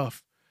much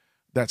stuff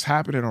that's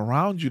happening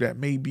around you that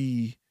may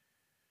be,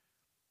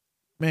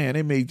 man,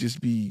 it may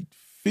just be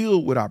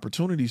filled with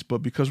opportunities, but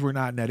because we're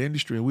not in that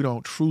industry and we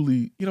don't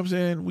truly, you know what I'm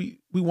saying?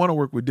 We want to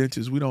work with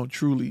dentists. We don't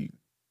truly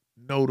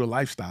know the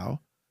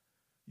lifestyle.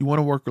 You want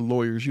to work with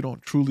lawyers. You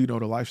don't truly know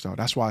the lifestyle.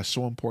 That's why it's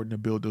so important to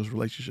build those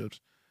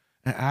relationships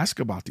and ask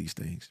about these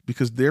things,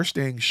 because they're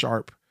staying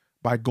sharp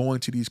by going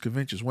to these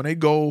conventions. When they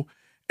go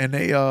and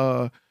they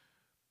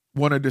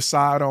want to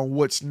decide on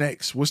what's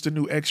next, what's the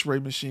new x-ray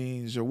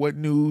machines or what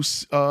new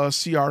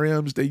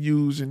CRMs they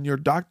use in your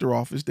doctor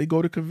office, they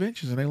go to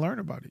conventions and they learn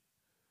about it.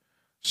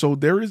 So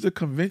there is a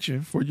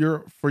convention for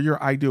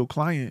your ideal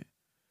client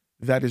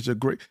that is a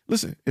great,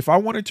 listen, if I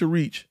wanted to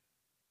reach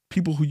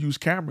people who use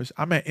cameras,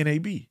 I'm at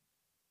NAB.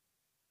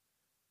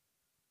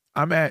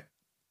 I'm at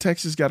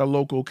Texas got a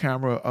local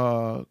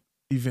camera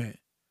event.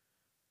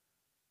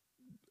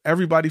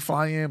 Everybody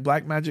fly in,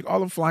 Blackmagic, all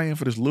of them fly in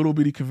for this little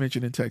bitty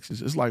convention in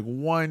Texas. It's like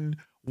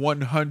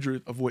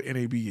 1/100th of what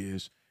NAB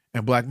is,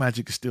 and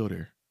Blackmagic is still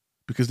there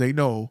because they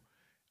know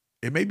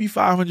it may be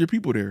 500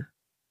 people there,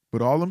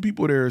 but all them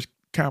people there is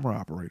camera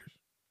operators.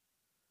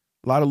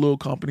 A lot of little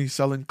companies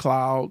selling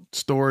cloud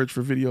storage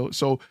for video.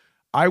 So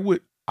I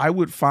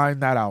would find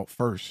that out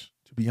first,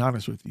 to be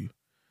honest with you,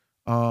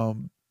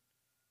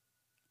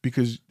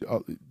 because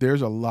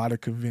there's a lot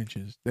of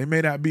conventions. They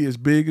may not be as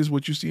big as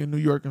what you see in New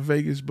York and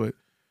Vegas, but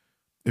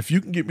if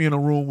you can get me in a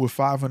room with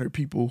 500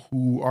 people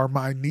who are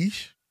my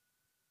niche,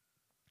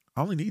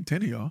 I only need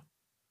 10 of y'all.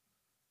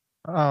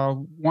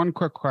 One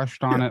quick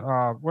question on it.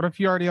 What if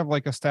you already have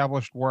like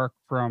established work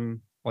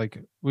from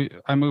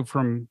I moved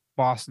from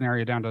Boston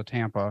area down to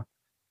Tampa,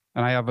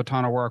 and I have a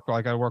ton of work.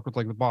 Like I work with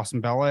like the Boston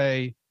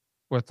Ballet,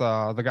 with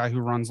the guy who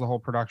runs the whole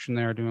production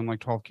there, doing like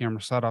 12 camera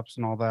setups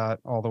and all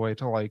that, all the way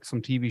to like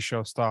some TV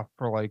show stuff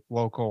for like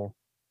local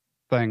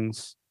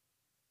things.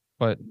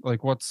 But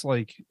like, what's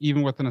like,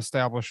 even with an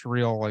established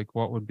reel, like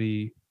what would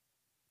be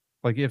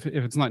like, if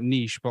it's not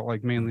niche, but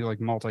like mainly like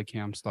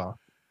multicam stuff?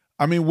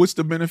 I mean, what's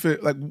the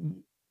benefit? Like,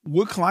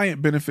 what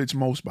client benefits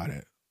most by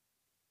that?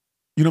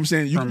 You know what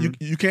I'm saying?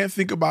 You can't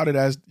think about it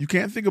as, you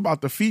can't think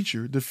about the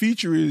feature. The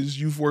feature is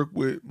you've worked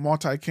with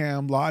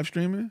multicam live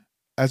streaming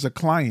as a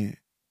client.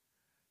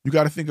 You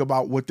got to think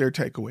about what their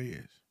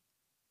takeaway is.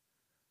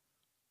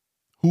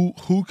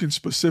 Who can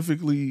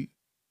specifically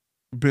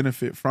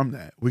benefit from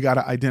that? We got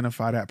to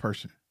identify that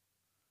person.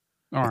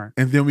 All right.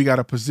 And then we got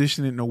to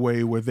position it in a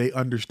way where they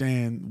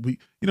understand. You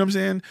know what I'm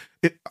saying?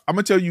 I'm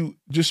going to tell you,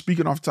 just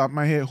speaking off the top of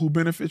my head, who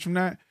benefits from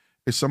that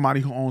is somebody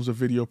who owns a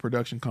video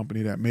production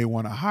company that may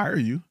want to hire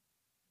you.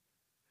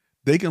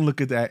 They can look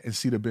at that and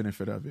see the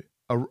benefit of it.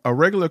 A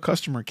regular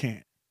customer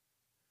can't.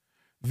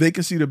 They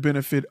can see the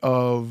benefit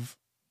of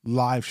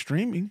live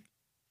streaming.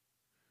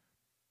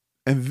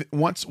 And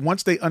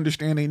once they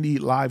understand they need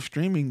live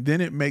streaming, then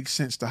it makes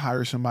sense to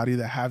hire somebody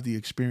that have the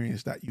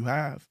experience that you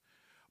have.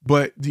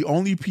 But the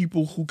only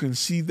people who can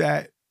see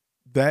that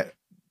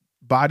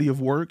body of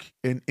work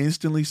and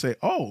instantly say,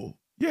 oh,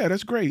 yeah,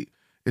 that's great,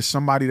 is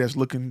somebody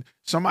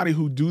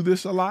who do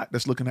this a lot,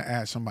 that's looking to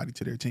add somebody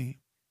to their team.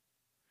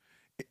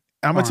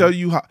 I'm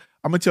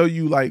gonna tell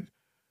you, like,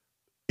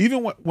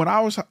 even when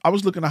I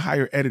was looking to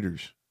hire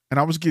editors and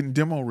I was getting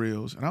demo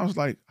reels and I was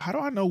like, how do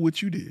I know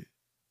what you did?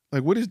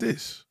 Like, what is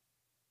this?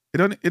 It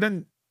doesn't, you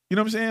know what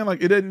I'm saying?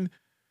 Like, it doesn't,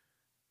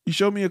 you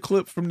showed me a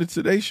clip from the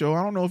Today Show.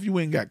 I don't know if you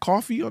went and got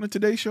coffee on the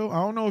Today Show. I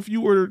don't know if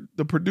you were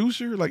the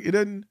producer. Like, I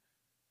don't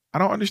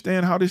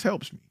understand how this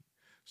helps me.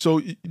 So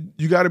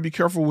you got to be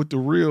careful with the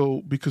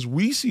reel, because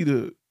we see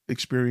the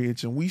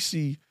experience and we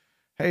see,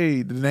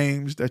 hey, the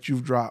names that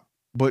you've dropped,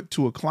 but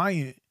to a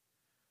client,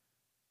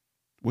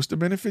 what's the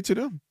benefit to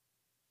them?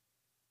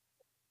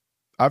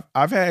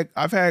 I've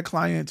had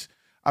clients,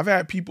 I've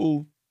had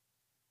people,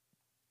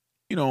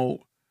 you know,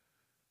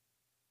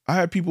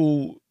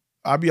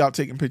 I'll be out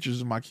taking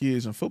pictures of my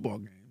kids in football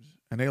games,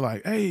 and they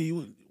like, hey,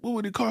 what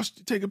would it cost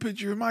to take a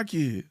picture of my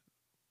kid?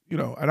 You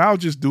know, and I'll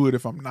just do it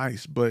if I'm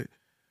nice. But,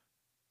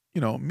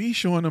 you know, me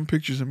showing them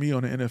pictures of me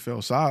on the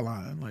NFL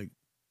sideline, like,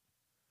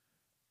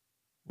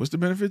 what's the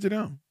benefit to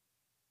them?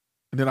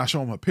 And then I show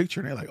them a picture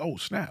and they're like, oh,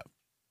 snap,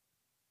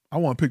 I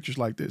want pictures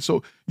like this.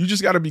 So you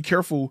just got to be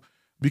careful,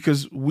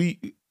 because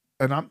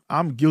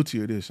I'm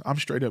guilty of this. I'm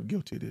straight up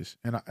guilty of this.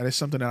 And it's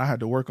something that I had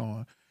to work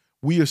on.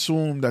 We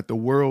assume that the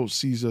world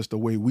sees us the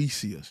way we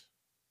see us,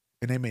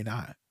 and they may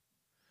not.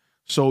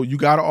 So you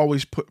got to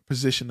always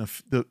position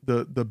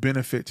the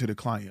benefit to the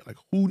client. Like,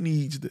 who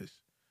needs this?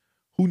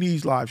 Who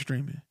needs live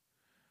streaming?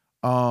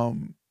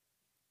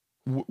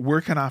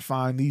 Where can I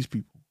find these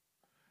people?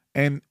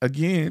 And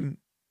again,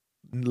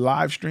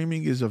 live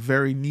streaming is a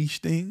very niche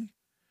thing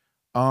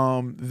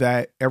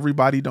that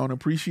everybody don't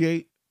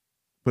appreciate,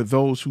 but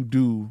those who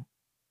do,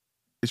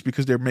 it's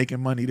because they're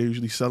making money. They're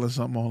usually selling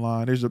something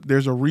online.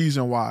 There's a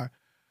reason why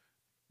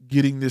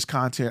getting this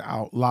content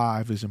out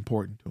live is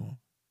important to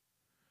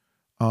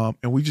them.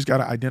 And we just got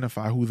to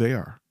identify who they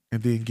are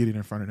and then get it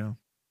in front of them.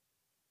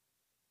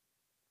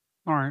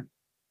 All right.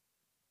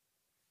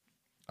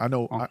 I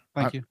know. Well,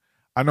 thank you.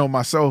 I know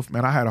myself,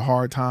 man. I had a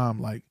hard time.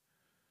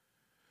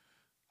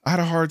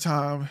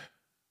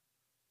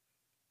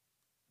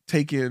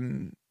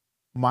 Taking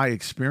my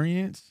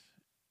experience,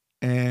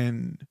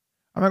 and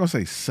I'm not gonna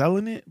say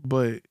selling it,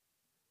 but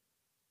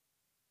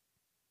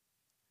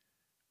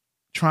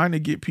trying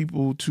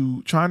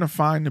to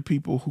find the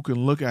people who can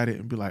look at it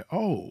and be like,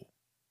 oh,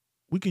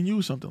 we can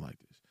use something like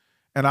this.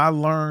 And I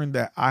learned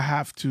that I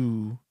have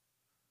to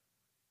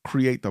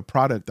create the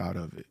product out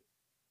of it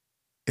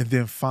and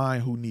then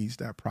find who needs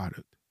that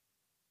product.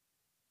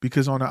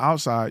 Because on the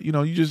outside,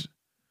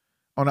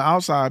 on the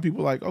outside,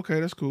 people are like, okay,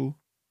 that's cool.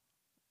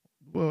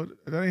 Well,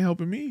 that ain't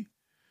helping me.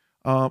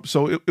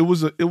 So it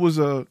was a,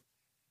 I'm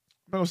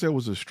not gonna say it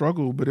was a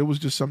struggle, but it was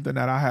just something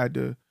that I had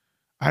to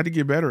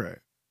get better at.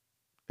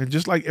 And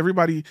just like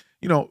everybody,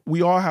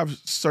 we all have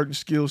certain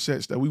skill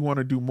sets that we want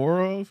to do more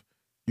of.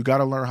 You got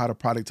to learn how to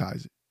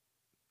productize it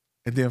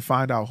and then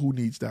find out who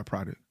needs that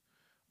product.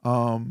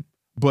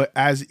 But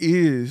as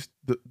is,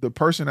 the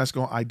person that's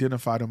going to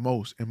identify the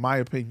most, in my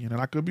opinion,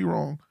 and I could be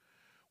wrong,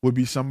 would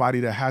be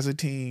somebody that has a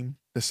team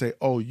that say,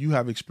 oh, you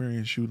have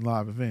experience shooting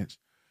live events.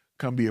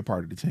 Come be a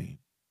part of the team.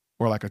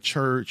 Or like a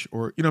church,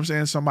 or, you know what I'm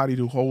saying? Somebody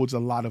who holds a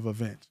lot of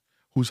events,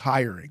 who's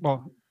hiring.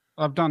 Well,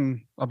 I've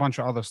done a bunch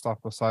of other stuff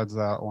besides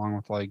that, along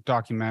with like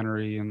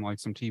documentary and like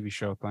some TV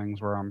show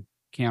things where I'm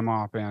cam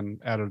op and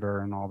editor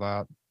and all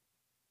that.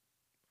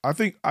 I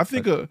think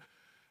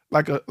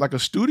a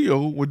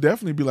studio would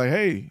definitely be like,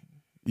 hey,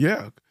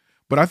 yeah.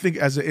 But I think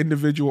as an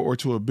individual or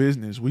to a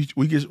business, we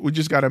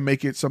just got to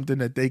make it something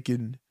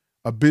that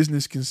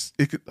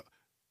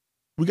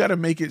we got to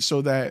make it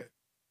so that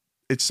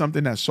it's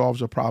something that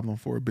solves a problem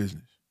for a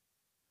business.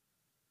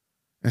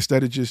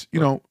 Instead of just,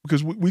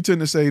 because we tend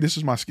to say, this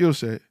is my skill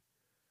set.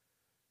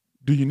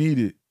 Do you need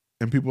it?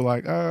 And people are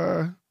like,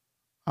 I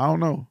don't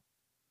know.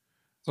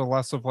 So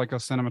less of like a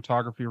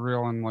cinematography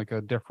reel and like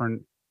a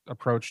different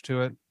approach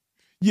to it.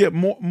 Yeah,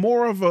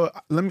 more of a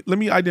let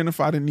me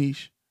identify the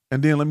niche,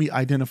 and then let me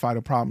identify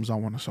the problems I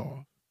want to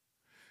solve.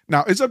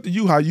 Now it's up to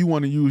you how you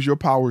want to use your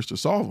powers to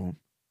solve them.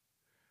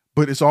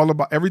 But it's all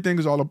about,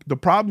 the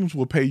problems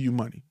will pay you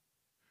money.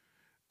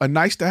 A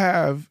nice to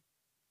have,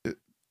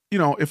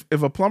 if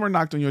a plumber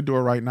knocked on your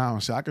door right now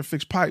and said, I can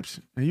fix pipes,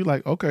 and you're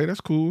like, okay, that's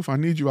cool. If I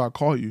need you, I'll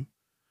call you.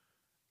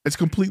 It's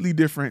completely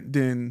different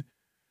than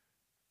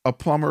a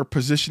plumber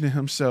positioning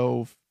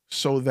himself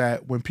so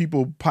that when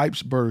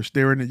pipes burst,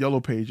 they're in the yellow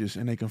pages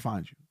and they can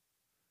find you.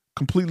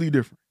 Completely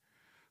different.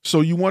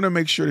 So you want to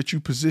make sure that you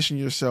position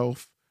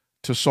yourself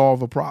to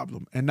solve a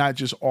problem and not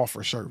just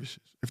offer services,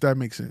 if that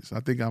makes sense.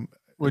 I think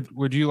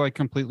Would you like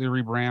completely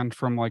rebrand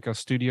from like a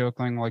studio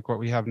thing like what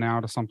we have now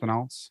to something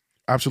else?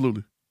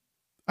 Absolutely.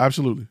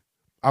 Absolutely.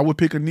 I would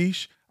pick a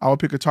niche. I would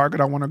pick a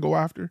target I want to go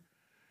after.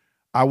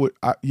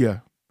 Yeah.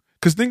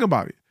 Because think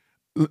about it.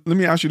 Let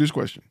me ask you this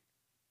question.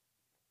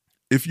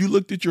 If you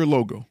looked at your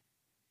logo,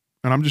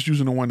 and I'm just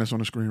using the one that's on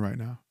the screen right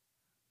now.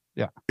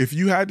 Yeah. If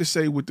you had to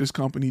say what this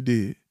company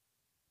did,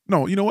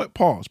 no, you know what?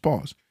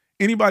 Pause.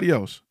 Anybody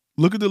else,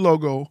 look at the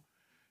logo,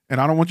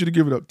 and I don't want you to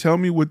give it up. Tell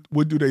me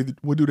what do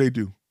they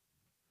do?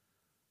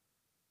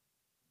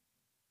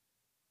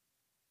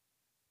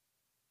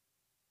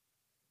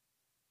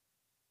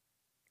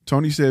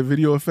 Tony said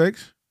video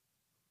effects.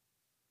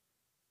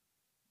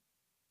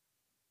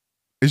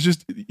 It's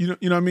just, you know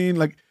what I mean?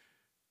 Like,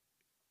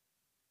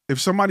 if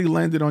somebody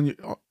landed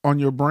on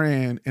your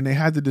brand and they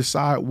had to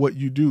decide what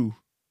you do,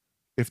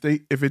 if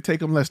it take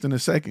them less than a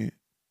second,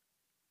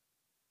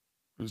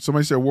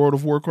 somebody said World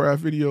of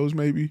Warcraft videos,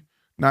 maybe,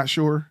 not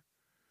sure,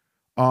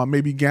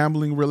 maybe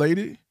gambling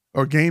related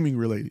or gaming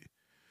related.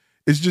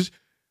 It's just,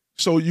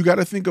 so you got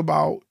to think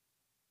about,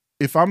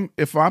 if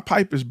my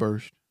pipe is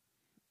burst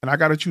and I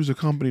got to choose a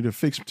company to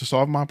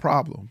solve my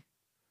problem,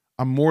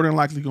 I'm more than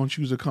likely going to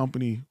choose a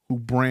company whose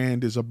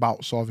brand is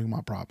about solving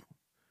my problem.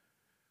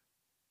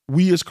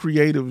 We as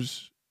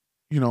creatives,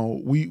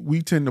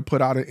 we tend to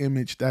put out an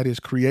image that is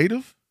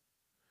creative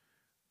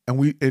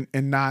and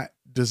not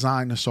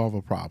designed to solve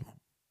a problem.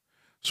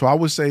 So I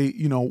would say,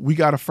 we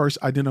got to first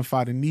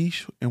identify the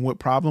niche and what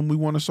problem we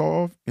want to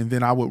solve, and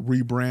then I would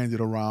rebrand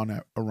it around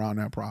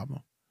that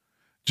problem,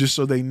 just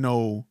so they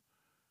know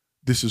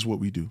this is what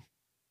we do.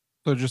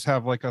 So just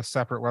have like a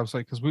separate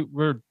website, because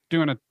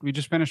we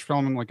just finished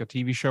filming like a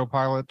TV show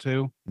pilot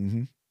too.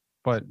 Mm-hmm.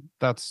 But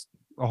that's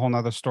a whole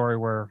nother story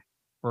where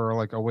we're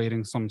like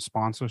awaiting some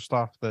sponsor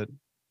stuff that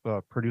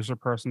the producer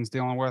person's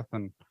dealing with,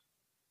 and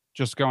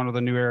just going to the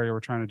new area.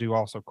 We're trying to do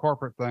also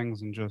corporate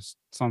things, and just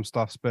some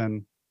stuff's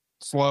been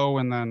slow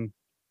and then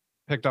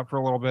picked up for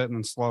a little bit and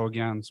then slow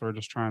again. So we're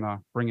just trying to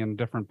bring in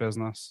different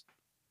business.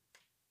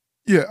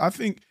 Yeah, I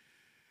think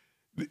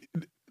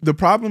the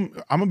problem,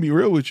 I'm gonna be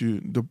real with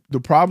you. The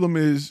problem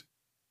is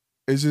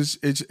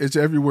it's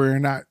everywhere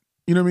and not,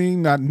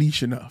 not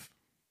niche enough.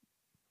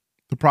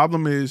 The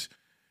problem is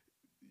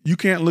you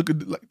can't look at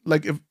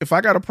like if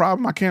I got a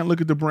problem, I can't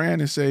look at the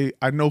brand and say,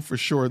 I know for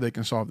sure they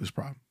can solve this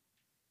problem.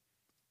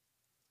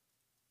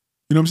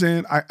 You know what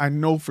I'm saying? I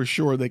know for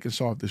sure they can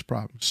solve this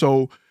problem.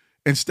 So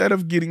instead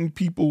of getting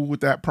people with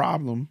that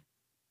problem,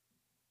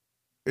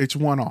 it's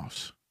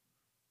one-offs.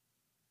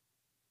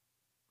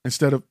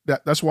 Instead of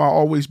that's why I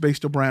always base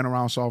the brand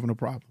around solving a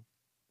problem.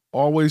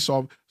 Always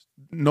solve.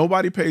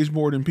 Nobody pays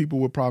more than people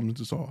with problems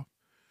to solve.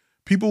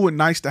 People with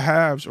nice to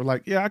haves are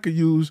like, yeah, I could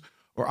use,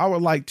 or I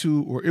would like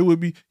to, or it would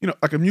be,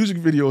 like a music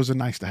video is a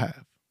nice to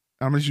have.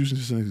 I'm just using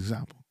this as an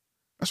example.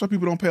 That's why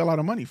people don't pay a lot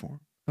of money for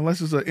them.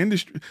 Unless it's an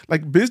industry,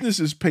 like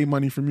businesses pay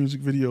money for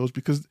music videos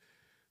because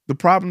the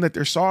problem that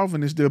they're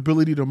solving is the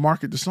ability to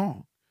market the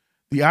song.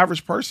 The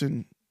average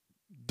person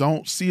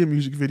don't see a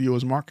music video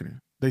as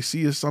marketing. They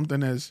see it as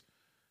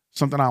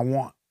something I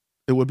want.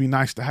 It would be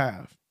nice to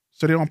have.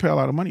 So they don't pay a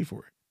lot of money for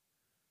it.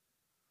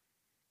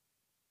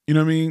 You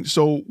know what I mean?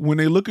 So when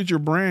they look at your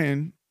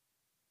brand,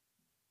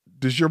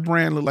 does your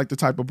brand look like the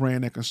type of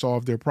brand that can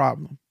solve their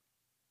problem?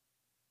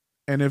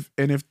 And if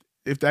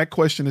that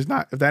question is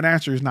not, if that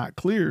answer is not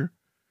clear,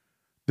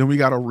 then we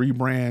got to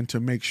rebrand to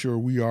make sure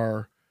we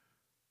are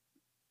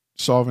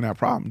solving that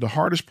problem. The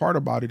hardest part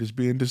about it is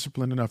being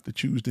disciplined enough to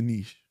choose the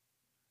niche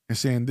and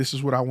saying, this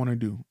is what I want to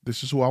do.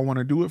 This is who I want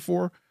to do it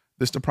for.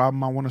 This is the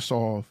problem I want to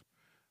solve.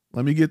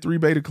 Let me get 3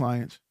 beta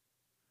clients.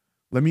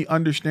 Let me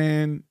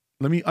understand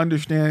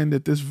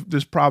that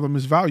this problem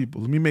is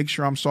valuable. Let me make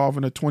sure I'm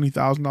solving a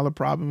 $20,000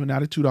 problem and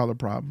not a $2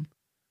 problem.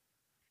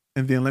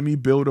 And then let me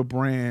build a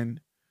brand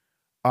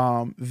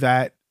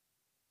that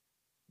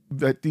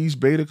these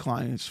beta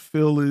clients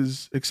feel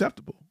is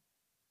acceptable.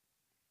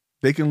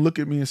 They can look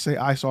at me and say,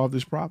 I solved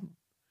this problem,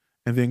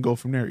 and then go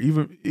from there.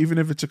 Even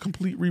if it's a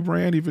complete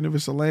rebrand, even if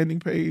it's a landing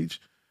page,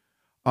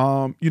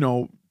 you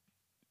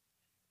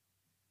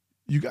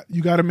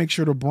got to make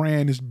sure the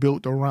brand is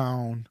built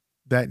around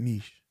that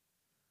niche.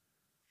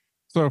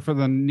 So for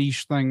the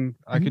niche thing,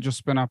 I could just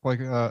spin up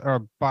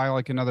or buy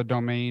like another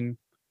domain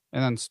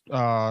and then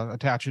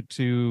attach it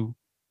to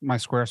my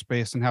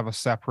Squarespace and have a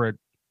separate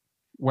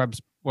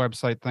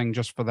website thing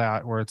just for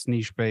that, where it's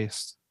niche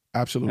based.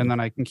 Absolutely. And then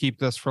I can keep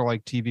this for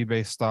like TV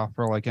based stuff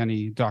or like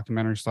any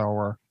documentary style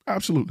work.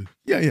 Absolutely.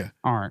 Yeah.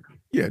 All right.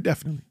 Yeah,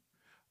 definitely.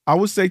 I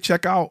would say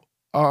check out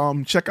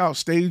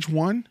Stage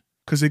 1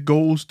 because it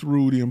goes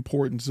through the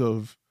importance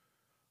of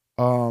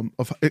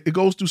it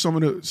goes through some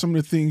of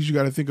the things you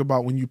got to think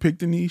about when you pick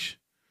the niche.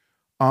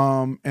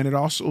 And it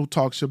also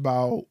talks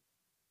about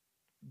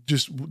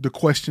just the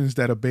questions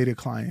that a beta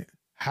client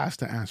has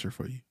to answer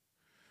for you.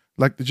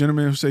 Like the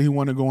gentleman who said he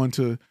wanted to go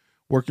into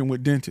working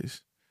with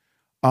dentists.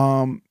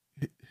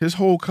 His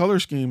whole color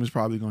scheme is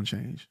probably going to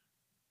change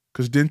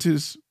because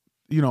dentists,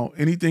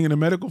 anything in the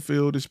medical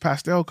field is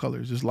pastel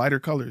colors, is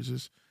lighter colors,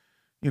 is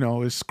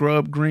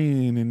scrub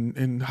green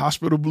and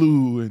hospital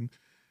blue. And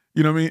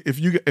you know what I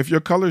mean? If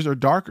your colors are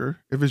darker,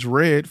 if it's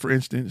red, for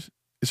instance,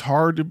 it's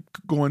hard to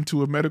go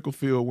into a medical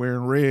field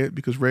wearing red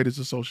because red is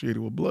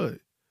associated with blood.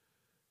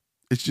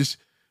 It's just,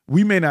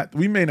 we may not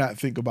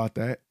think about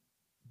that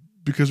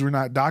because we're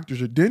not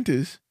doctors or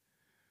dentists,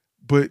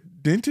 but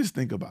dentists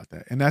think about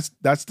that. And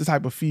that's the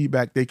type of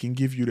feedback they can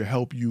give you to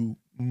help you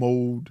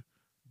mold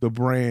the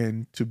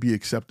brand to be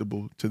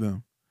acceptable to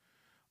them.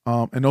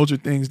 And those are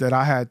things that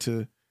I had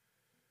to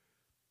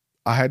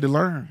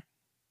learn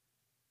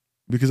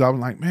because I was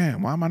like,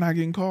 man, why am I not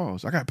getting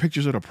calls? I got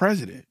pictures of the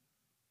president.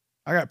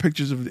 I got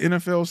pictures of the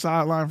NFL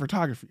sideline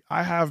photography.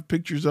 I have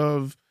pictures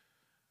of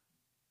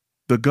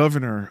the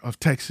governor of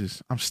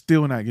Texas. I'm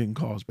still not getting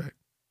calls back.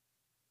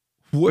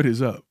 What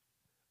is up?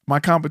 My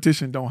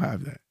competition don't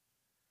have that.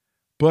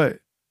 But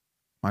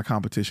my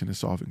competition is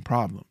solving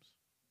problems.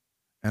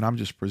 And I'm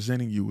just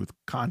presenting you with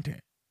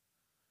content.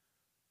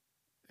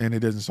 And it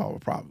doesn't solve a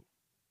problem.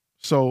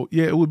 So,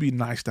 yeah, it would be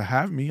nice to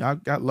have me. I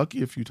got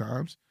lucky a few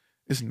times.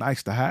 It's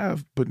nice to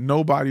have, but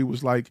nobody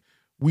was like,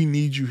 we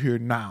need you here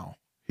now.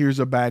 Here's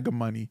a bag of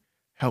money.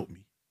 Help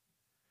me.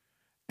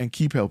 And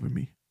keep helping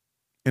me.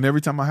 And every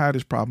time I have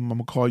this problem, I'm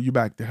going to call you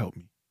back to help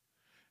me.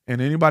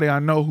 And anybody I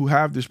know who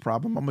have this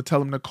problem, I'm going to tell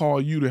them to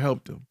call you to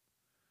help them.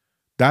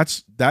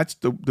 That's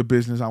the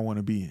business I want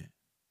to be in.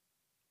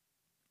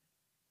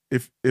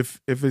 If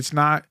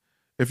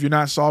you're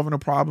not solving a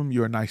problem,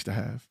 you're a nice to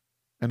have.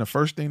 And the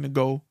first thing to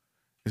go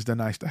is the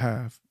nice to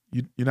have.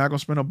 You're not going to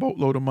spend a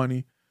boatload of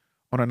money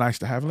on a nice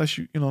to have unless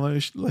you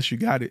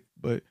got it.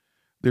 But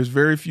there's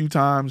very few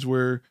times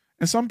where,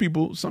 and some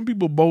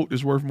people boat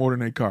is worth more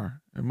than their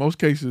car. In most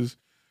cases,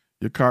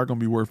 your car going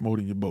to be worth more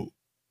than your boat.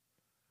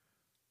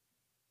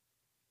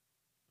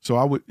 So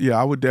I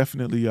would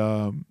definitely,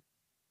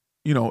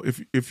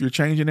 if you're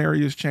changing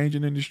areas,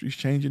 changing industries,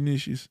 changing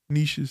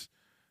niches,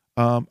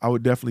 I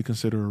would definitely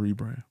consider a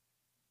rebrand.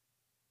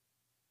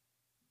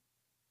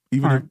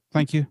 Even All right,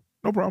 thank you.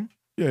 No problem.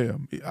 Yeah.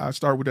 I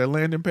start with that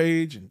landing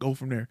page and go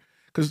from there.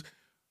 Because,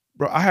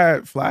 bro, I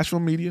had flash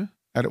film media.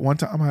 At one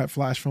time, I had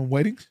flash film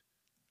weddings.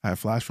 I had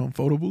flash film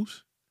photo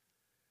booths.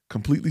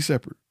 Completely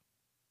separate.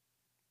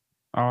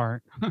 All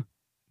right.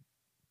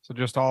 So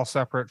just all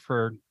separate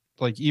for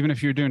like even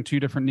if you're doing 2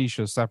 different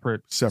niches,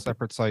 separate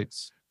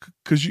sites.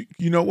 Because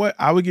you know what?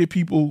 I would get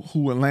people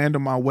who would land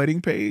on my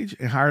wedding page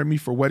and hire me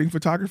for wedding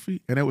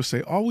photography, and they would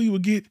say, "Oh, we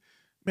would get,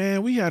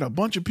 man, we had a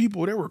bunch of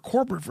people that were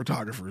corporate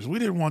photographers. We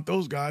didn't want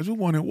those guys. We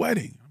wanted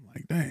wedding." I'm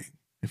like, dang,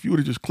 if you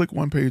would have just clicked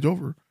one page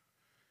over,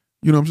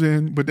 you know what I'm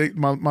saying? But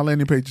my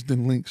landing page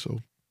didn't link, so.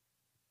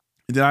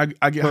 And then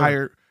I get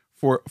hired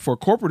for a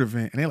corporate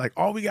event, and they're like,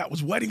 "All we got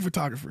was wedding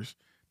photographers.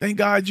 Thank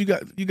God you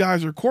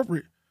guys are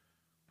corporate."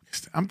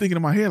 I'm thinking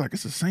in my head like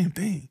it's the same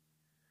thing,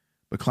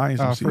 but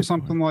clients don't see for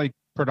something like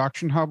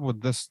Production Hub,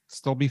 would this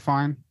still be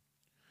fine?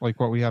 Like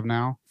what we have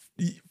now?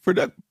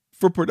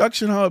 For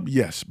Production Hub,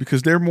 yes,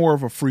 because they're more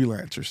of a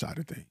freelancer side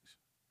of things.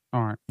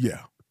 All right.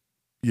 Yeah.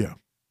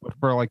 Would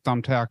for like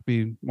Thumbtack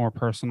be more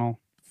personal?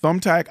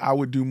 Thumbtack, I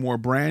would do more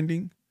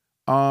branding,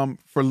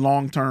 for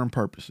long-term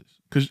purposes.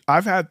 Because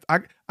I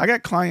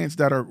got clients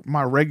that are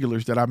my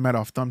regulars that I met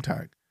off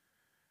Thumbtack,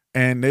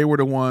 and they were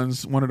one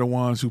of the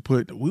ones who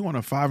put, we want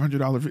a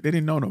 $500. They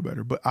didn't know no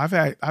better, but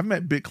I've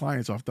met big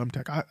clients off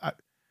Thumbtack.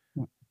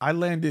 I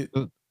landed,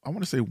 I want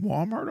to say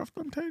Walmart off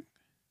Thumbtack.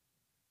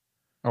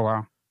 Oh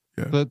wow.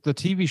 Yeah. The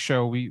TV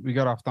show we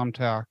got off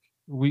Thumbtack.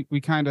 We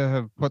kind of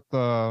have put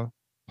the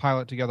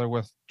pilot together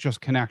with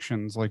just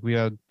connections. Like we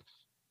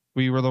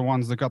were the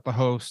ones that got the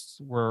hosts.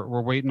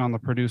 We're waiting on the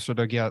producer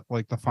to get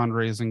like the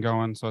fundraising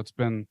going. So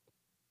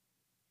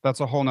that's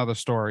a whole nother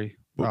story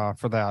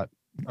for that,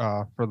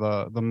 for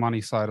the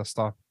money side of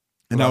stuff.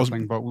 And that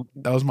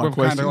was my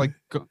question.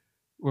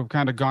 We've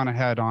kind of gone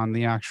ahead on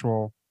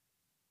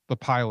the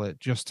pilot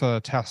just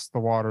to test the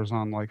waters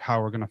on like how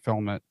we're going to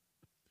film it.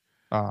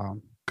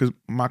 Because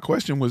my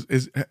question was,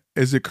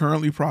 is it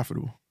currently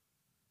profitable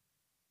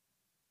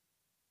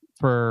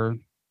for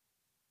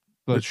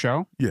the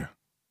show? Yeah.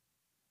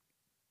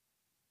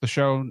 The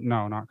show?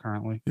 No, not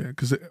currently. Yeah,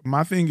 because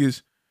my thing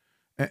is,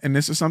 and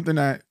this is something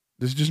this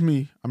is just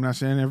me. I'm not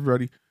saying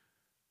everybody.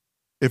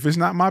 If it's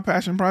not my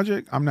passion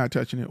project, I'm not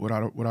touching it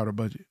without a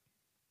budget.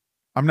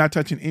 I'm not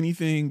touching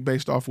anything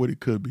based off what it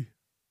could be.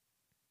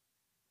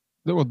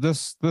 Well,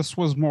 this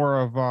was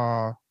more of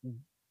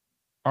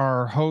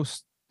our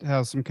host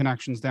has some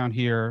connections down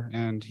here,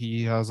 and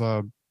he has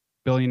a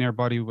billionaire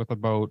buddy with a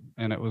boat,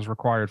 and it was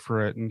required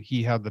for it, and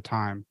he had the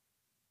time.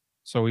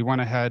 So we went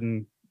ahead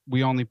and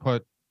we only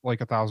put like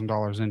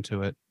 $1,000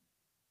 into it,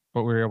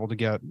 but we were able to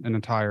get an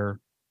entire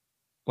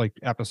like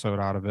episode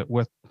out of it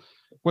with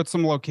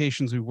some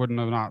locations we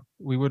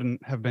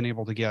wouldn't have been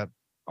able to get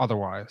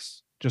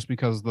otherwise, just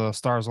because the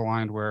stars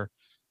aligned where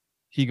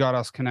he got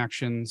us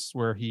connections,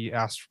 where he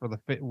asked for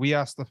we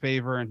asked the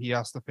favor and he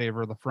asked the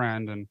favor of the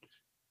friend, and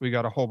we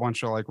got a whole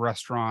bunch of like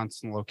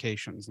restaurants and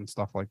locations and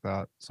stuff like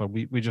that. So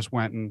we just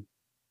went and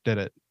did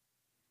it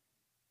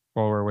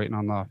while we were waiting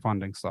on the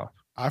funding stuff.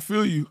 I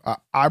feel you.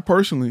 I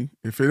personally,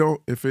 if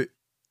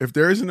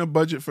there isn't a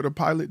budget for the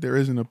pilot, there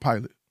isn't a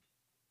pilot.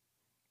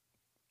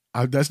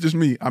 That's just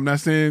me. I'm not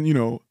saying,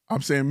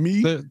 I'm saying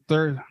me.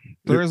 There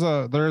is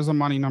a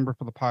money number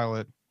for the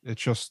pilot.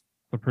 It's just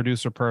the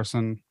producer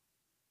person.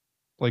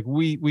 Like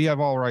we have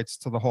all rights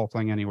to the whole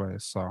thing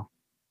anyways. So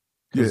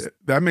yeah,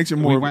 that makes it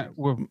more.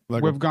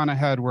 We've gone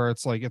ahead where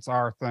it's like it's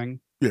our thing.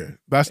 Yeah,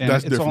 that's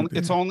different.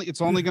 It's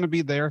only going to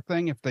be their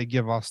thing if they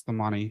give us the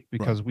money,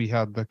 because we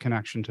had the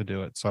connection to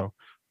do it. So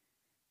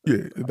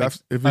yeah, if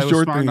it's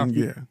your thing,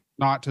 yeah.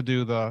 Not to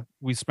do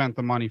we spent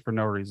the money for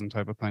no reason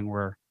type of thing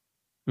where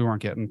we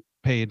weren't getting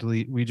paid.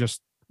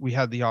 We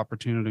had the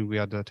opportunity. We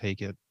had to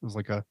take it. It was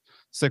like a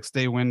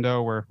 6-day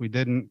window where if we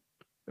didn't,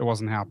 it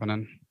wasn't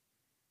happening.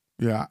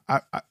 Yeah,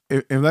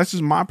 if that's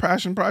just my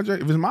passion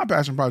project, if it's my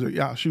passion project,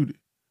 yeah, I'll shoot it.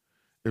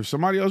 If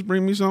somebody else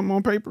bring me something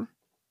on paper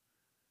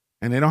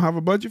and they don't have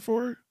a budget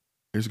for it,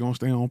 it's gonna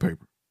stay on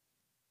paper.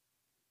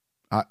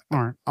 All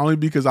right. Only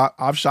because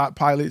I've shot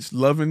pilots,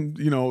 loving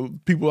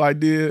people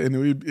idea,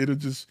 and it'll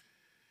just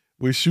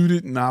we shoot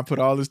it, and I put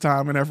all this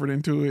time and effort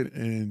into it,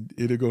 and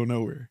it'll go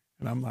nowhere.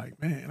 And I'm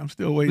like, man, I'm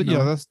still waiting. But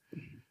yeah,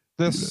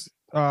 this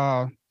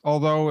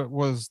although it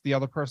was the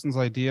other person's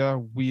idea,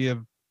 we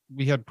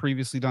had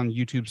previously done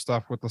YouTube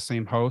stuff with the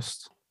same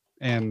host,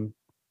 and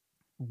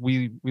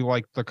we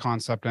liked the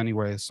concept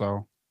anyway.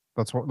 So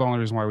that's the only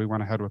reason why we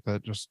went ahead with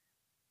it, just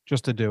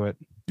to do it.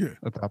 Yeah.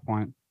 At that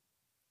point,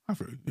 I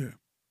feel yeah.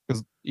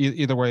 Because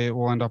either way, it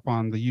will end up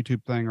on the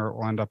YouTube thing, or it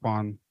will end up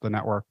on the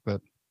network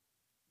that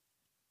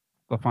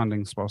the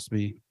funding's supposed to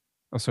be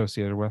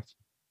associated with.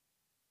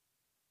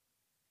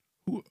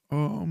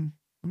 Let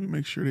me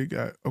make sure they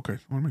got. Okay,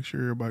 I want to make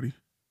sure everybody.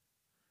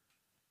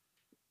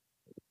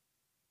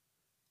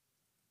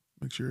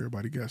 Make sure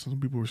everybody got. Some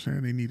people were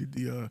saying they needed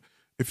the.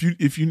 If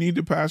you need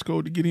the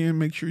passcode to get in,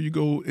 make sure you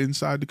go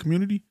inside the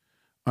community.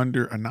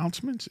 Under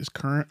announcements is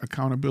current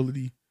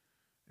accountability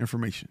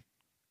information.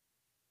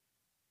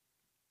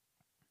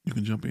 You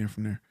can jump in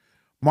from there.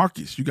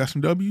 Marcus, you got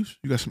some W's?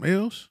 You got some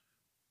L's?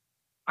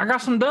 I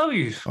got some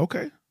W's.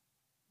 Okay.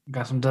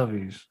 Got some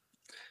W's.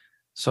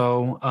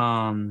 So,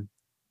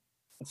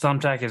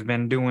 Thumbtack has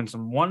been doing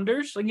some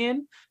wonders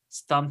again.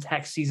 It's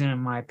Thumbtack season, in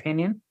my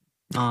opinion.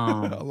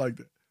 I like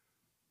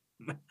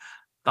that.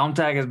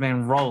 Thumbtack has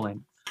been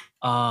rolling.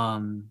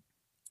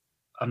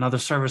 Another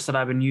service that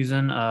I've been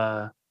using,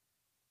 I've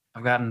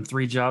gotten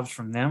 3 jobs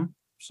from them.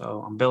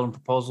 So I'm building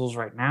proposals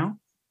right now.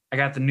 I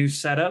got the new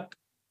setup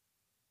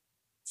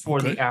for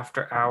Okay. the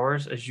after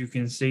hours, as you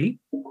can see,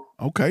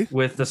 Okay.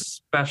 with the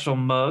special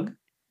mug.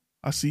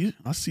 I see it.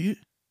 I see it.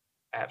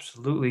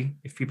 Absolutely.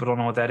 If people don't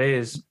know what that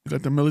is, You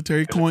got the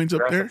military there's a coins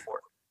up progressive there. for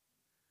it.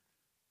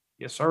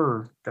 Yes,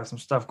 sir. Got some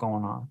stuff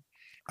going on.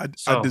 I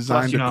So,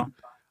 designed plus, you know,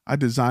 I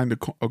designed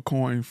a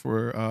coin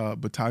for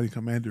battalion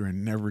commander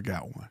and never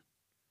got one.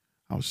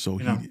 I was so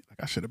You know, heated.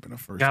 Like I should have been the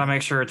first. gotta one.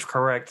 make sure it's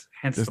correct.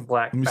 Hence Just- the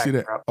black Let me see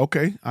that. backdrop.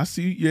 Okay, I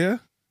see. Yeah,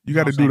 you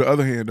know got to what do I'm the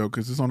other hand though,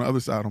 because it's on the other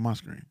side on my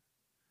screen.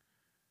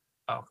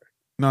 Oh, okay.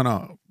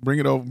 No, bring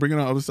it over. Bring it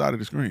on the other side of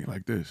the screen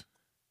like this.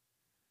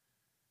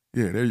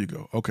 Yeah, there you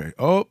go. Okay.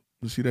 Oh,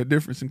 you see that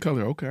difference in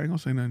color? Okay, I ain't gonna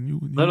say nothing.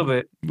 You A little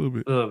bit. A little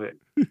bit. A little bit.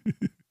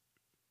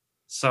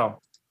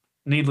 So,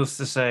 needless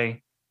to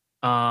say,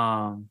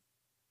 yeah,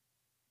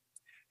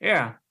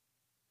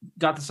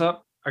 got this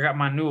up. I got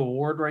my new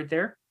award right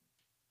there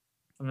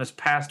from this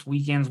past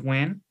weekend's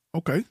win.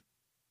 Okay.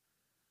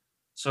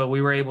 So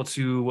we were able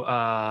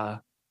to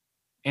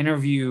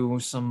interview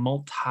some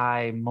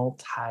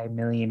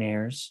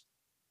multi-millionaires,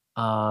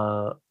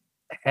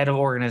 head of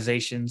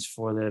organizations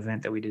for the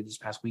event that we did this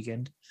past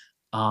weekend,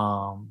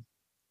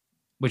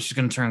 which is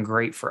going to turn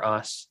great for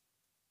us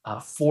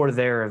for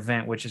their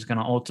event, which is going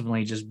to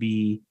ultimately just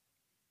be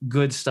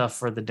good stuff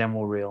for the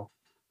demo reel.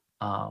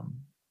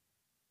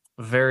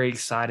 Very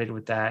excited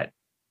with that.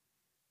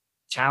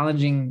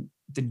 Challenging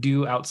to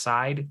do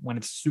outside when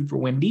it's super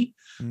windy.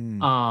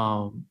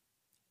 Because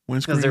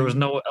there was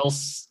no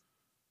else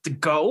to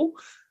go.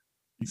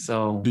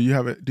 So do you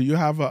have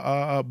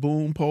a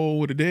boom pole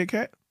with a dead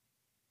cat?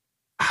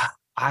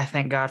 I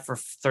thank God for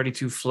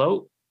 32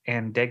 float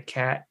and dead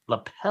cat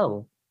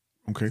lapel.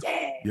 Okay.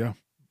 Yeah.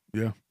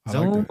 I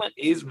Zoom like that.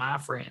 is my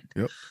friend.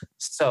 Yep.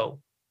 So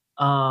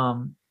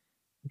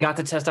got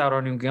to test out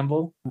our new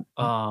gimbal.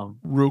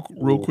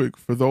 Real quick,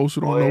 for those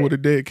who don't know what a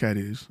dead cat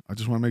is, I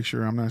just want to make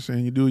sure I'm not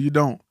saying you do or you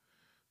don't.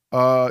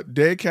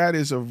 Dead cat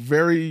is a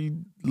very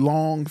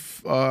long,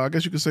 I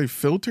guess you could say,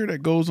 filter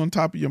that goes on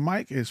top of your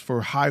mic. It's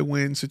for high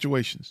wind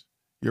situations.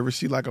 You ever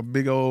see like a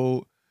big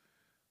old,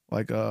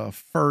 like a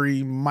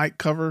furry mic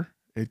cover?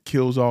 It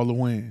kills all the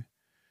wind.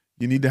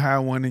 You need to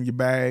have one in your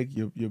bag,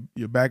 your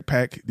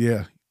backpack.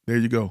 Yeah, there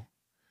you go.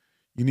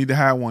 You need to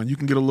have one. You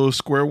can get a little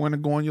square one to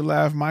go on your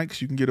lav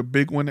mics. You can get a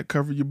big one that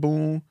cover your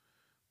boom.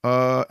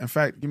 In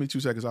fact, give me 2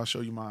 seconds. I'll show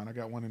you mine. I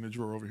got one in the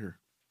drawer over here.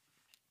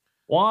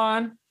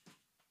 1,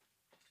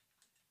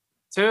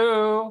 2.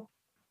 2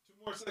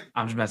 more seconds.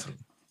 I'm just messing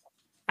with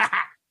you.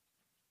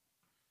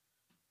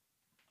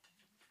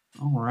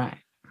 All right.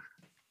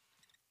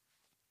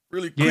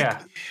 Really quick.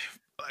 Yeah.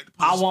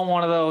 I want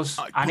one of those.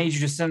 I need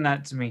you to send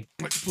that to me.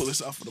 I'd like to pull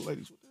this out for the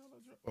ladies. What the hell I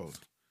dropped? Oh,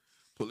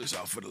 pull this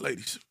out for the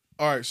ladies.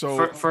 All right,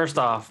 so First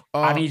off,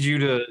 I need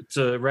you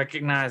to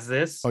recognize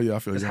this. Oh yeah, I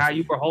feel you. you. How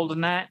you were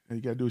holding that. And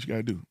you gotta do what you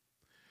gotta do.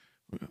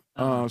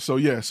 So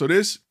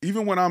this,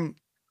 even when I'm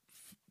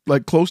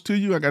like close to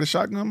you, I got a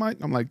shotgun mic.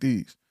 I'm like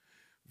these.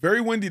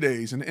 Very windy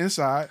days, and the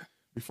inside,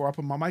 before I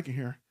put my mic in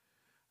here,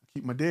 I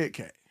keep my dead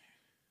cat.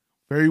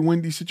 Very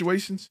windy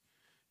situations,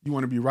 you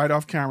want to be right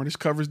off camera. This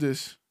covers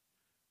this.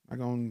 I'm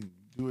not gonna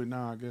do it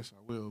now. I guess I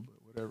will, but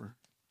whatever.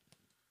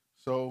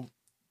 So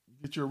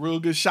get you a real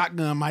good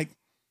shotgun mic.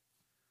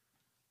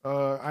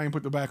 I ain't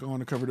put the back on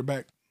to cover the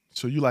back.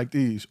 So you like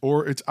these,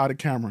 or it's out of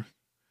camera.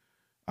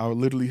 I would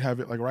literally have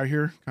it like right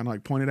here, kind of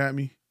like pointed at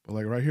me, but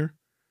like right here.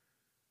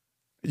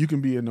 You can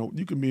be in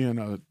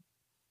a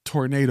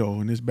tornado,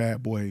 and this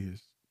bad boy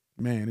is,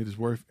 man, it is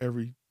worth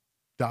every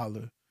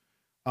dollar.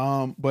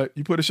 But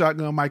you put a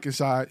shotgun mic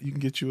inside, you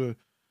can get you a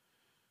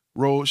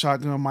Rode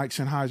shotgun mic,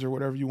 Sennheiser,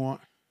 whatever you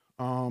want.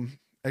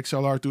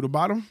 XLR through the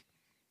bottom.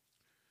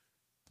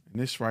 And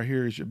this right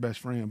here is your best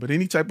friend. But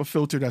any type of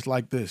filter that's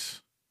like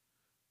this,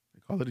 they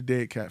call it a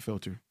dead cat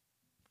filter.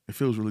 It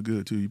feels really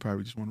good too. You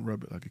probably just want to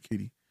rub it like a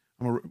kitty.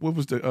 What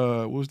was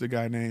the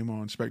guy name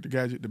on Inspector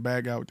Gadget? The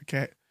bad guy with the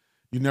cat.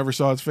 You never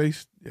saw his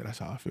face? Yeah, that's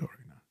how I feel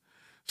right now.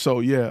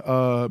 So yeah,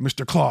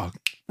 Mr. Claw,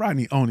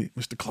 Rodney, own it,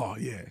 Mr. Claw,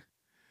 yeah.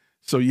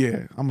 So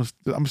yeah, I'm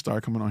gonna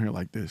start coming on here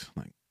like this,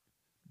 like,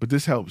 but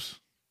this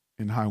helps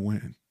in high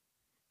wind.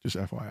 Just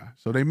FYI.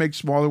 So they make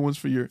smaller ones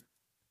for your,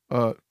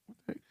 lav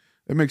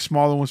mics. They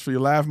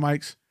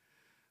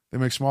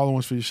make smaller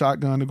ones for your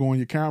shotgun to go on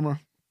your camera.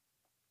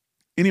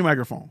 Any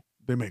microphone,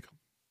 they make them.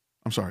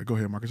 I'm sorry. Go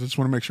ahead, Marcus. I just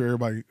want to make sure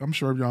everybody. I'm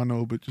sure y'all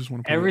know, but just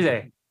want to. Every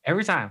day,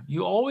 every time.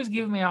 You always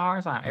give me a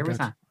hard time. Every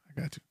time. I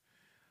got you.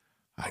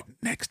 All right,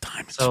 next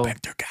time,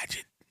 Inspector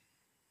Gadget.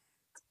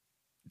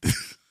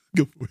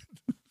 Go for it.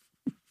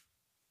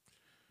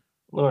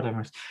 Lord have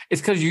mercy.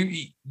 It's because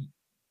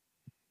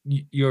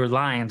your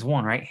Lions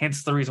won, right?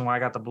 Hence the reason why I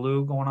got the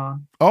blue going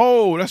on.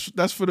 Oh, that's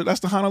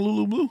the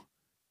Honolulu blue.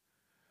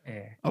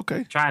 Yeah.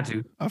 Okay. Trying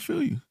to. I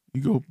feel you.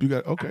 You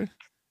got okay.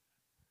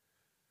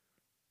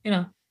 You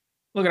know,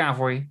 looking out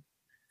for you.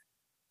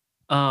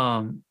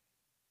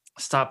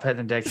 Stop petting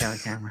the dead cat on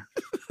camera.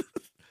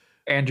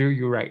 Andrew,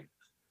 you're right.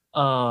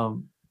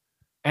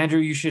 Andrew,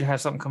 you should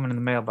have something coming in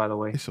the mail, by the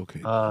way. It's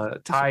okay.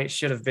 Ty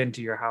should have been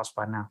to your house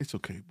by now. It's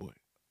okay, boy.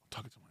 I'm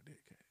talking to my dead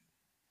cat.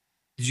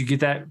 Did you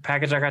get that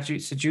package I got you?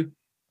 Sent you?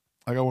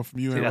 I got one from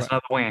you. See, that's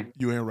another win.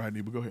 You and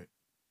Rodney, but go ahead.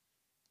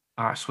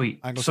 All right, sweet.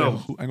 I ain't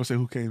gonna say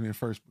who came in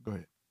first, but go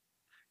ahead.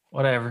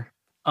 Whatever.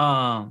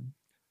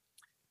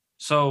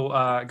 So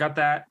got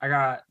that. I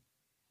got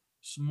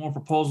some more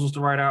proposals to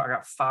write out. I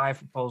got 5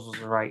 proposals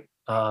to write.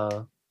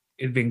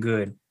 It'd been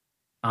good.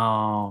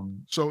 So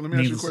let me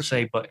ask you a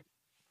question.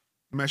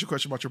 Let me ask you a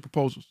question about your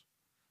proposals.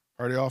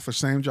 Are they all for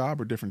same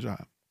job or different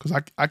job?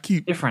 Because I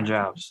keep different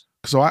jobs.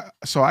 So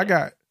I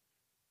got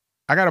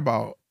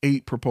about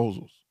 8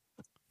 proposals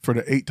for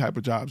the 8 type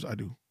of jobs I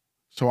do.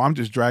 So I'm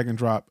just drag and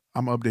drop.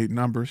 I'm updating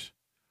numbers,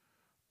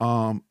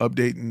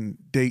 updating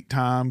date,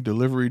 time,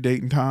 delivery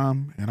date and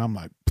time, and I'm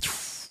like,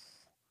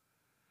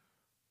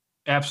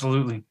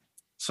 absolutely.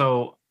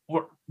 So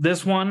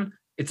this one,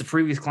 it's a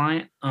previous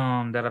client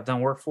that I've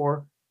done work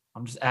for.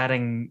 I'm just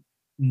adding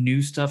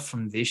new stuff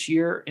from this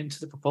year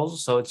into the proposal.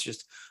 So it's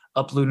just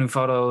upload new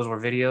photos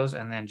or videos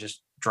and then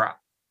just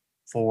drop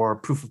for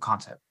proof of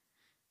concept.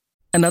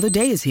 Another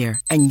day is here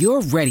and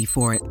you're ready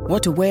for it.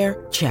 What to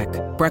wear? Check.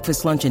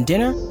 Breakfast, lunch, and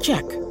dinner?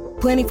 Check.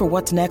 Planning for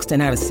what's next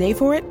and how to save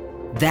for it?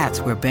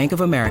 That's where Bank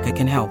of America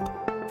can help.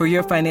 For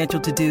your financial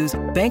to-dos,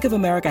 Bank of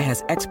America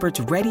has experts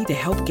ready to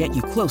help get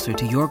you closer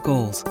to your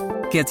goals.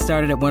 Get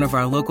started at one of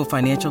our local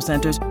financial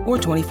centers or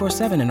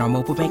 24/7 in our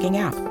mobile banking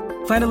app.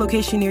 Find a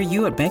location near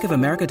you at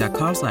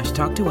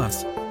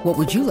bankofamerica.com/talktous. What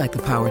would you like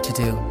the power to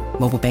do?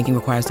 Mobile banking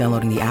requires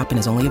downloading the app and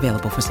is only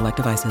available for select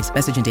devices.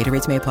 Message and data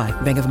rates may apply.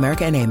 Bank of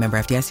America NA, member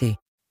FDIC.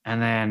 And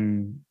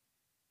then,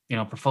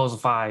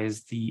 Proposify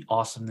is the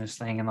awesomest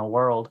thing in the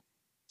world.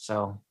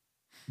 So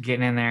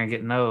getting in there and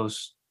getting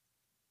those.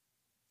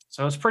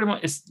 So it's pretty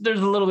much, there's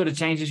a little bit of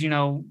changes,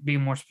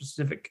 being more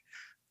specific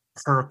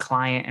per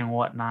client and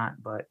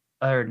whatnot. But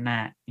other than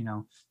that,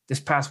 this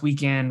past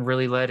weekend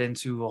really led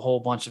into a whole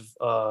bunch of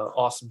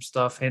awesome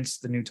stuff, hence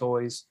the new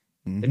toys.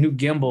 The new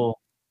gimbal,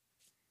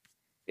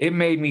 it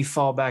made me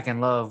fall back in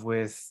love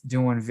with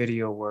doing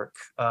video work.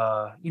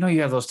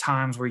 You have those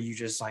times where you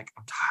just like,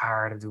 I'm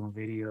tired of doing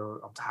video.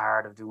 I'm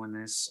tired of doing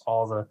this,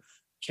 all the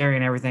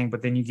carrying everything.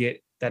 But then you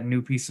get that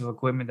new piece of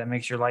equipment that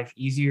makes your life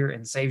easier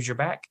and saves your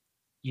back.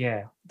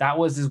 Yeah, that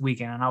was this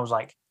weekend. And I was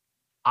like,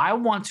 I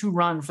want to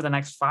run for the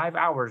next 5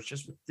 hours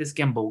just with this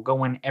gimbal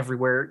going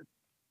everywhere,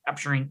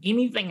 capturing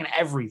anything and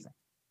everything.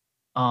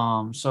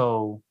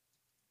 So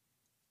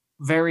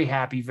very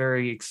happy,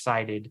 very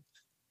excited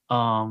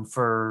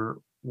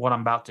for what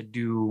I'm about to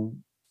do,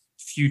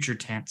 future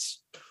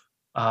tense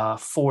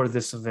for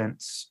this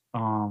event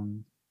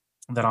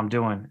that I'm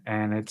doing.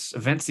 And it's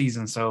event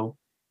season, so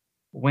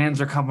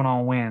wins are coming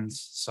on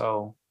wins.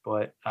 So,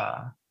 but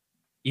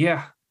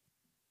yeah,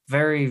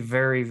 very,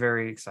 very,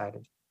 very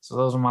excited. So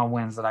those are my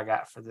wins that I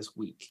got for this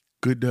week.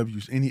 Good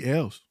W's. Any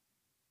L's?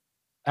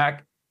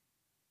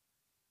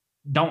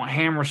 Don't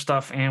hammer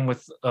stuff in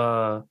with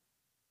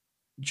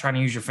trying to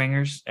use your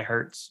fingers. It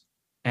hurts.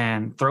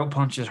 And throat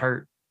punches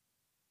hurt.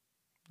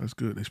 That's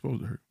good. They're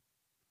supposed to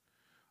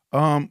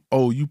hurt.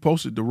 You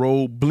posted the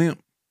Roll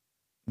Blimp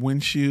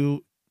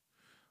windshield.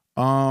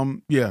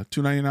 Yeah,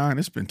 $299.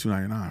 It's been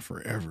 $299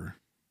 forever.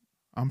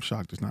 I'm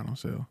shocked it's not on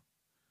sale.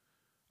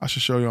 I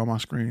should show you on my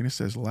screen. It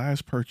says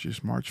last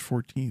purchase March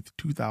 14th,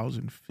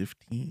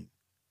 2015.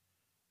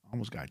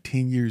 Almost got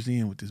 10 years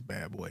in with this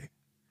bad boy.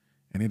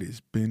 And it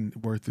has been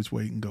worth its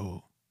weight in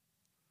gold.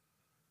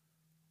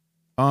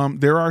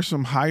 There are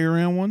some higher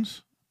end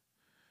ones.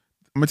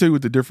 I'm going to tell you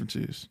what the difference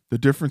is. The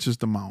difference is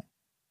the mount.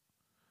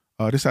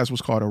 This has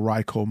what's called a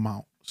Ryco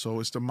mount.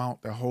 So it's the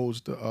mount that holds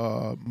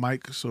the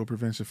mic so it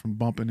prevents it from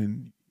bumping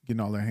and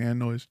getting all that hand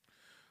noise.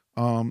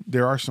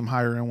 There are some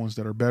higher end ones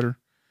that are better.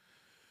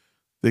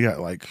 They got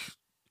like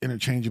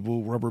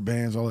interchangeable rubber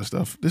bands, all that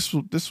stuff. This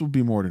will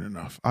be more than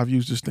enough. I've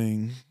used this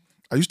thing.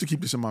 I used to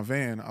keep this in my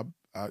van.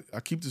 I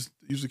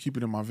usually keep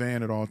it in my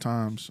van at all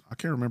times. I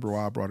can't remember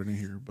why I brought it in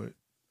here, but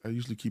I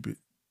usually keep it.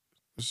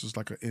 This is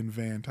like an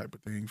in-van type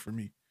of thing for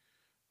me.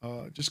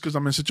 Just because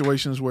I'm in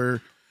situations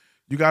where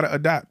you got to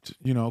adapt.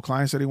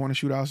 Clients say they want to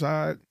shoot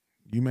outside.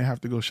 You may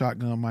have to go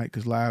shotgun mic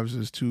because labs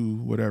is too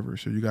whatever.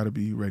 So you got to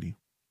be ready.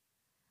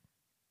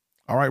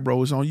 All right,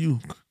 bro, it's on you.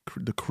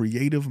 The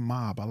Creative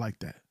Mob. I like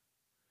that.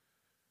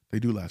 They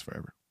do last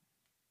forever.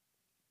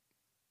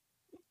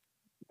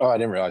 Oh, I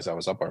didn't realize I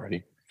was up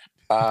already.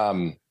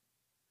 What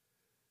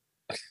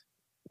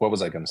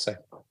was I going to say?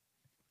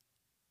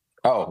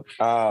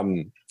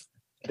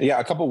 Yeah,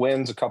 a couple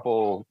wins, a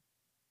couple.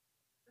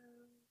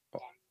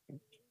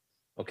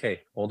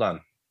 Okay, hold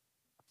on.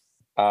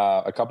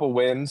 A couple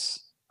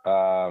wins.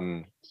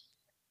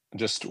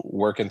 Just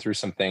working through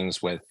some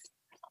things with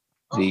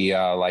the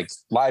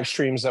live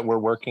streams that we're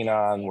working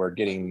on. We're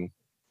getting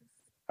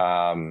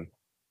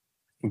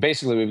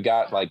basically we've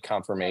got like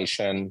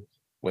confirmation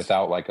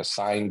without like a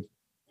signed.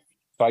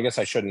 So I guess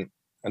I shouldn't,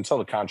 until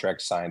the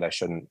contract's signed, I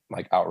shouldn't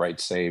like outright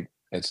say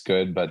it's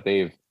good, but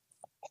they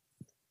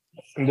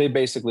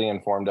basically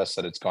informed us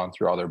that it's gone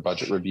through all their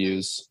budget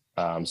reviews.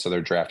 So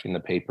they're drafting the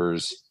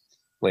papers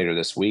later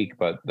this week.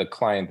 But the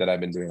client that I've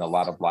been doing a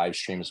lot of live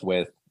streams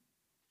with,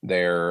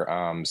 they're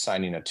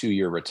signing a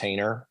 2-year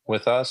retainer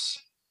with us.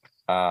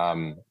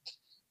 And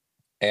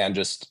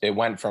just it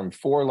went from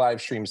 4 live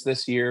streams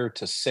this year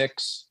to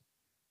 6.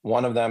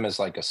 One of them is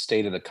like a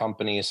state of the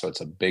company, so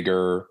it's a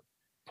bigger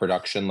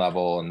production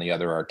level, and the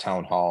other are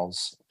town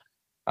halls.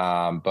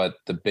 But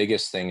the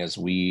biggest thing is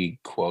we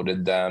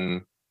quoted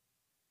them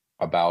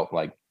about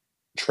like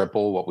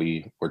triple what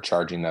we were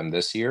charging them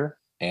this year.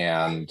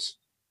 And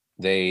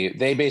they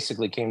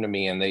basically came to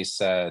me and they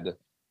said,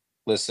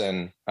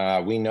 listen,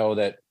 we know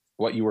that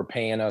what you were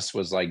paying us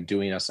was like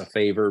doing us a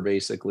favor,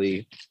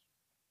 basically.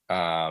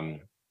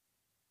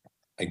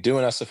 Like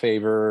doing us a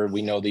favor.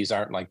 We know these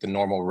aren't like the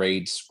normal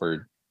rates.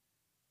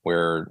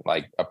 We're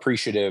like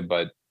appreciative,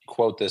 but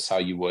quote this how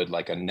you would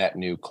like a net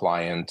new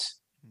client.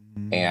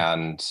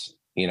 And,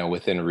 you know,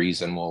 within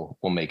reason, we'll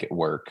make it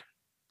work.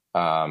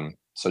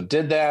 So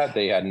did that.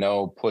 They had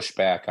no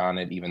pushback on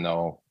it, even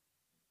though,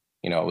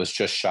 you know, it was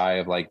just shy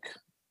of like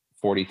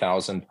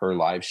 40,000 per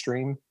live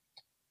stream.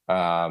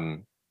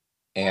 And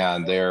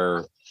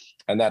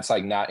that's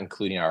like not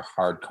including our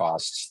hard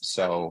costs.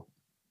 So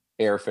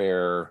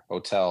airfare,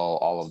 hotel,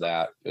 all of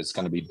that is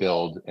going to be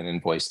billed and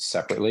invoiced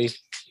separately.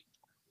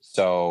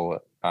 So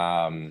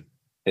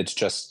it's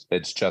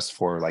just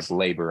for like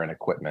labor and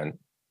equipment.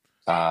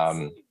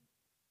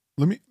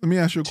 Let me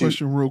ask you a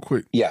question real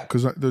quick. Yeah.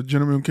 Because the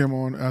gentleman came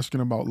on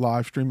asking about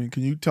live streaming.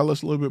 Can you tell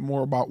us a little bit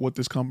more about what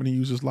this company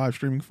uses live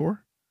streaming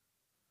for?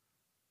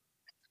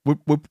 This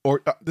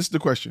is the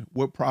question.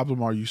 What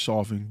problem are you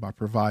solving by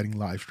providing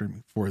live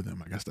streaming for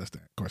them? I guess that's the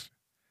question.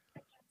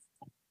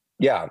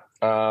 Yeah.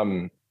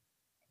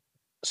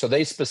 So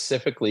they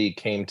specifically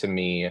came to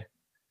me.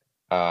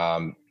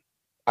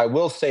 I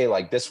will say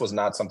like this was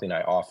not something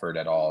I offered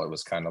at all. It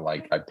was kind of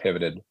like I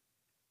pivoted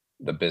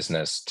the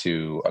business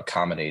to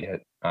accommodate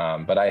it.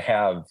 But I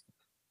have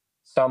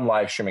some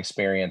live stream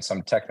experience,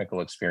 some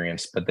technical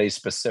experience, but they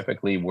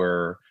specifically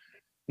were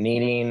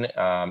needing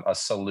a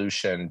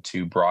solution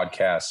to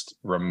broadcast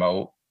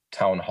remote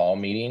town hall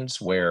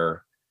meetings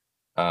where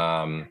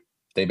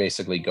they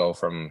basically go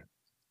from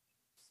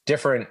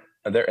different,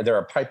 they're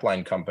a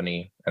pipeline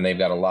company and they've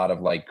got a lot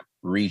of like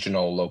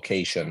regional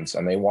locations,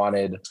 and they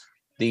wanted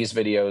these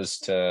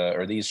videos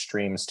or these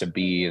streams to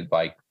be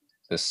like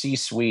the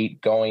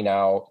C-suite going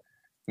out,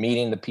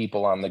 meeting the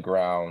people on the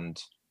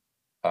ground,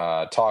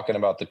 talking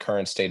about the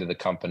current state of the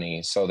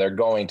company. So they're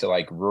going to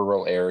like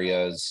rural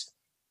areas,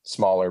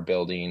 smaller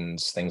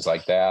buildings, things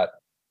like that,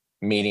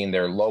 meeting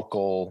their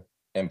local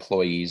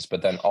employees,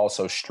 but then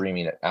also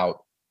streaming it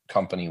out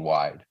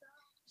company-wide.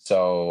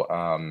 So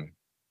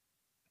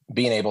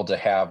being able to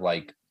have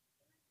like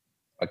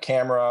a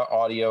camera,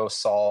 audio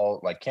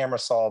solve, like camera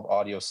solve,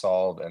 audio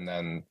solve, and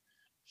then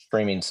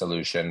streaming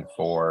solution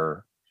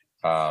for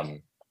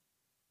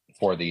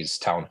these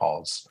town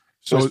halls.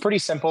 So it's pretty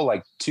simple,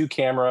 like 2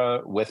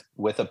 camera with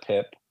a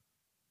PIP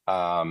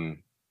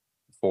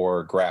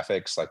for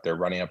graphics, like they're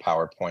running a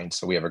PowerPoint.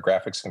 So we have a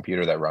graphics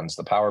computer that runs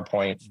the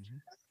PowerPoint. Mm-hmm.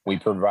 We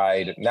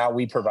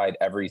provide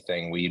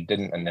everything. We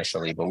didn't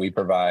initially, but we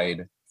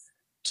provide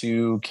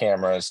 2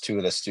 cameras, 2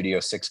 of the Studio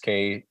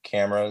 6K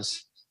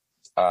cameras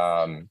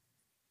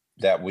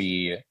that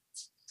we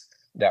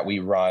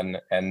run,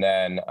 and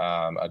then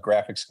a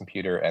graphics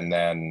computer, and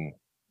then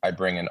I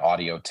bring an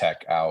audio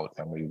tech out,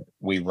 and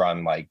we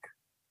run like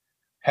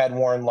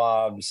head-worn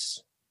lavs.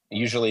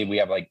 Usually we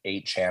have like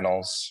 8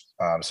 channels.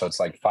 So it's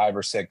like 5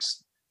 or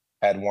 6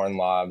 head-worn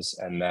lavs,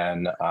 and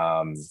then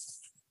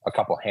a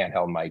couple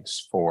handheld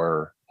mics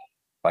for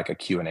like a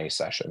Q&A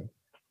session.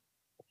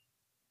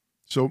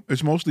 So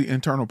it's mostly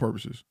internal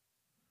purposes.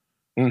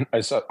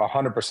 It's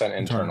 100%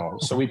 internal.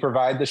 So we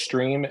provide the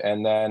stream,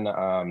 and then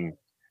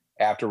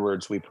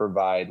afterwards we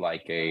provide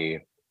like a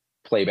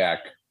playback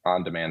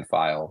on-demand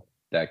file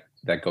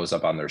that goes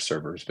up on their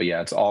servers. But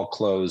yeah, it's all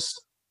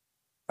closed.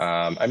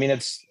 I mean,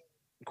 it's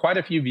quite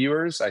a few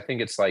viewers. I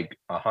think it's like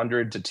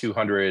 100 to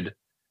 200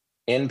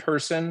 in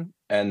person,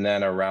 and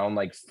then around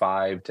like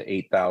 5,000 to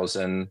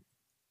 8,000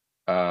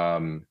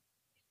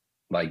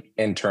 like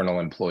internal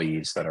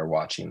employees that are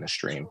watching the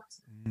stream.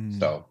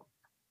 So,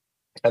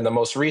 and the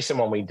most recent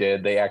one we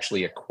did, they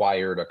actually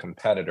acquired a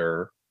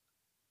competitor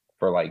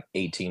for like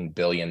 $18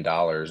 billion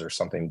or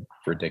something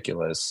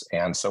ridiculous.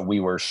 And so we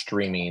were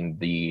streaming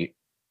the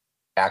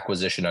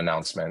acquisition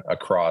announcement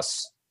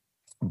across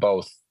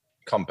both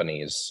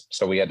companies.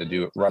 So we had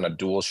to run a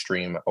dual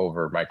stream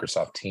over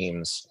Microsoft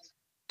Teams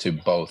to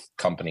both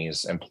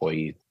companies'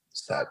 employee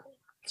set.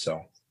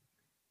 So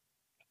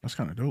that's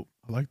kind of dope.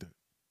 I like that.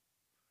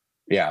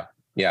 Yeah.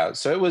 Yeah.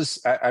 So it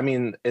was, I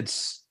mean,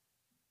 it's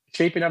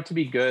shaping up to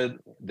be good.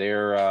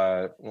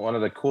 They're one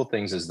of the cool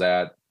things is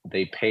that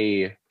they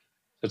pay,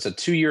 it's a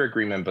 2-year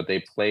agreement, but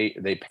they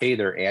pay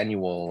their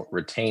annual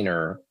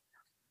retainer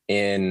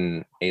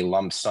in a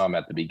lump sum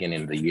at the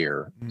beginning of the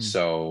year.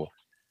 So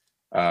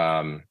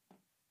yeah,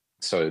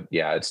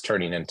 it's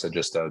turning into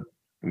just a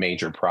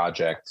major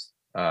project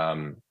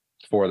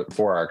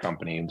for our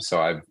company.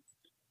 So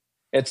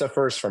it's a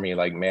first for me.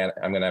 Like, man,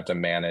 I'm gonna have to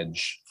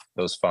manage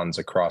those funds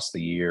across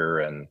the year,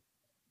 and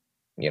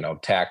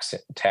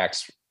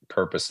tax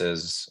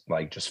purposes,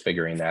 like just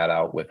figuring that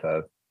out with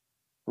a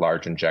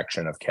large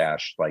injection of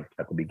cash, like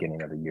at the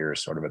beginning of the year,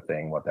 sort of a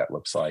thing, what that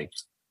looks like.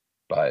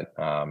 But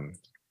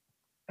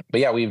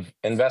yeah, we've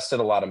invested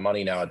a lot of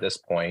money now at this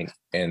point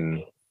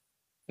in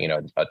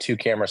a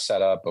 2-camera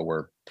setup, but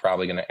we're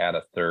probably going to add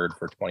a third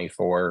for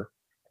 24.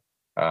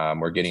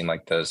 We're getting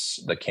like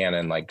the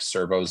Canon like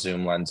servo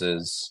zoom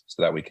lenses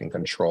so that we can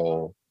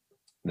control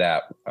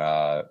that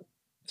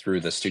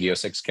through the Studio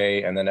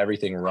 6K, and then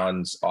everything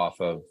runs off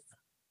of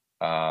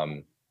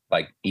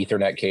like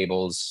Ethernet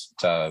cables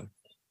to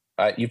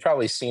you've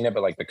probably seen it,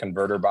 but like the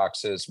converter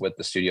boxes with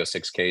the Studio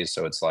 6Ks.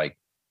 So it's like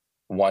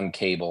one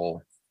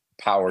cable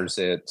powers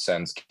it,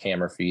 sends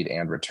camera feed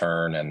and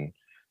return, and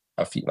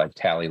a few like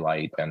tally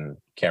light and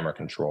camera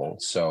control.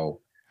 So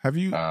have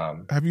you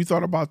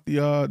thought about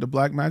the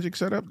Blackmagic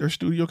setup, their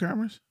studio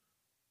cameras?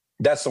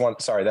 That's the one.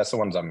 Sorry, that's the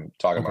ones I'm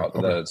talking about.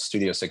 Okay. The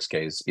Studio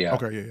 6Ks. Yeah.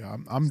 Okay. Yeah.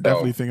 I'm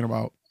definitely thinking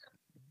about.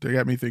 They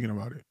got me thinking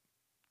about it.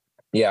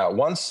 Yeah.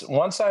 Once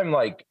I'm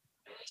like,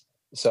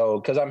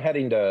 because I'm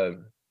heading to.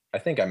 I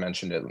think I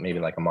mentioned it maybe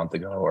like a month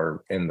ago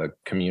or in the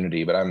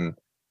community, but I'm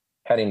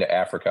heading to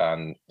Africa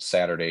on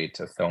Saturday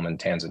to film in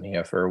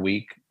Tanzania for a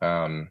week.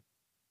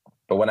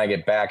 But when I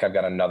get back, I've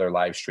got another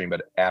live stream.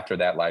 But after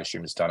that live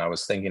stream is done, I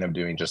was thinking of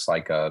doing just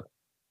like a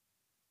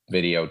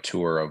video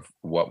tour of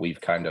what we've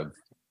kind of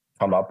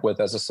come up with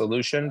as a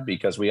solution,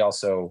 because we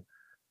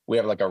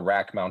have like a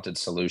rack mounted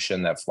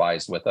solution that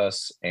flies with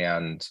us,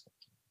 and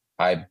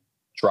I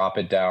drop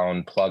it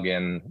down, plug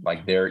in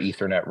like their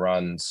Ethernet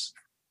runs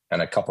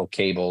and a couple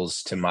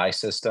cables to my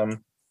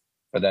system,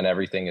 but then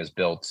everything is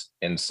built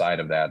inside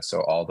of that.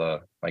 So all the,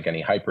 like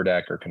any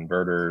HyperDeck or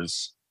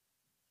converters,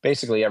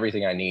 basically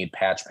everything I need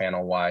patch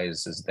panel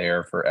wise is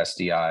there for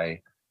SDI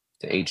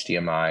to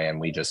HDMI. And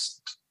we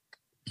just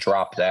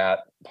drop that,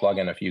 plug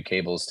in a few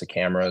cables to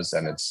cameras,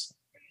 and it's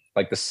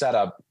like the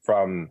setup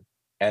from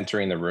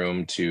entering the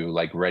room to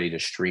like ready to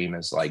stream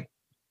is like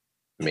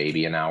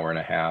maybe an hour and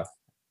a half.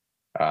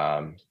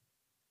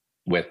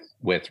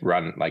 With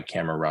run like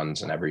camera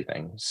runs and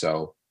everything.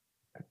 So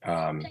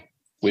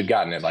we've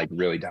gotten it like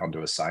really down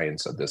to a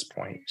science at this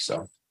point.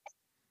 So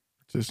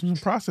systems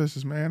and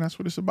processes, man, that's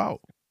what it's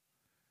about.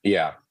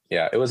 Yeah.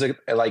 It was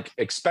like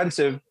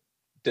expensive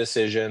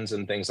decisions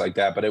and things like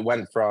that, but it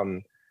went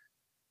from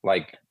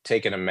like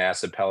taking a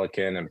massive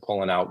Pelican and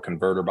pulling out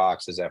converter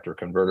boxes after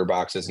converter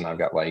boxes, and I've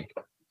got like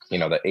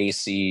the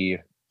AC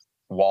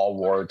wall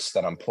warts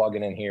that I'm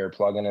plugging in here,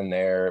 plugging in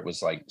there. It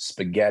was like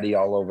spaghetti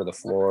all over the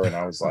floor, and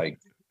I was like,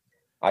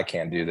 I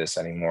can't do this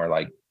anymore.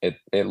 Like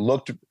it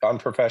looked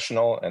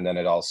unprofessional, and then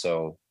it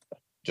also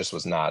just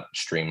was not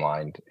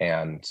streamlined.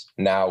 And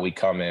now we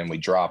come in, we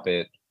drop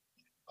it,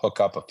 hook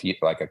up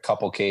a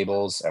couple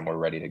cables, and we're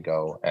ready to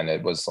go. And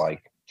it was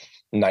like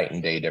night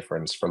and day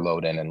difference for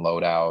load in and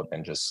load out,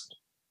 and just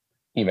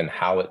even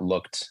how it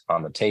looked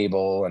on the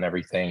table and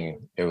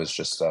everything. It was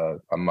just a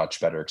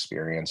much better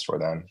experience for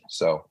them.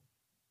 So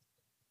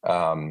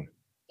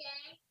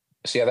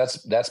yeah,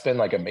 that's been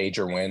like a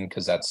major win,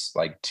 because that's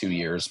like 2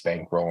 years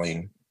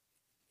bankrolling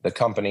the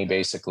company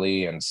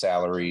basically, and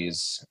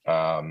salaries.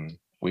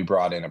 We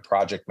brought in a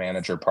project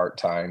manager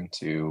part-time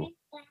to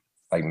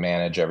like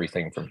manage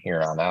everything from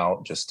here on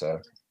out, just to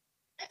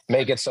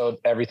make it so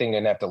everything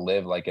didn't have to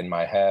live like in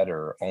my head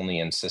or only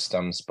in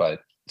systems,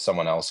 but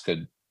someone else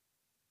could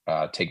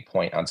take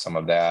point on some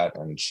of that.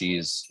 And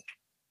she's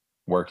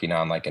working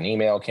on like an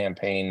email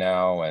campaign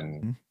now,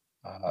 and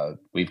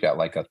we've got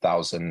like a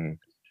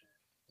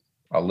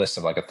list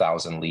of like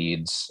 1,000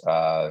 leads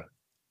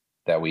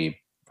that we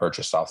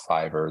purchased off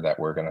Fiverr that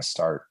we're going to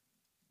start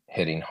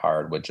hitting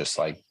hard with just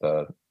like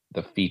the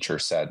feature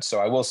set. So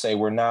I will say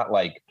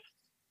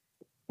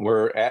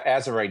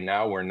as of right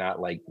now, we're not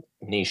like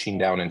niching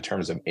down in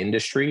terms of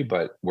industry,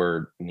 but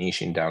we're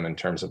niching down in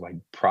terms of like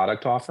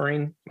product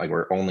offering. Like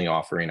we're only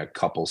offering a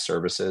couple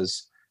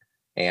services,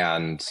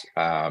 and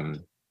kind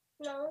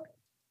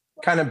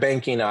of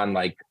banking on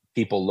like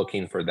people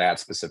looking for that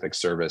specific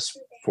service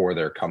for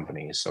their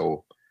company.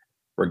 So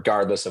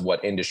regardless of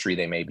what industry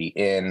they may be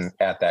in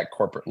at that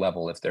corporate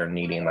level, if they're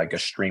needing like a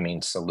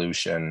streaming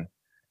solution,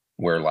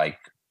 we're like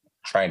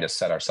trying to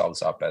set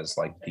ourselves up as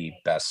like the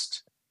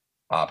best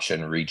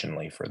option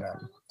regionally for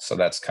them. So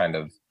that's kind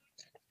of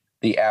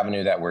the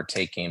avenue that we're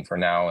taking for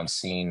now, and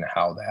seeing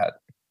how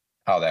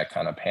that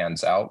kind of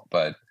pans out.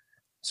 But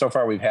so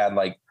far we've had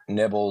like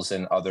nibbles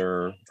from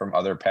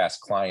other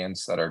past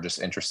clients that are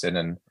just interested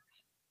in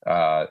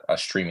a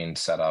streaming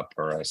setup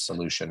or a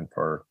solution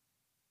for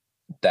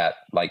that,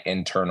 like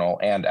internal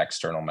and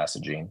external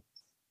messaging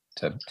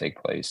to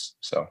take place.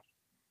 So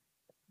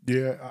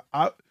yeah,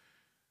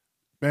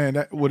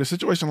 man, with a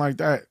situation like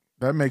that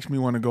makes me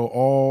want to go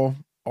all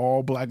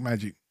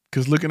Blackmagic,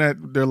 because looking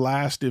at their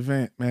last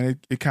event, man,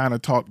 it kind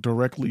of talked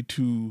directly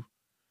to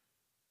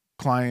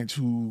clients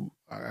who,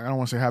 I don't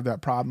want to say have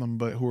that problem,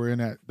 but who are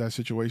in that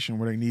situation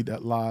where they need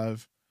that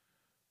live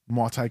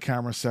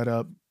multi-camera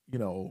setup,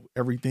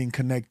 everything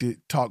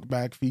connected, talk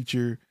back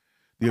feature,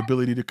 the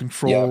ability to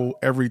control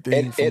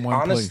everything from one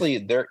honestly,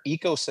 place. their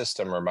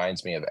ecosystem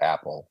reminds me of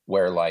Apple,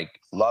 where like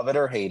love it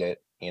or hate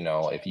it,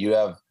 if you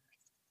have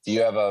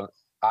a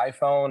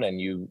iPhone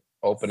and you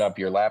open up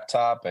your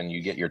laptop and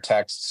you get your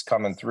texts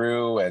coming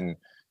through and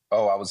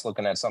I was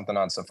looking at something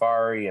on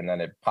Safari and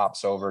then it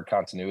pops over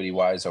continuity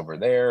wise over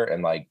there,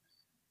 and like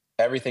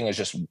everything is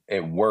just,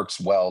 it works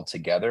well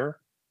together.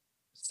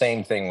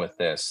 Same thing with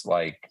this.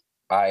 Like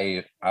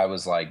I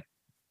was like,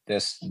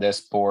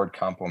 this board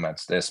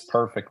complements this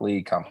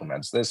perfectly,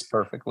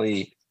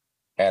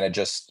 and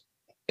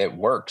it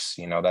works.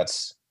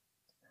 That's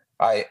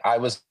I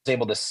was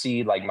able to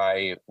see like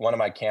one of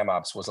my cam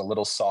ops was a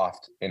little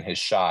soft in his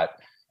shot,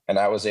 and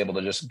I was able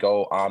to just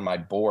go on my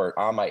board,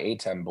 on my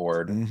ATEM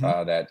board,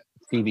 that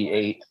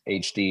TV8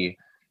 HD,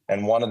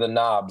 and one of the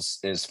knobs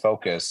is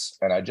focus,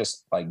 and I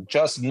just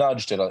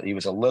nudged it. He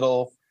was a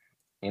little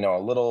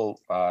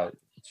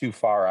too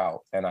far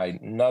out, and I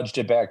nudged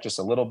it back just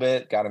a little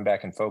bit, got him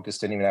back in focus,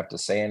 didn't even have to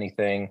say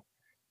anything,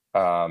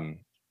 and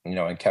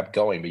kept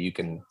going. But you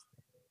can,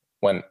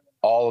 when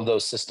all of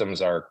those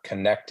systems are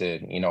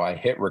connected, I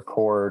hit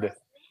record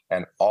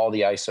and all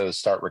the ISOs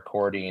start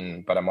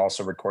recording, but I'm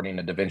also recording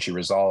a DaVinci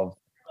Resolve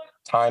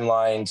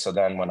timeline. So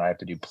then when I have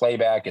to do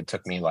playback, it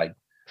took me like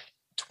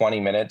 20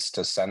 minutes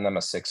to send them a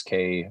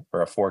 6K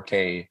or a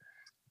 4K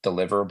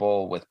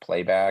deliverable with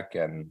playback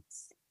and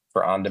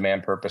for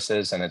on-demand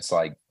purposes. And it's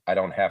like, I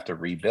don't have to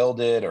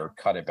rebuild it or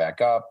cut it back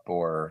up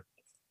or,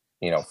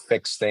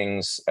 fix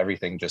things.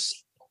 Everything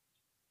just,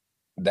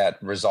 that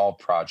Resolve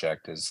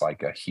project is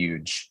like a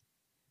huge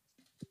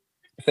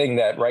thing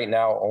that right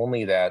now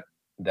only that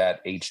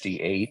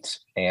HD8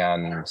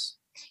 and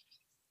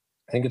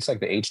I think it's like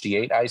the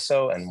HD8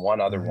 ISO and one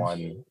other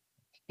one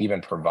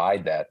even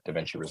provide that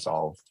DaVinci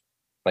Resolve.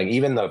 Like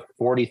even the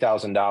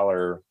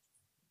 $40,000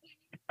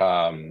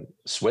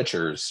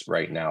 switchers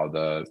right now,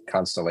 the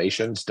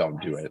Constellations don't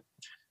do it.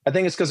 I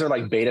think it's because they're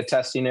like beta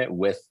testing it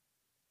with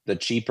the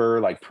cheaper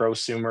like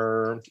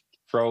prosumer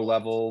pro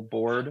level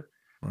board.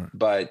 Right.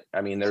 But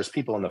I mean, there's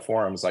people in the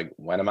forums like,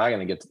 when am I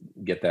going to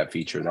get that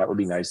feature? That would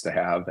be nice to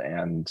have.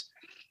 And,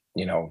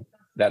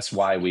 that's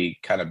why we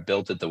kind of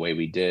built it the way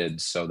we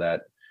did, so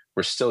that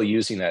we're still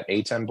using that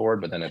ATEM board,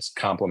 but then it's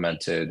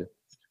complemented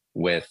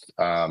with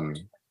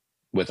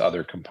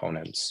other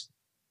components.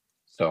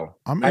 So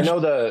I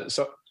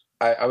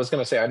was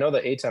going to say, I know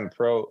the ATEM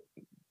Pro,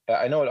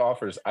 I know it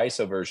offers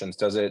ISO versions.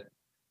 Do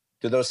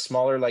those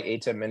smaller like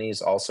ATEM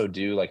minis also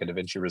do like a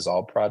DaVinci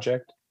Resolve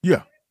project?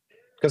 Yeah.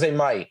 Because they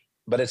might,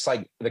 but it's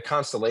like the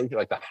Constellation,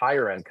 like the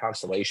higher end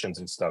Constellations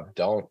and stuff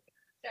don't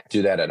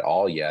do that at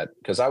all yet.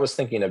 Because I was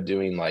thinking of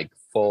doing like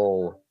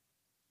full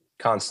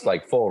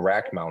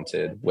rack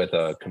mounted with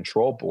a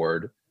control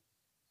board,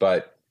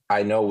 but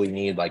I know we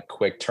need like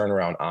quick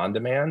turnaround on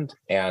demand,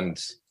 and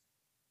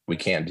we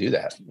can't do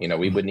that.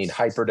 We would need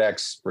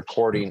HyperDex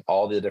recording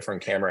all the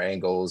different camera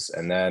angles,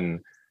 and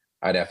then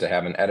I'd have to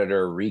have an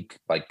editor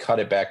cut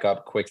it back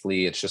up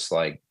quickly. It's just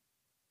like,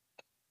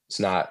 it's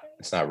not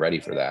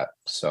ready for that.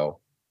 So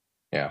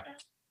yeah.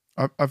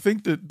 I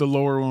think that the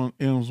lower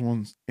end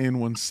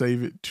ones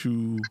save it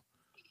to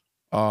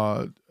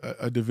a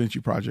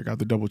DaVinci project. I have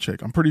to double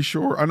check. I'm pretty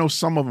sure. I know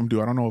some of them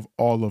do. I don't know if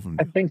all of them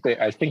do.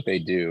 I think they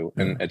do.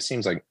 Yeah. And it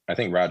seems like, I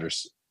think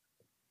Rogers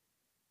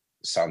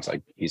sounds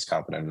like he's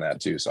confident in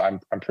that too. So I'm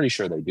pretty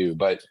sure they do.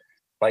 But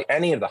like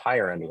any of the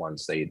higher end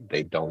ones, they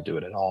don't do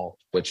it at all,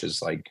 which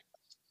is like,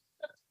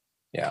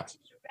 yeah.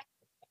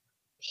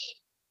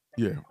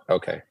 Yeah.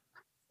 Okay.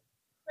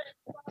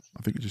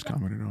 I think you just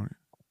commented on it.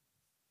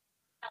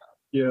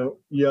 Yeah.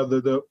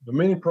 The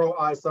Mini Pro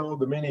ISO,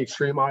 the Mini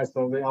Extreme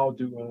ISO, they all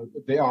do.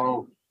 They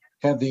all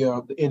have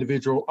the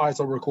individual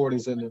ISO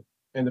recordings and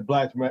the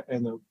black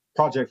and the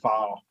project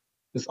file.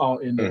 It's all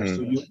in there,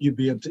 so you'd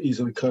be able to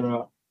easily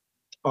cut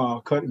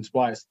and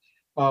splice.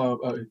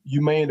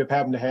 You may end up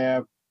having to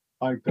have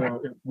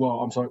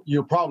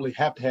you'll probably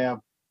have to have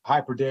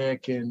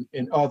HyperDeck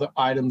and other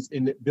items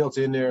built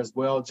in there as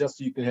well, just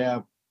so you can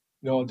have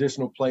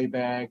additional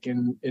playback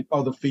and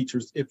other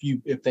features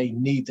if they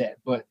need that.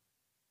 But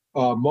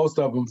most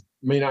of them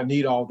may not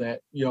need all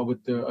that,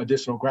 with the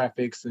additional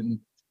graphics and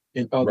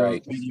other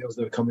videos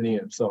that are coming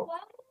in. So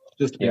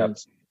just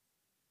depends. Yep.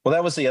 Well,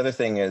 that was the other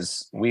thing,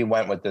 is we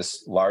went with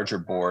this larger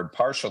board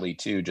partially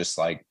too, just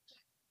like,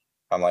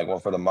 I'm like, well,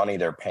 for the money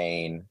they're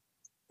paying,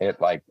 it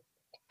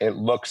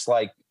looks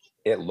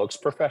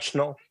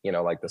professional,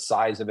 like the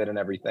size of it and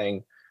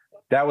everything.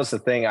 That was the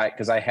thing,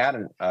 because I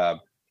had a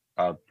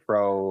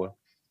Pro,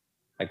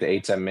 like the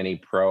ATEM Mini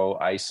Pro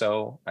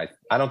ISO. I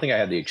don't think I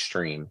had the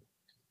Extreme,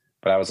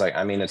 but I was like,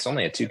 I mean, it's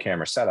only a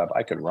 2-camera setup.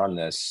 I could run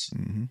this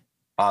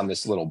on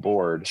this little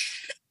board.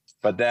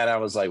 But then I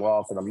was like,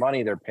 well, for the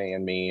money they're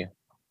paying me,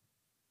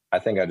 I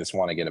think I just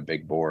want to get a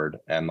big board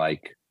and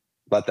like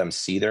let them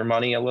see their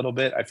money a little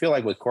bit. I feel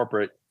like with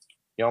corporate,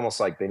 you almost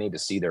like they need to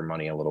see their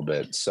money a little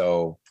bit.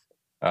 So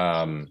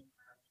I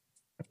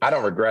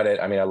don't regret it.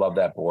 I mean, I love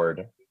that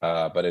board,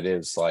 but it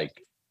is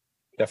like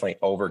definitely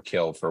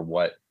overkill for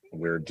what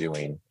we're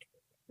doing.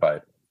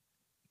 But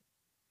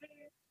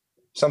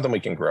something we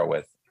can grow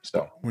with.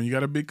 So when you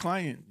got a big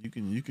client,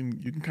 you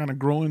can kind of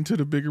grow into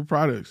the bigger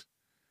products.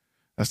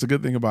 That's the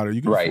good thing about it.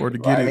 You can afford to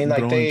get it and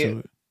grow into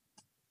it.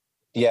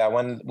 Yeah,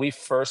 when we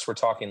first were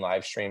talking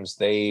live streams,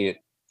 they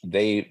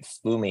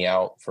flew me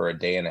out for a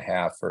day and a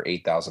half for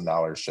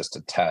 $8,000 just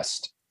to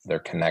test their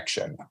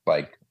connection,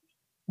 like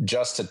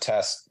just to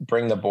test,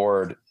 bring the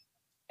board,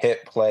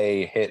 hit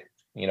play, hit,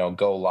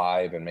 go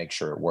live and make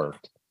sure it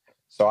worked.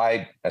 So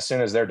as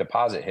soon as their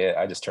deposit hit,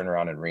 I just turned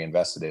around and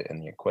reinvested it in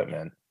the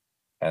equipment.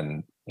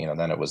 And,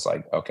 then it was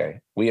like, okay,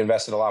 we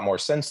invested a lot more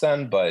since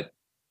then, but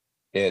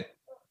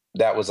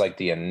that was like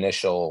the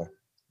initial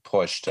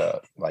push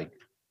to like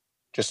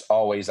just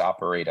always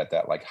operate at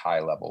that like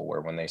high level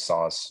where when they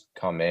saw us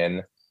come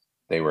in,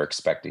 they were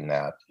expecting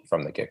that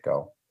from the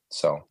get-go.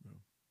 So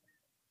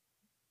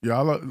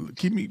yeah,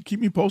 keep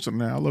me posted,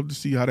 man. I love to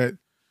see how that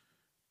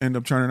end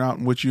up turning out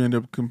and what you end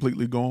up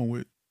completely going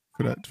with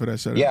for that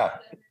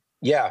setup.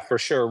 Yeah, for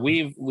sure.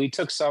 We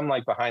took some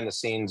like behind the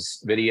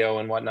scenes video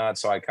and whatnot.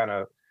 So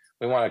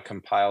we want to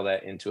compile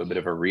that into a bit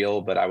of a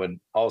reel, but I would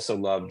also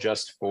love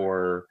just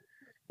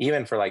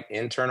even for like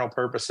internal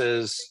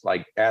purposes,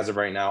 like as of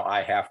right now,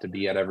 I have to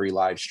be at every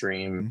live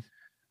stream.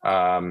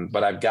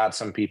 But I've got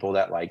some people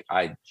that like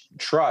I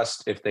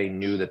trust if they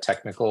knew the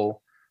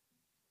technical,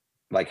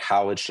 like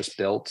how it's just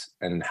built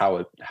and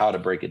how to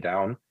break it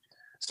down.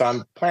 So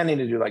I'm planning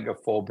to do like a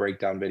full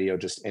breakdown video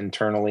just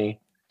internally.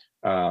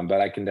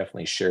 But I can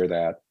definitely share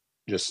that,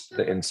 just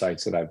the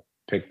insights that I've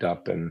picked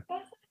up and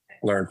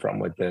learned from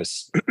with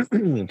this,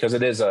 because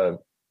it is a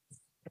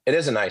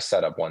nice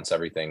setup once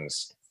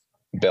everything's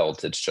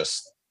built. It's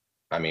just,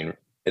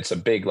 it's a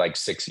big like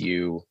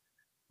 6U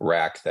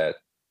rack that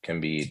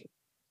can be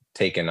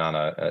taken on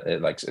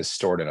is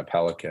stored in a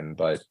Pelican,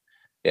 but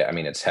yeah,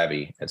 it's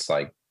heavy. It's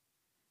like,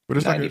 but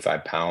it's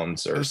 95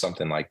 pounds or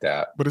something like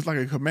that. But it's like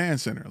a command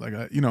center. Like,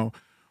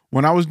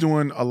 when I was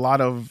doing a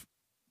lot of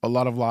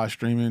live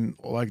streaming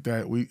like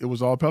that, it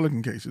was all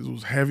Pelican cases. It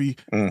was heavy.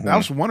 Mm-hmm. That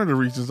was one of the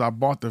reasons I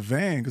bought the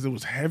van, because it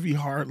was heavy,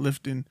 hard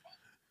lifting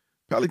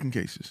Pelican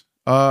cases.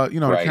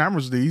 The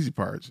cameras are the easy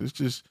parts. It's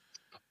just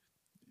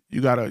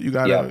you gotta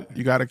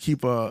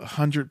keep a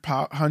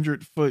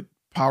 100-foot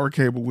power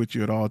cable with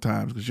you at all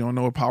times, because you don't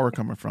know where power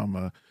coming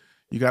from.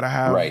 You gotta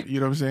have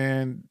you know what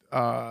I'm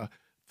saying,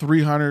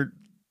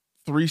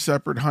 3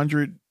 separate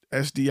 100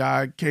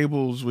 SDI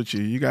cables with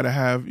you. You gotta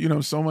have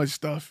so much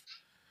stuff.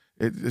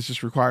 It's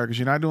just required because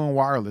you're not doing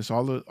wireless.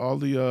 All the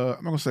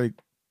I'm not gonna say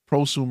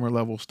prosumer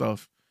level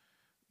stuff,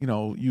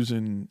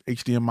 using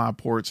HDMI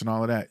ports and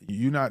all of that.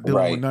 You're not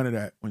dealing with none of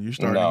that when you're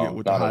starting to get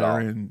with the higher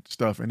end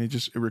stuff, and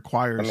it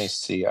requires. Let me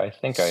see. I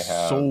think I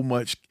have so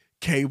much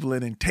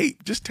cabling and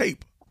tape. Just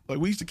tape. Like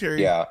we used to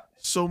carry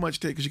so much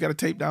tape because you got to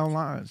tape down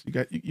lines. You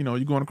got you're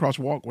going across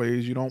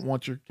walkways. You don't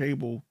want your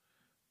cable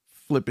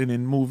flipping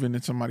and moving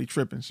and somebody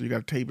tripping, so you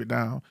got to tape it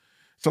down.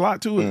 It's a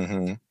lot to it.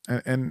 Mm-hmm.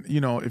 And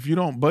if you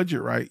don't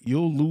budget right,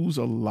 you'll lose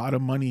a lot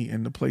of money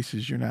in the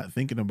places you're not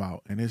thinking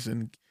about. And it's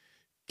in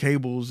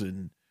cables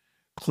and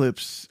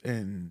clips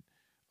and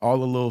all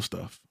the little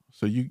stuff.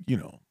 So you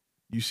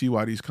see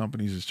why these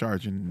companies is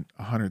charging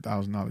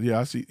 $100,000. Yeah,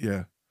 I see.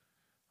 Yeah,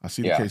 I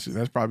see the cases.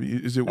 That's probably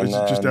is it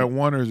just that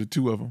one, or is it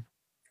two of them?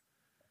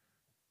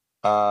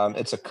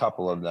 It's a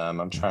couple of them.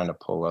 I'm trying to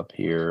pull up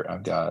here.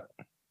 I've got.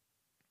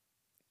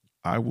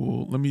 I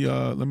will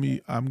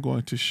I'm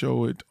going to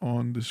show it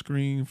on the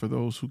screen for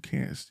those who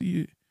can't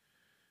see it,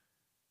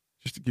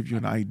 just to give you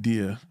an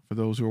idea for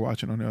those who are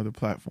watching on the other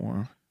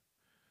platform.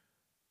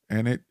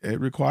 And it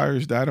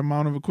requires that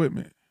amount of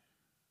equipment.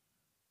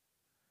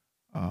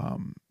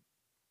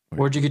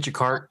 Where'd you get your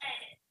cart?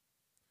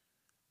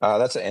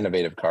 That's an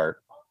innovative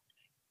cart.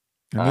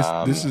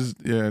 And this is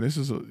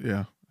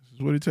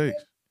what it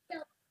takes.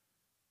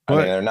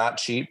 But, they're not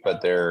cheap,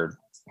 but they're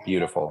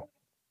beautiful.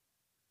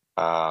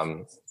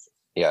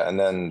 And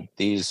then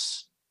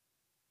these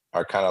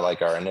are kind of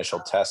like our initial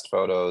test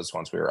photos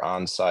once we were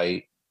on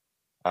site.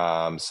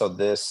 So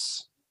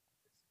this,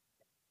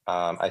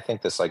 I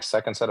think this like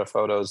second set of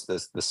photos,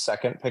 the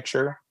second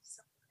picture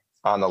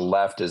on the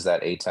left is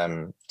that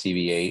ATEM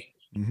TV8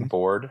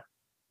 board.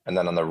 And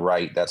then on the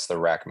right, that's the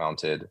rack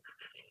mounted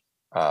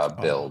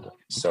build.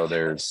 So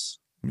there's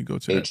let me go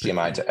to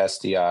HDMI to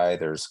SDI.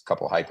 There's a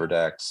couple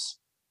HyperDecks.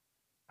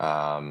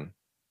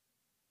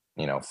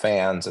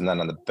 Fans, and then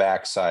on the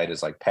back side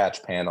is like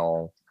patch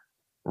panel,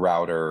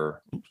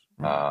 router.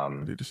 I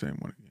did the same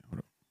one again. Hold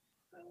up.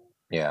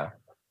 Yeah.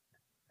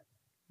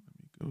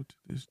 Let me go to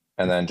this.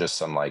 And then just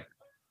some like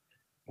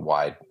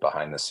wide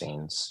behind the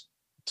scenes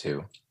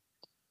too.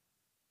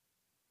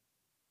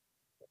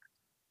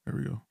 There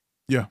we go.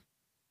 Yeah.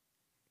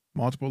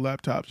 Multiple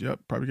laptops. Yep.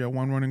 Probably got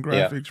one running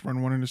graphics,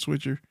 one in the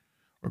switcher,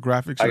 or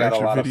graphics. I got a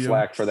lot of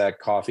flack for that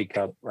coffee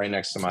cup right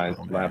next to my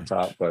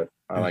laptop, but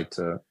I like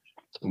to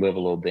live a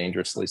little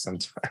dangerously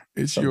sometimes.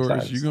 It's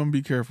yours. You're gonna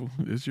be careful.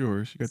 It's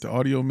yours. You got the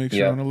audio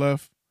mixer on the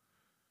left.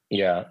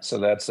 Yeah. So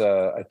that's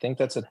I think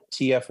that's a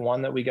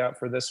TF1 that we got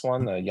for this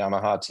one, the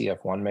Yamaha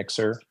TF1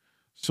 mixer.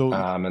 So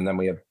and then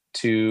we have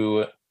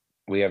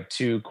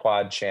two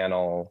quad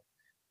channel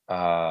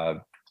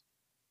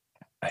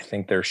I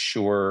think they're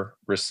Shure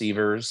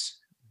receivers,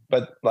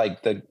 but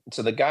like the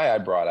guy I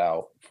brought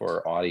out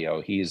for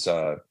audio, he's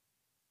a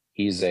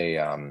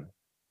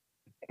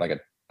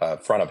like a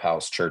front of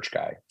house church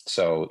guy.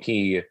 So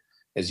he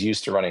is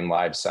used to running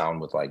live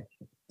sound with like,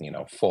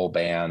 full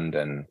band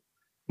and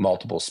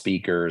multiple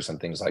speakers and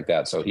things like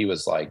that. So he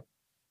was like,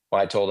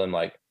 when I told him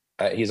like,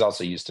 he's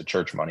also used to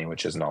church money,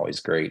 which isn't always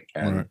great.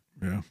 And right.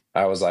 Yeah.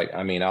 I was like,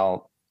 I mean,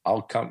 I'll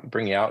come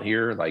bring you out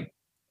here like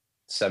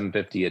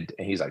 $750 a day.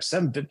 He's like,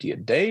 $750 a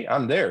day?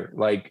 I'm there.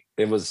 Like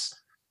it was,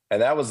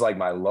 and that was like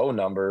my low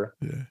number.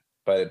 Yeah.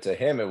 But to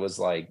him, it was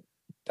like,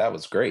 that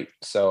was great.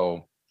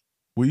 So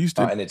we used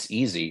to, and it's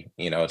easy,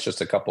 it's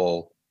just a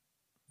couple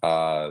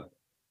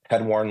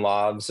head worn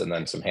logs and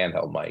then some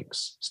handheld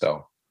mics.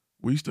 So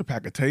we used to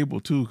pack a table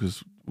too,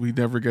 because we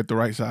never get the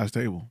right size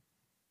table.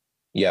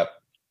 Yep.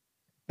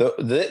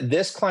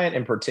 This client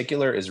in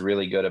particular is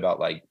really good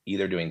about like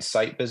either doing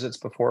site visits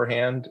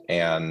beforehand,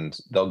 and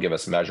they'll give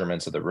us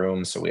measurements of the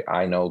room. So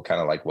I know kind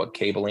of like what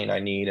cabling I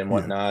need and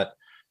whatnot,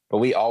 but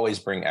we always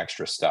bring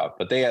extra stuff,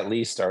 but they at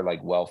least are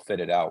like well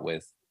fitted out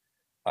with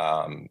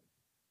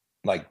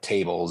like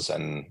tables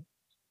and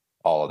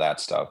all of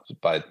that stuff.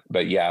 But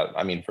yeah,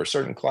 I mean, for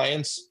certain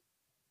clients,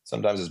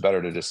 sometimes it's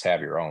better to just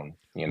have your own,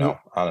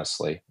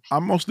 honestly.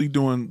 I'm mostly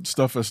doing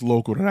stuff that's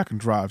local that I can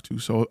drive to.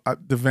 So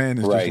the van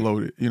is just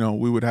loaded.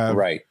 We would have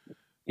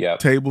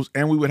tables,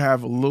 and we would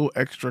have a little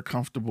extra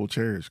comfortable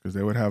chairs, because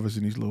they would have us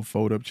in these little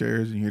fold up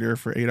chairs, and you're there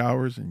for 8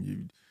 hours,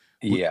 and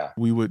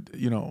we would,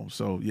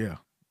 so yeah.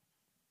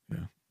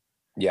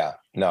 Yeah,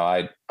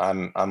 no,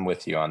 I'm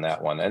with you on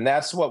that one. And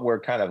that's what we're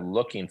kind of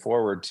looking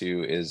forward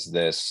to, is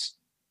this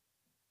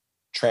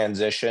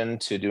transition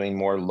to doing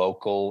more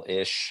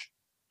local-ish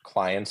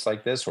clients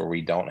like this, where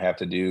we don't have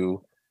to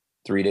do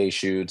 3-day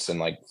shoots and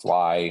like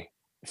fly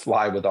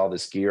with all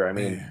this gear. I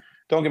mean,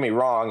 don't get me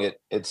wrong,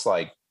 it's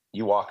like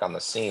you walk on the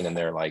scene and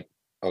they're like,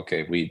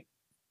 okay, we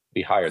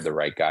hired the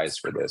right guys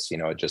for this.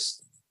 It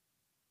just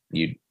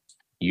you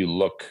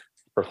look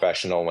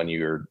professional when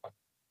you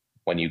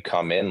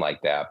come in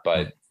like that.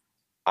 But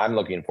I'm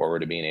looking forward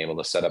to being able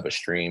to set up a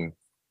stream,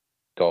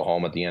 go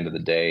home at the end of the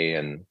day,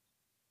 and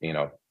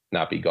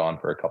not be gone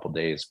for a couple of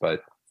days.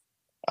 But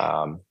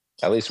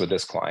at least with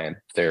this client,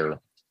 they're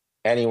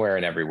anywhere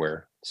and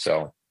everywhere.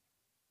 So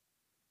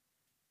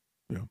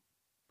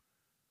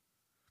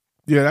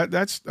yeah,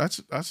 that's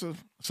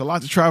a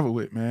lot to travel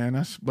with,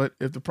 man. But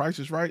if the price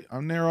is right,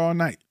 I'm there all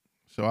night.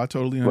 So I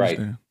totally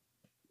understand. Right.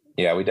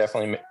 Yeah, we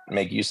definitely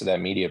make use of that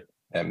media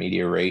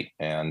rate,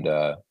 and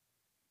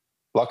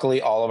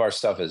luckily all of our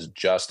stuff is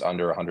just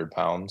under 100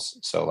 pounds.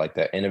 So like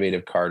that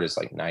innovative cart is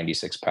like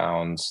 96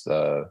 pounds.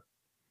 The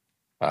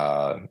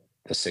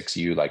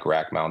 6U like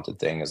rack mounted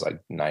thing is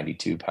like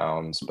 92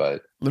 pounds.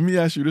 But let me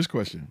ask you this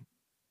question.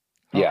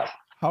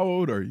 How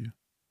old are you?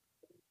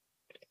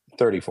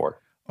 34.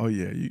 Oh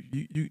yeah.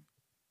 You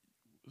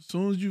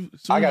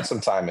I got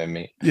some time in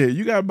me. Yeah,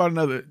 you got about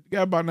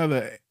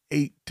another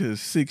 8 to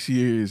 6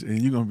 years,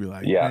 and you're gonna be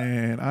like,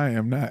 man, I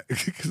am not.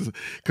 Because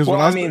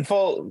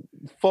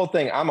full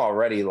thing, I'm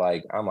already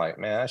like,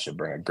 man, I should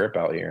bring a grip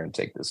out here and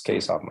take this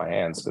case off my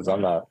hands, because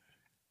I'm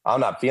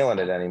not feeling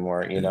it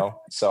anymore,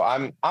 So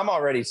I'm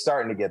already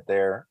starting to get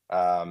there.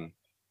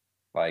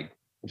 Like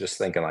just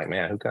thinking like,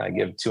 man, who can I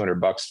give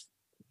 $200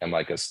 and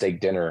like a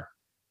steak dinner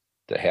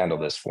to handle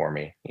this for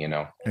me,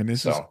 And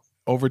this is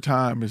over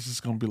time. It's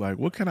just gonna be like,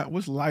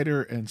 what's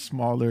lighter and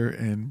smaller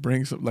and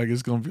bring some, like,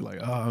 it's gonna be like,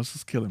 oh, this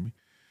is killing me.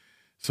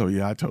 So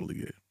yeah, I totally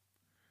get it.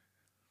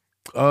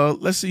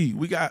 Let's see.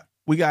 We got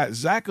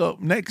Zach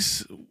up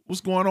next. What's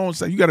going on,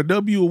 Zach? You got a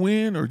W, a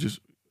win, or just?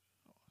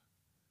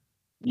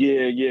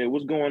 Yeah.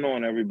 What's going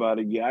on,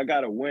 everybody? Yeah, I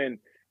got a win.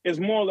 It's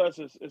more or less,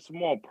 it's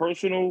more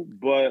personal,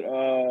 but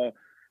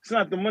it's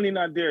not, the money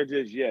not there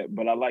just yet,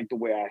 but I like the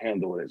way I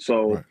handle it.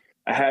 So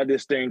I had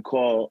this thing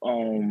called,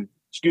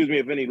 excuse me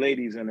if any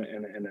ladies on a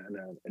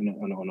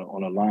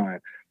line,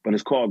 but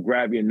it's called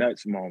Grab Your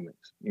Nuts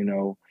moments,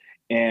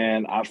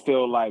 and I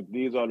feel like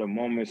these are the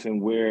moments in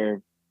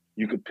where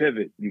you could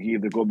pivot. You can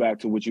either go back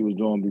to what you was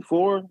doing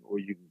before, or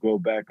you can go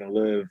back and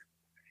live,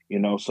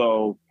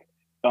 so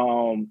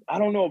I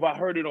don't know if I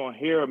heard it on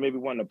here or maybe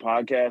one of the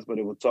podcasts, but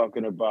it was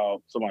talking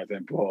about, somebody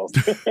said pause.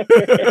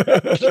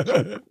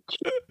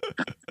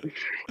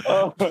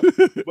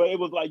 But it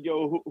was like,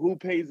 yo, who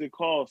pays the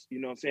cost? You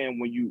know what I'm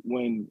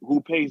saying? Who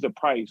pays the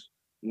price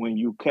when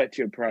you cut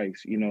your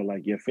price,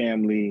 like your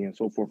family and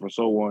so forth and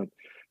so on.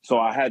 So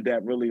I had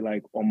that really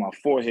like on my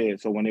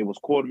forehead. So when they was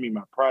quoting me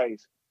my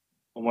price,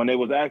 when they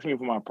was asking me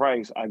for my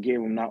price, I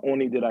gave them, not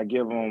only did I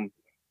give them,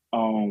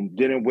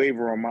 didn't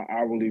waver on my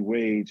hourly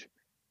wage,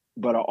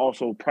 but I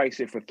also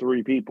priced it for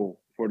 3 people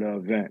for the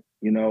event,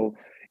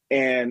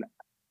 and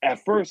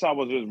at first I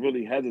was just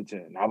really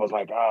hesitant. I was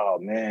like, oh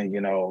man,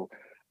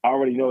 I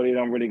already know they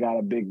don't really got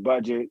a big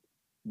budget,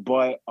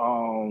 but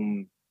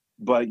I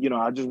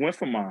just went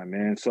for mine,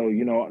 man. So,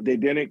 they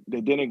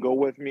didn't go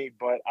with me,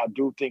 but I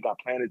do think I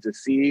planted the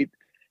seed,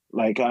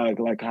 like kind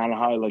of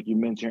how, like you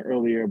mentioned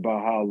earlier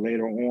about how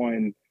later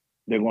on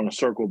they're going to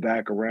circle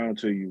back around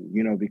to you,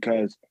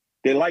 because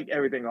they like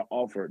everything I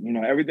offered. You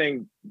know,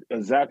 everything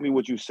exactly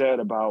what you said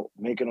about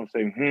making them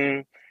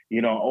say,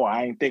 you know, oh,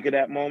 I ain't think of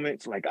that moment.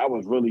 It's like I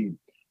was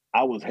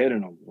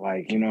hitting them,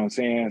 like, you know what I'm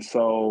saying?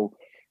 So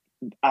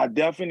I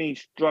definitely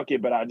struck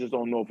it, but I just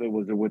don't know if it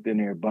was within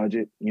their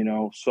budget, you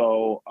know?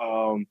 So,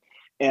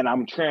 and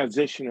I'm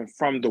transitioning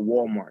from the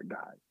Walmart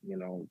guy, you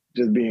know,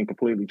 just being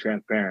completely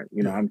transparent.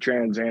 You know, I'm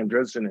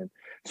transitioning.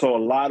 So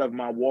a lot of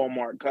my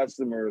Walmart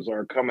customers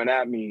are coming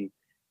at me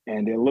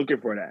and they're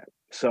looking for that.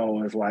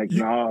 So it's like,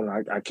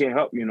 no, I can't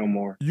help you no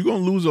more. You're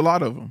going to lose a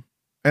lot of them.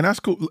 And that's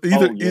cool.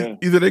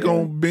 Either they're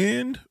going to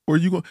bend or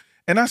you going,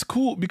 and that's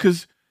cool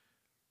because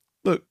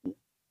look,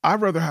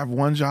 I'd rather have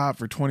one job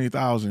for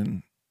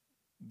 20,000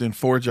 than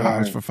 4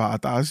 jobs for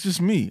 5,000. It's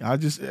just me. I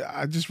just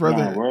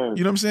rather, you know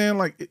what I'm saying?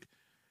 Like,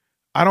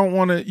 I don't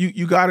want to,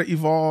 you got to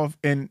evolve,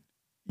 and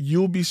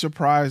you'll be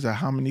surprised at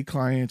how many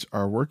clients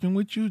are working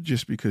with you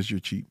just because you're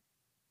cheap.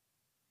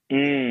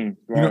 You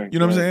know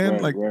what I'm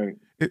saying?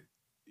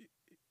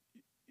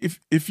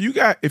 If you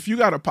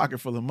got a pocket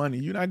full of money,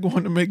 you're not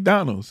going to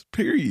McDonald's,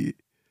 period.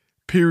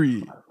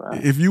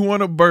 If you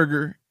want a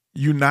burger,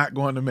 you're not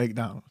going to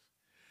McDonald's.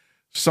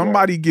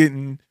 Somebody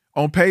getting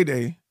on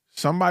payday,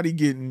 somebody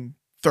getting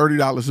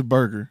 $30 a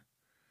burger,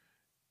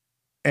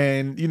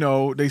 and you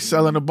know they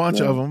selling a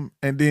bunch of them,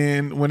 and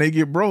then when they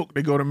get broke,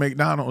 they go to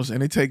McDonald's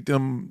and they take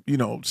them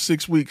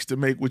 6 weeks to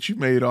make what you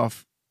made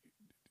off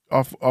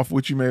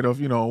what you made off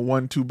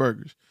 1-2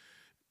 burgers.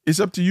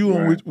 It's up to you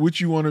on which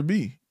you want to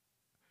be.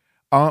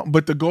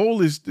 But the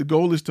goal is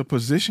to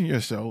position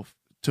yourself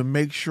to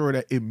make sure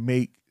that it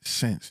makes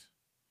sense.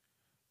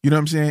 You know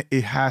what I'm saying?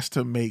 It has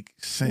to make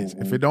sense.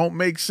 If it don't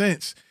make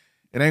sense,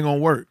 it ain't gonna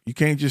work. You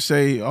can't just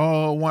say,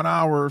 "Oh, 1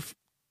 hour,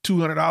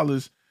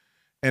 $200,"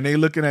 and they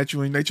looking at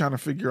you and they trying to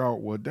figure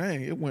out, well,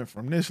 dang, it went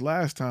from this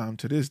last time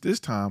to this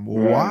time.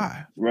 Well,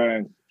 why?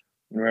 Right.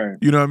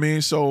 You know what I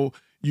mean? So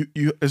you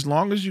as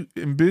long as you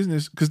in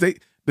business, because the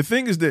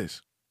thing is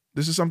this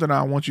is something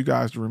I want you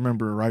guys to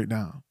remember right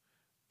now.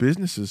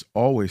 Businesses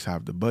always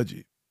have the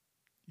budget.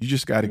 You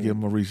just got to give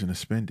them a reason to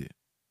spend it.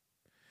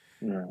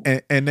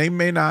 And they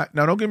may not,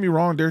 now don't get me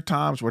wrong, there are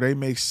times where they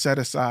may set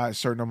aside a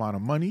certain amount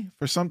of money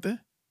for something,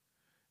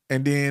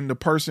 and then the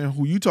person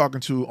who you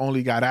talking to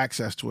only got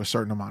access to a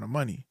certain amount of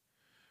money.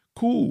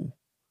 Cool.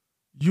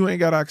 You ain't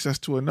got access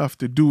to enough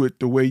to do it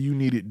the way you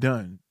need it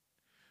done.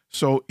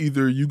 So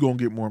either you gonna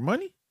get more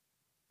money,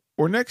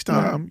 or next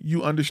time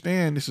you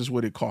understand this is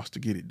what it costs to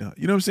get it done.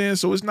 You know what I'm saying?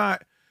 So it's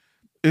not,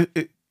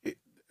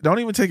 don't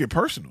even take it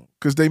personal,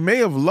 because they may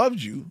have loved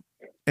you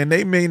and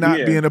they may not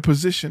be in a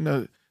position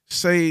to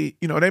say,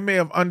 they may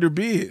have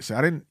underbid. So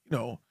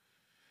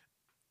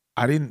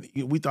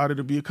we thought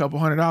it'd be a couple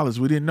 $100.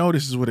 We didn't know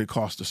this is what it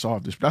costs to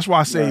solve this. That's why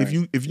I say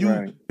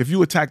if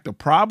you attack the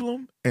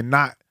problem and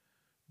not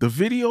the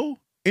video,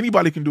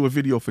 anybody can do a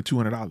video for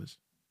 $200.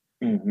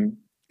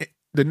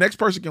 The next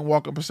person can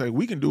walk up and say,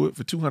 we can do it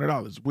for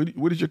 $200.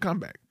 What is your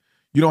comeback?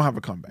 You don't have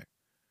a comeback.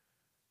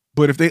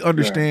 But if they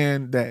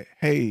understand that,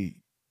 hey,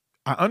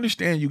 I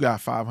understand you got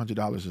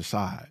 $500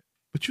 aside,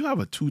 but you have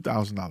a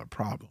 $2,000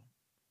 problem.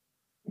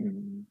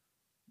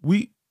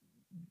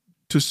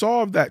 To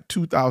solve that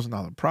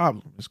 $2,000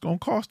 problem, it's gonna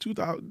cost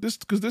 $2,000.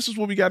 Because this is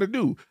what we got to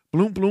do.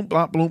 Bloom, bloom,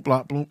 blop, bloom,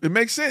 blop, bloom. It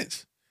makes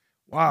sense.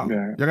 Wow,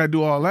 y'all got to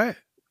do all that.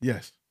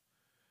 Yes,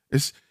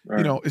 it's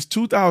it's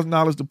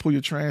 $2,000 to pull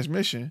your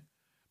transmission,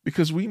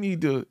 because we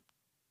need to,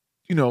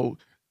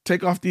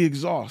 take off the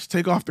exhaust,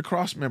 take off the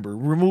cross member,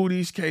 remove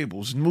these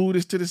cables, move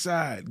this to the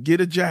side, get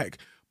a jack,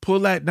 pull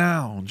that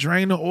down,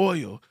 drain the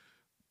oil,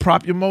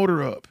 prop your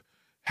motor up.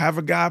 Have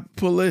a guy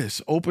pull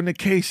this, open the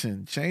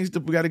casing, we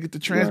got to get the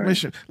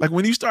transmission. Like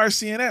when you start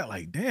seeing that,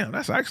 like, damn,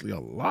 that's actually a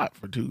lot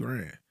for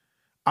 $2,000.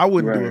 I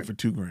wouldn't do it for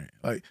 $2,000.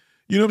 Like,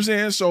 you know what I'm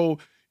saying? So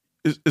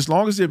as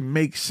long as it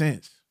makes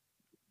sense,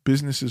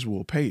 businesses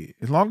will pay it.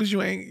 As long as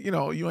you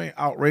ain't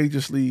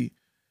outrageously,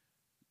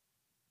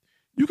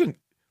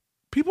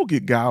 people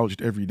get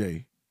gouged every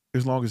day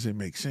as long as it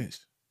makes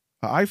sense.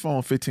 An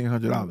iPhone,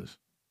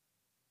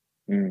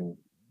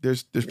 $1,500.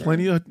 There's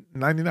plenty of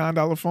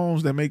 $99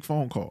 phones that make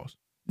phone calls.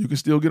 You can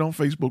still get on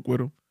Facebook with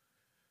them.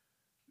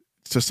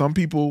 To some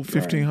people,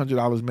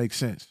 $1,500 makes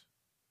sense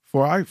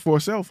for a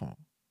cell phone.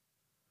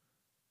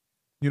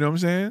 You know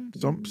what I'm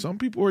saying? Some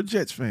people are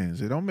Jets fans.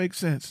 They don't make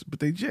sense, but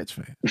they Jets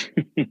fans.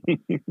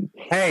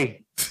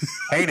 Hey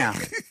now.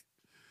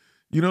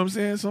 You know what I'm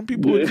saying? Some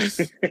people are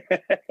just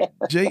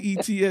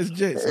Jets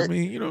Jets. I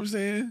mean, you know what I'm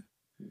saying?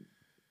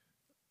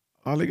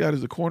 All they got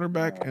is a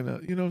cornerback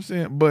and you know what I'm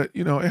saying? But,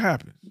 it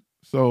happens.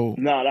 So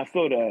I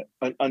feel that.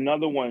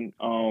 Another one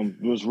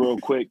was real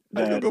quick.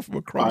 That, go from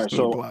across to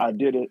the block. I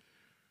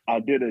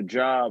did a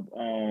job.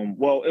 I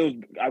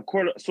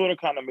sort of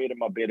kind of made it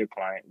my beta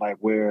client, like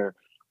where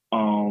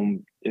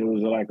it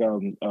was like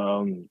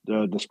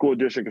the school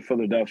district of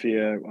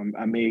Philadelphia.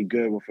 I made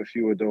good with a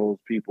few of those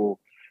people.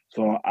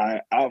 So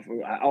I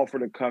offered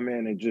to come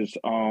in and just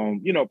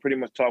pretty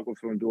much talk with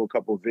them, do a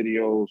couple of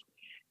videos.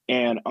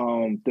 And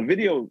the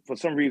video, for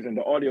some reason,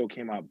 the audio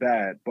came out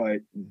bad, but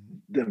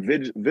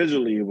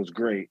visually it was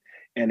great.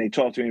 and they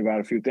talked to me about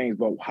a few things.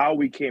 But how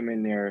we came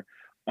in there,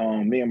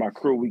 me and my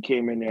crew, we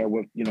came in there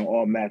with, you know,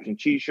 all matching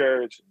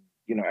T-shirts,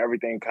 you know,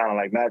 everything kind of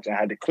like matching. I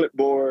had the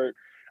clipboard.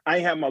 I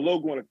ain't have my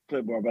logo on a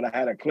clipboard, but I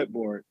had a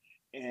clipboard.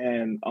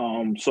 And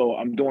so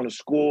I'm doing a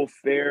school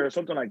fair,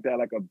 something like that,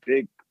 like a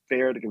big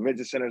fair. The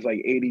convention center's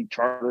like 80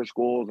 charter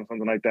schools or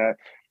something like that.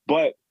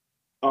 But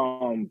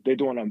they're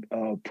doing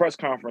a press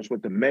conference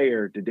with the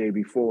mayor the day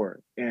before,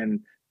 and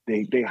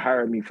they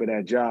hired me for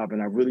that job.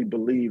 And I really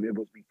believe it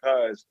was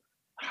because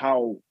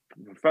how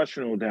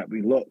professional that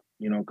we look,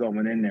 you know,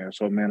 going in there.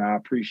 So, man, I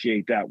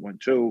appreciate that one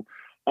too.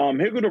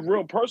 Here go the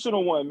real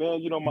personal one, man.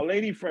 You know, my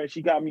lady friend,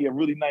 she got me a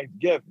really nice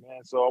gift,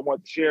 man. So I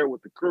want to share it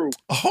with the crew.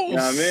 Oh, you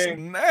know what I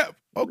mean? Snap.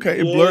 Okay,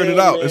 it blurred it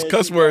out. It's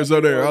cuss words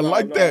on there. I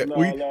like that.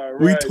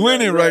 We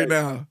twinning right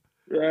now.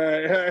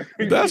 Right.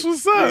 That's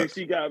what's up. Yeah,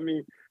 she got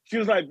me. She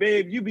was like,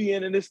 babe, you be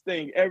in this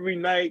thing every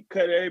night,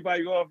 cut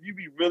everybody off. You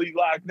be really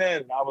locked in.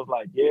 And I was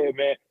like, yeah,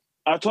 man.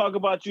 I talk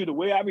about you the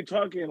way I be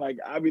talking, like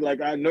I be like,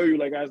 I know you,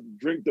 like I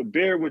drink the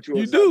beer with you.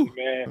 Or something,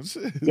 man.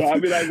 So I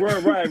be like,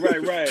 right. But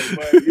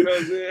you know what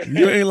I'm saying?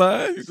 You ain't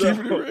lying. You So,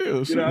 keeping it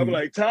real. you know, I be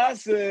like, Ty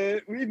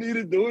said we need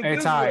to do it Hey,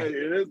 this Ty, way.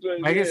 This way.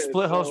 Make it Yeah,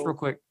 split host so- real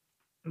quick.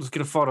 Let's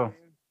get a photo.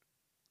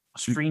 A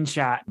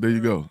screenshot. There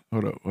you go.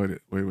 Hold up. Wait.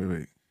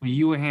 With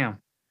you and him.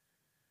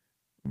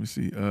 Let me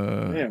see.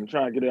 Yeah, I'm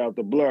trying to get it out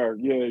the blur.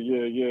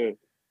 Yeah.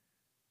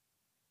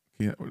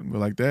 Yeah,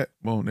 like that.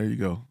 Boom. There you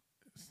go.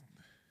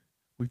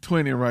 We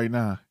twinning right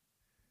now.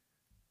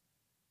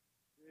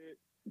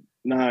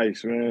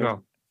 Nice, man.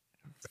 Go.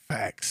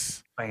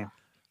 Facts. Bam.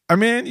 I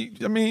mean,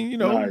 you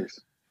know, Nice.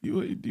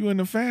 you and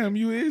the fam,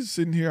 you is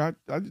sitting here.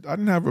 I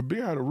didn't have a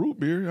beer. I had a root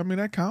beer. I mean,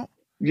 that count.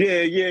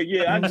 Yeah.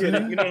 I get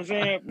it. You know what I'm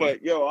saying?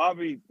 But yo, I'll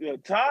be.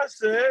 Ty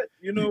said,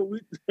 you know, we.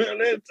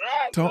 Ty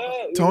said,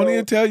 Tony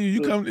will tell you.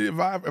 You come if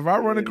I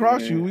run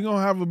across you, we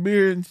gonna have a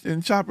beer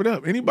and chop it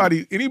up.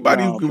 Anybody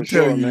No, who for can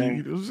sure, tell you. man.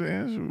 You know what I'm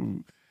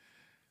saying?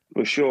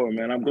 For sure,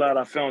 man. I'm glad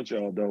I found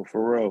y'all though,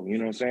 for real. You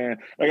know what I'm saying?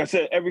 Like I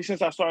said, ever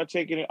since I started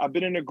taking it, I've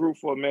been in the group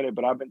for a minute,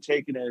 but I've been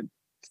taking it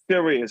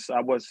serious, I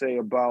would say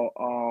about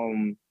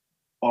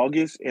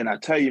August. And I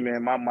tell you,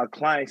 man, my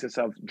clients and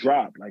stuff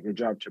dropped. Like it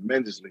dropped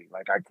tremendously.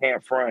 Like I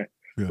can't front.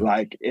 Yeah.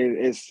 Like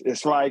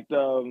it's like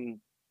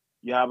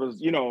I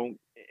was, you know,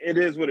 it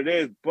is what it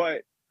is,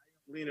 but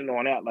leaning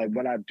on that. Like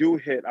when I do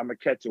hit, I'm gonna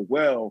catch a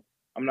whale.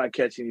 I'm not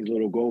catching these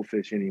little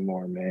goldfish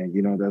anymore, man.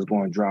 You know, that's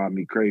going to drive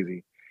me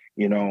crazy.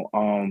 You know,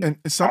 and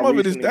some of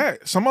it is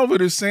that. Some of it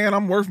is saying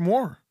I'm worth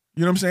more.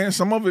 You know what I'm saying?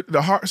 Some of it,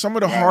 some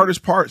of the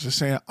hardest parts is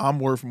saying I'm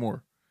worth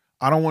more.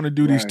 I don't want to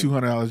do these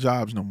 $200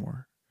 jobs no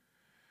more.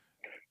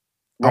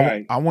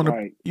 I want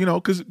to, you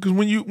know, because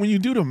when you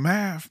do the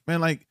math,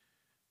 man, like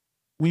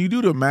when you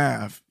do the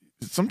math,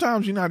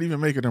 sometimes you're not even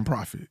making a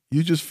profit.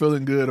 You're just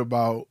feeling good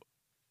about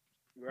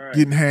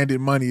getting handed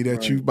money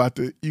that you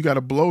got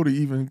to blow to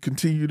even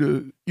continue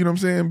to, you know what I'm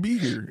saying, be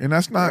here. And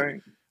that's not.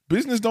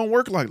 Business don't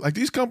work like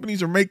these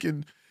companies are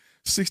making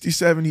 60,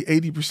 70,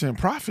 80%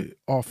 profit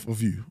off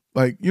of you.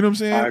 Like, you know what I'm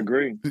saying? I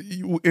agree.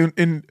 And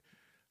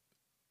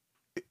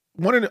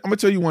I'm going to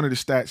tell you one of the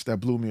stats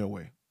that blew me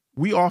away.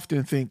 We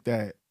often think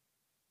that,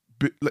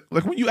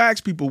 like when you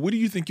ask people, what do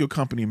you think your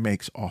company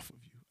makes off of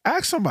you?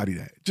 Ask somebody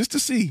that just to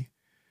see.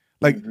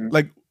 Like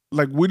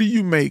what do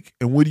you make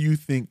and what do you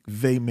think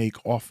they make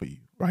off of you?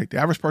 Right? The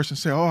average person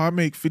say, oh, I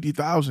make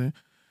 50,000.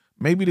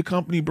 Maybe the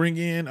company bring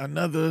in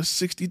another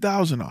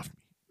 60,000 off me.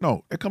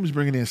 No, that company's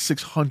bringing in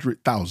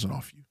 600,000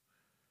 off you,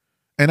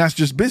 and that's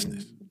just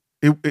business.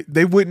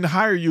 They wouldn't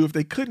hire you if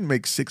they couldn't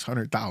make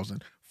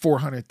 600,000,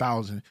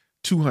 400,000,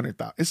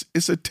 200,000.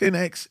 It's a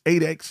 10x,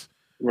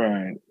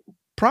 8x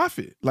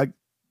profit. Like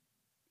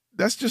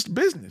that's just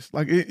business.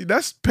 Like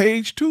that's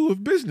page 2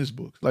 of business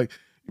books. Like,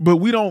 but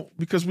we don't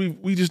because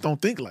we just don't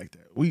think like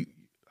that.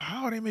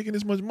 How are they making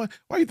this much money?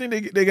 Why do you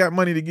think they got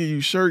money to give you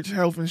shirts,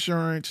 health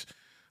insurance?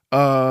 You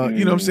know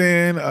what I'm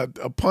saying?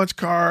 A punch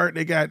card.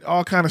 They got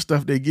all kind of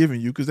stuff they giving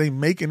you because they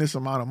making this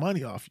amount of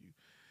money off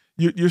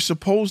you. You're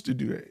supposed to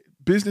do that.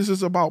 Business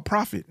is about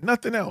profit,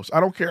 nothing else. I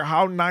don't care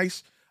how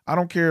nice. I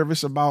don't care if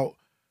it's about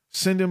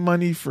sending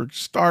money for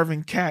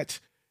starving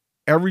cats.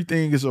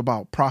 Everything is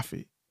about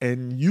profit.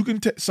 And you can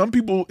some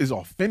people is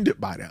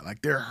offended by that.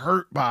 Like they're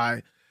hurt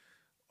by,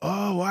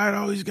 oh, why it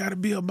always got to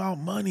be about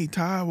money,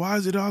 Ty? Why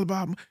is it all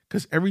about?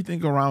 Because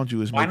everything around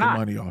you is making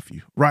money off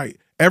you, right?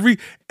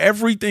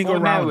 Everything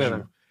around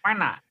you Why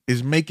not?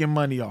 is making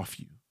money off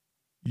you.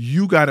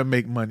 You got to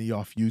make money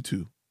off you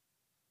too.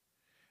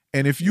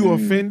 And if you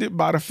offended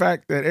by the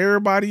fact that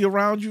everybody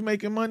around you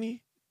making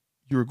money,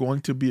 you're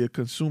going to be a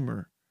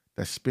consumer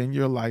that spend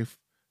your life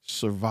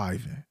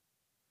surviving.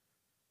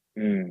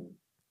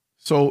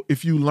 So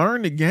if you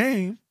learn the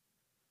game,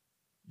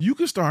 you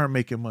can start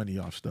making money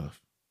off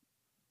stuff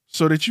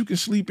so that you can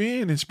sleep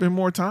in and spend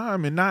more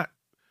time and not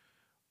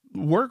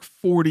work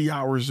 40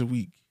 hours a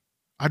week.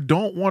 I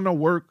don't want to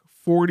work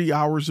 40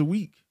 hours a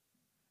week.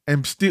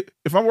 And still,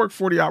 if I work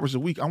 40 hours a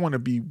week, I want to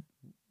be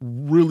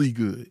really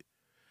good.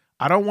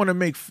 I don't want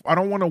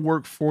to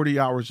work 40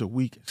 hours a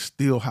week and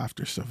still have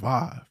to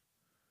survive.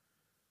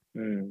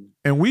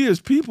 And we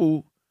as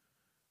people,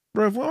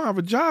 bro, if we don't have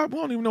a job, we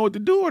don't even know what to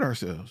do with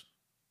ourselves.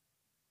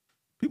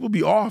 People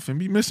be off and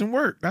be missing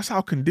work. That's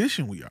how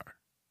conditioned we are.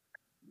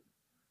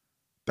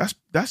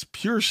 That's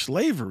pure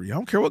slavery. I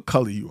don't care what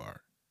color you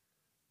are.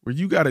 Where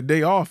you got a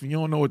day off and you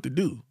don't know what to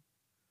do.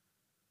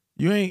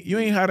 You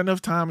ain't had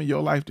enough time in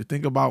your life to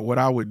think about what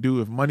I would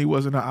do if money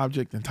wasn't an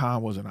object and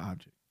time wasn't an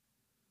object.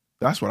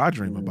 That's what I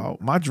dream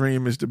about. My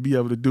dream is to be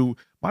able to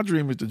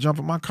jump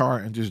in my car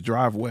and just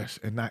drive west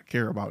and not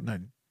care about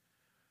nothing.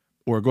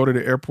 Or go to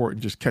the airport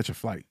and just catch a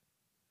flight.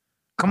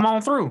 Come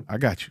on through. I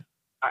got you.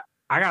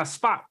 I got a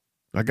spot.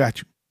 I got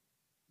you.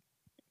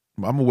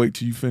 I'm going to wait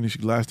till you finish.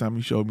 Last time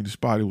you showed me the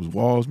spot, it was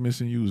walls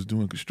missing. You was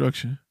doing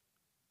construction.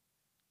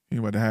 You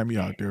ain't about to have me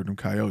out there with them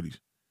coyotes.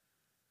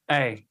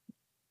 Hey,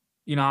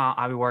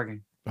 I'll be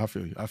working. I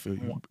feel you.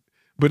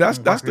 But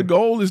that's the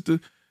goal is to,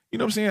 you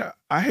know what I'm saying?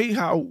 I hate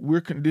how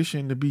we're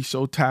conditioned to be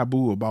so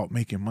taboo about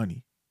making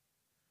money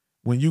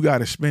when you got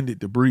to spend it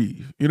to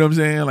breathe. You know what I'm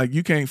saying? Like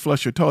you can't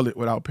flush your toilet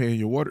without paying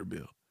your water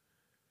bill.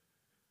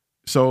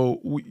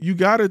 So you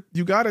gotta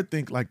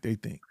think like they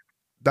think.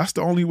 That's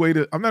the only way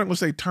I'm not going to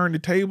say turn the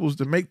tables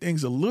to make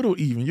things a little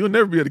even. You'll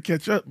never be able to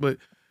catch up, but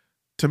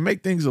to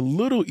make things a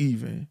little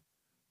even,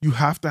 you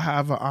have to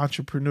have an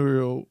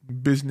entrepreneurial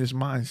business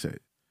mindset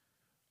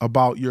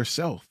about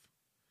yourself.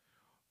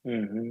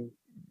 Mm-hmm.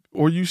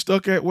 Or you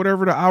stuck at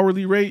whatever the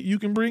hourly rate you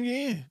can bring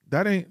in.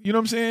 That ain't, you know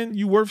what I'm saying?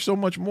 You worth so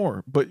much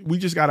more, but we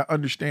just got to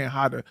understand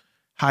how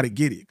to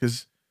get it.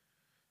 Cause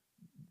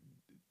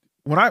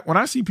when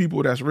I see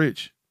people that's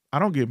rich, I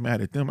don't get mad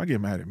at them. I get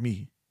mad at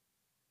me.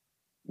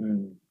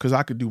 Cause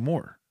I could do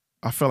more.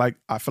 I feel like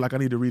I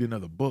need to read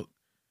another book.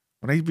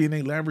 When they be in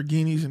their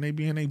Lamborghinis and they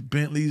be in their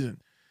Bentleys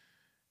and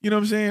you know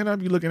what I'm saying? I'd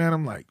be looking at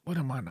them like, what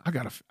am I? I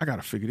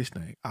gotta figure this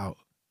thing out.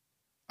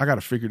 I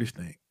gotta figure this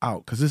thing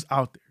out because it's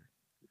out there.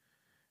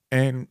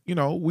 And,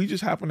 we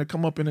just happen to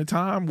come up in a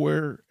time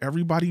where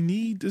everybody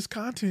needs this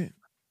content.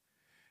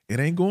 It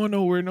ain't going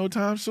nowhere no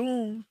time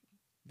soon.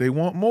 They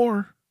want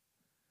more.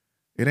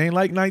 It ain't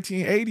like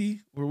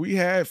 1980 where we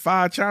had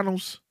 5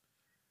 channels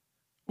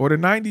or the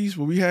 90s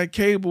where we had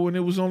cable and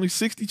it was only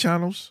 60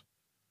 channels.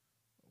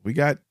 We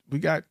got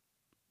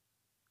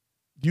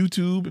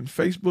YouTube and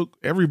Facebook.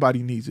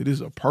 Everybody needs it.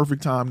 It's a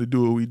perfect time to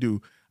do what we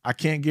do. I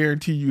can't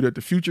guarantee you that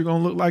the future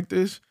gonna look like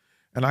this,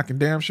 and I can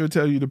damn sure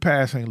tell you the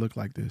past ain't look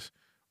like this.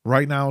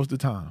 Right now is the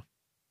time.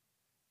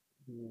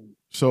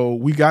 So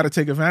we got to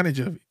take advantage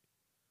of it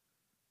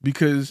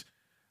because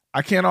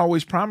I can't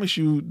always promise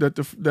you that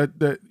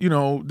that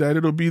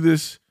it'll be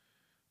this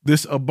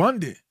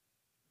abundant.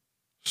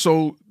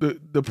 So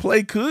the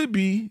play could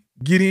be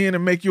get in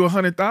and make you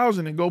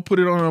 100,000 and go put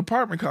it on an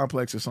apartment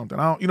complex or something.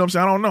 I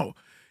don't know.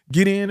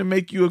 Get in and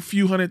make you a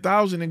few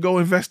 100,000 and go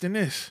invest in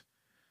this.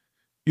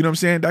 You know what I'm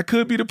saying? That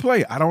could be the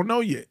play. I don't know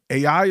yet.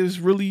 AI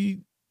is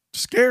really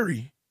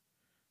scary.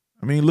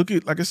 I mean, look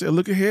at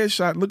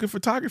headshot, look at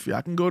photography.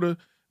 I can go to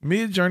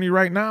Midjourney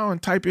right now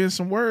and type in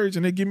some words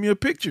and they give me a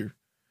picture.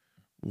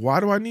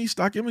 Why do I need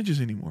stock images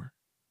anymore?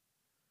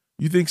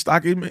 You think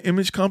stock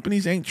image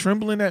companies ain't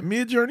trembling at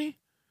Midjourney?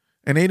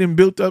 And they done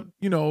built up,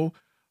 1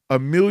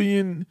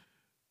 million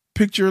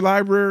picture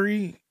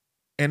library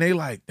and they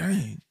like,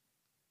 dang,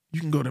 you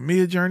can go to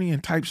Midjourney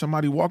and type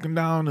somebody walking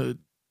down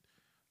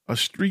a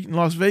street in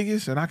Las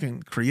Vegas and I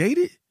can create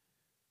it?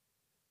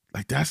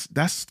 Like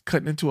that's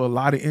cutting into a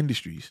lot of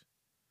industries.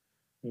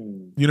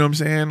 You know what I'm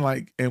saying?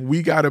 Like, and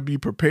we got to be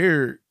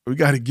prepared. We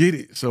got to get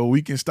it so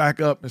we can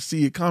stack up and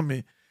see it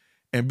coming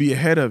and be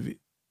ahead of it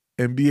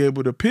and be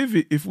able to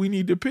pivot if we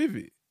need to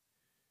pivot.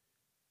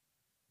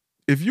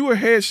 If you're a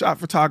headshot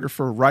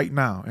photographer right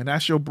now and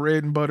that's your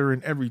bread and butter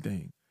and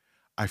everything,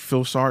 I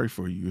feel sorry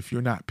for you if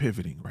you're not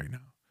pivoting right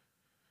now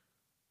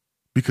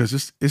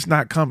because it's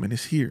not coming.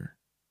 It's here.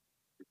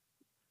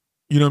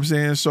 You know what I'm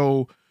saying?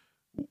 So,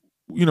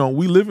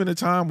 we live in a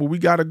time where we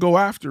got to go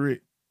after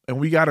it. And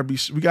we gotta be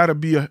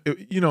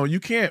you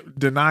can't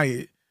deny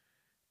it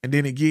and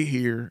then it get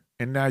here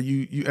and now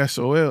you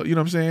SOL, you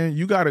know what I'm saying?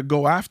 You gotta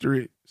go after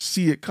it,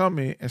 see it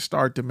coming and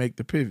start to make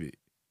the pivot.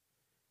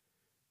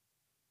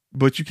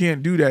 But you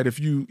can't do that if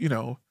you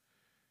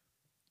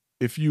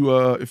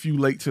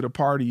late to the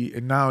party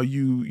and now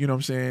you know what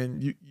I'm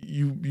saying,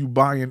 you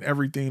buying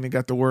everything that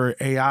got the word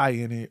AI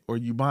in it or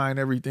you buying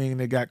everything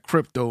that got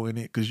crypto in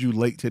it because you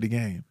late to the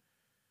game.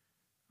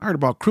 I heard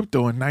about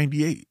crypto in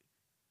 98.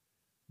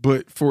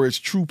 But for its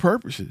true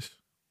purposes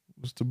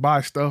was to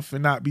buy stuff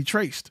and not be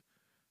traced.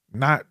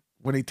 Not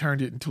when they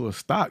turned it into a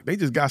stock. They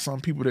just got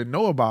some people that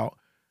know about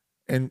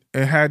and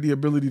had the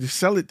ability to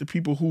sell it to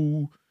people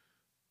who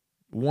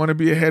want to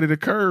be ahead of the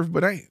curve,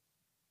 but ain't.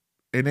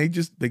 And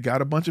they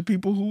got a bunch of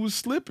people who was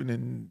slipping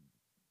and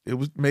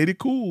made it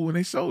cool when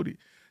they sold it.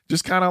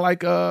 Just kind of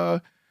like,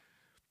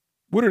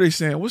 what are they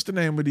saying? What's the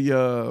name of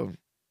the,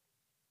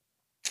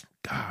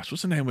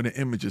 what's the name of the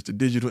images, the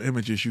digital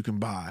images you can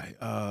buy?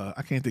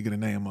 I can't think of the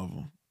name of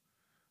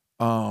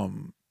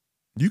them.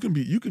 You can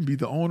be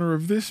the owner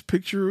of this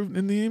picture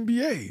in the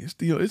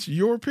NBA. It's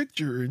your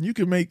picture, and you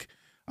can make,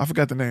 I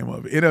forgot the name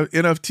of it,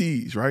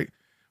 NFTs, right?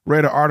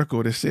 read an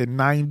article that said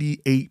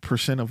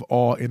 98% of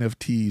all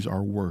NFTs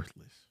are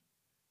worthless.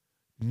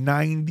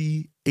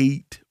 98%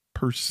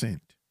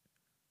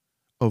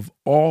 of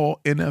all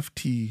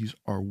NFTs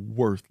are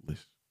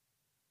worthless.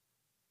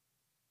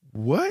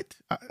 What?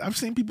 I've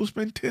seen people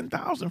spend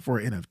 $10,000 for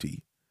an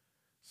NFT.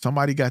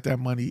 Somebody got that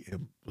money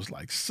and was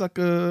like,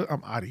 sucker,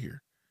 I'm out of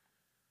here.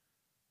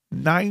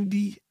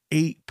 98%.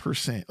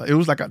 It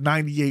was like a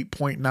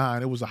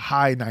 98.9. It was a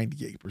high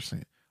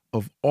 98%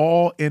 of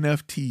all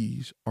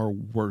NFTs are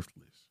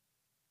worthless.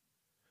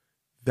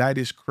 That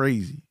is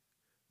crazy.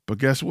 But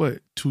guess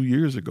what? 2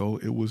 years ago,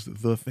 it was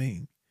the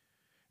thing.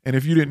 And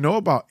if you didn't know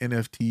about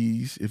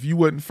NFTs, if you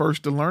wasn't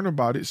first to learn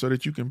about it so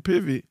that you can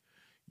pivot,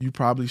 you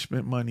probably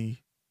spent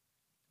money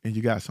and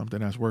you got something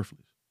that's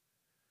worthless.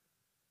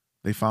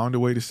 They found a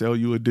way to sell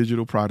you a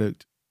digital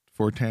product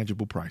for a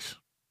tangible price.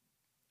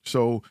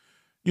 So,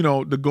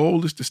 the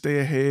goal is to stay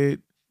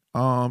ahead.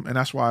 And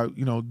that's why,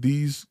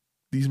 these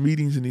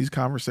meetings and these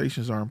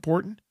conversations are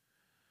important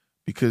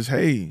because,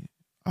 hey,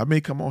 I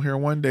may come on here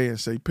one day and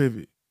say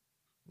pivot.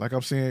 Like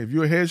I'm saying, if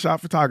you're a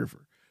headshot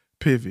photographer,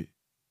 pivot.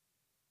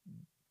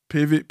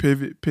 Pivot.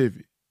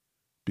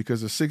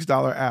 Because a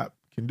 $6 app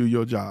can do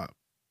your job.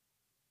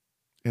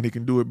 And it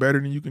can do it better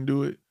than you can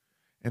do it.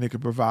 And it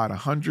can provide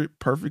 100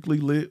 perfectly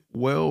lit,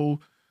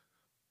 well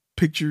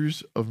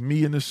pictures of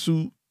me in a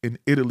suit in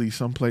Italy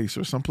someplace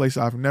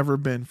I've never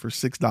been for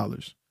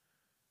 $6.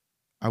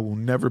 I will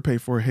never pay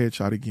for a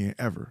headshot again,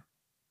 ever.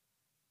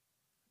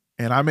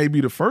 And I may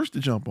be the first to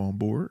jump on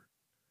board,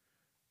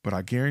 but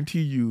I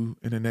guarantee you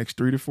in the next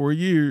 3 to 4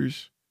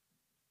 years,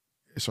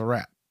 it's a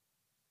wrap.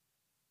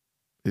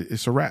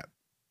 It's a wrap.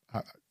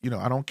 I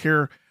don't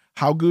care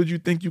how good you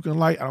think you can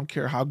light. I don't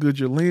care how good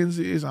your lens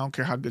is. I don't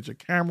care how good your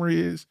camera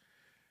is.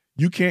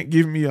 You can't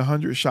give me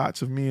 100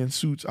 shots of me in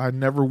suits I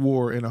never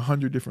wore in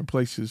 100 different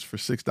places for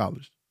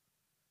 $6.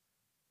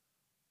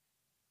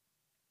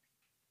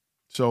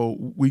 So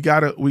we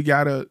gotta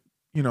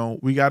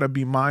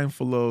be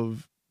mindful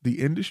of the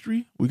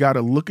industry. We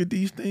gotta look at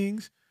these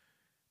things,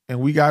 and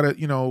we gotta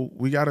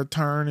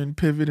turn and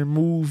pivot and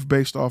move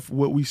based off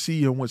what we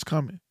see and what's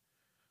coming.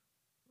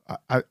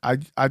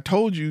 I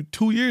told you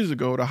 2 years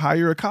ago to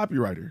hire a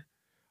copywriter.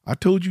 I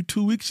told you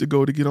 2 weeks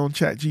ago to get on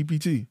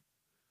ChatGPT.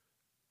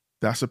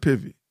 That's a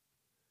pivot.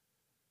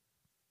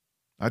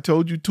 I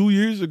told you 2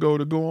 years ago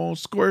to go on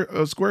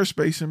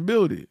Squarespace and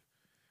build it.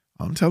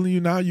 I'm telling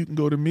you now, you can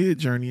go to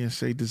Midjourney and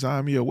say,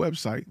 design me a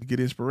website and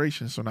get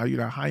inspiration. So now you're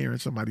not hiring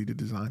somebody to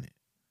design it.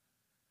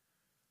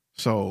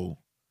 So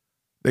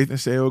they can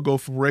say it'll go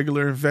from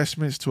regular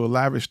investments to a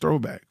lavish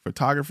throwback.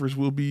 Photographers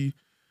will be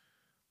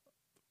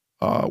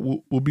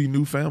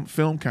new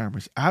film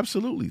cameras.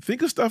 Absolutely.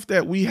 Think of stuff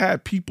that we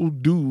had people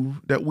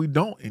do that we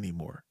don't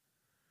anymore,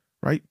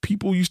 right?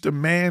 People used to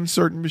man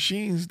certain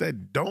machines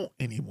that don't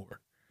anymore.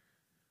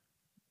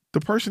 The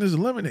person is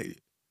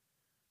eliminated.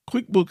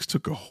 QuickBooks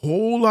took a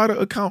whole lot of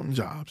accounting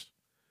jobs,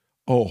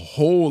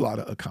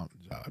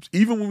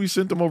 Even when we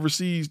sent them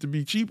overseas to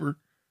be cheaper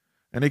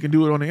and they can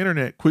do it on the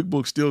internet,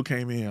 QuickBooks still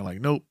came in like,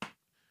 nope,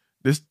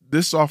 this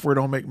software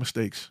don't make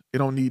mistakes. It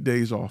don't need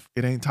days off.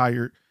 It ain't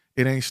tired.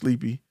 It ain't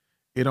sleepy.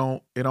 It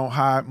don't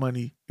hide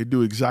money. It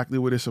do exactly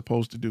what it's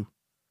supposed to do.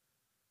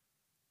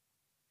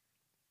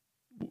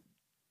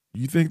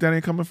 You think that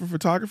ain't coming from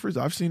photographers?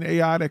 I've seen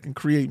AI that can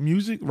create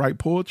music, write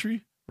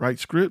poetry, write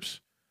scripts.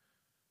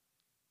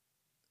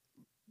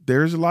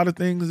 There's a lot of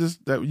things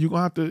that you're going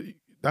to have to,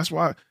 that's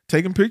why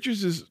taking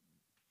pictures is,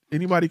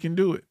 anybody can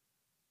do it.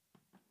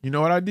 You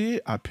know what I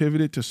did? I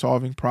pivoted to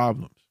solving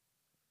problems.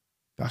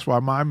 That's why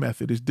my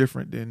method is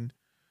different than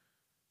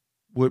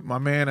what my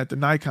man at the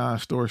Nikon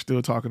store is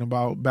still talking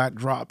about,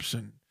 backdrops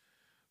and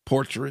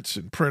portraits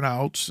and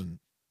printouts. And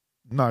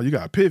no, you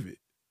got to pivot.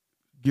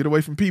 Get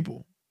away from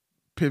people.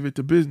 Pivot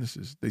to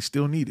businesses. They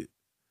still need it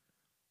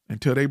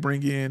until they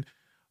bring in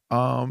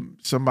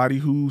somebody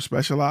who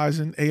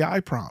specializes in AI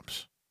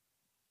prompts.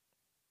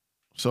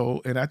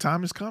 So, and that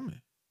time is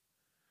coming.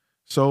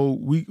 So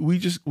we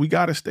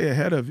got to stay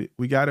ahead of it.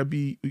 We got to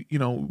be,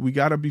 we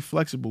got to be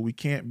flexible. We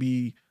can't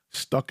be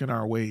stuck in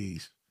our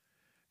ways.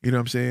 You know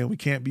what I'm saying? We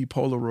can't be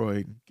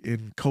Polaroid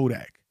and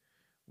Kodak.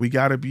 We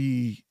got to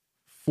be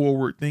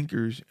forward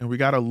thinkers, and we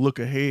got to look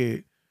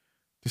ahead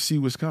to see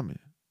what's coming,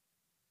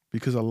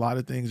 because a lot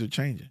of things are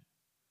changing.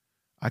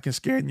 I can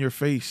scan your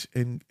face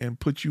and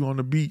put you on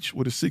the beach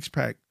with a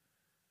 6-pack,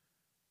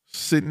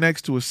 sit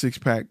next to a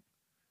 6-pack,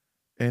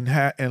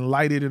 and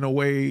light it in a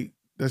way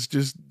that's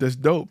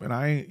dope. And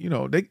I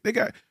ain't, they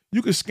got,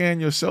 you can scan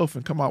yourself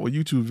and come out with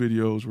YouTube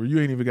videos where you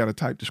ain't even got to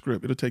type the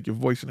script. It'll take your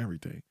voice and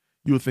everything.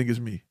 You'll think it's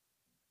me.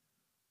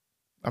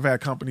 I've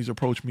had companies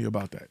approach me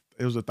about that.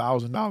 It was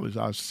 $1,000.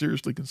 I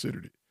seriously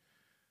considered it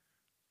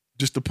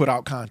just to put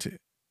out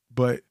content.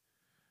 But,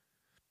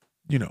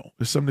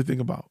 there's something to think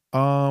about.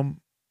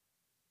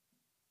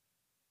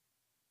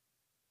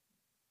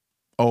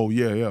 Oh,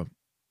 yeah.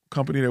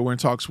 Company that we're in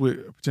talks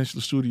with, a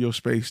potential studio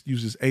space,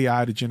 uses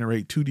AI to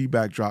generate 2D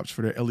backdrops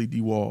for their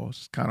LED walls.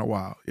 It's kind of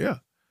wild. Yeah.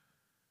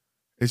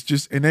 It's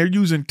just, and they're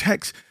using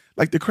text.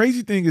 Like the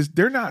crazy thing is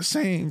they're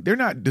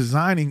not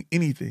designing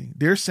anything.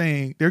 They're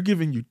saying they're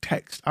giving you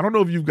text. I don't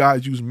know if you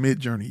guys use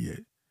Midjourney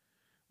yet,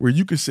 where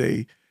you could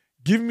say,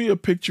 give me a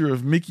picture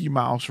of Mickey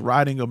Mouse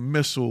riding a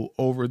missile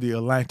over the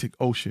Atlantic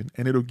Ocean,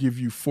 and it'll give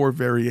you 4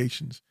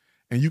 variations.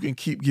 And you can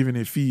keep giving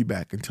it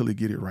feedback until it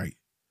get it right.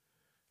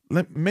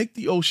 Make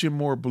the ocean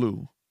more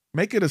blue.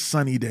 Make it a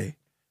sunny day.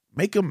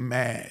 Make them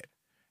mad.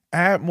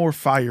 Add more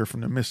fire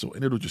from the missile,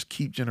 and it'll just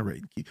keep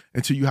generating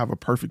until you have a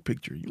perfect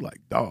picture. You like,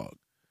 dog,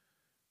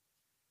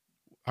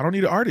 I don't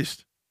need an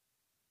artist.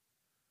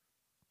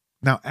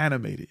 Now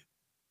animate it.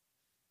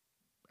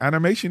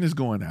 Animation is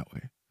going that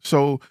way.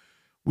 So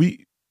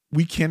we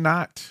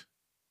cannot,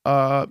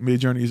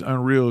 Midjourney is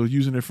Unreal,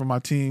 using it for my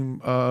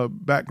team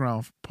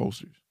background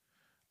posters.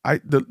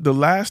 The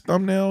last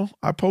thumbnail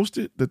I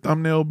posted, the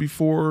thumbnail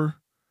before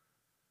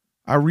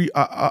I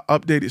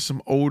updated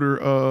some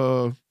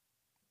older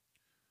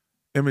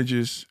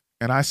images,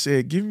 and I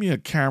said, give me a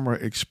camera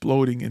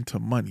exploding into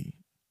money.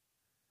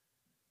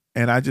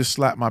 And I just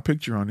slapped my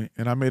picture on it,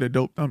 and I made a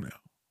dope thumbnail.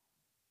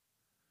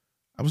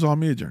 I was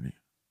on Midjourney.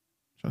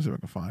 Trying to see if I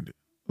can find it.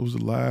 It was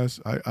the last,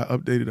 I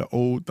updated an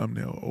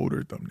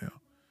older thumbnail.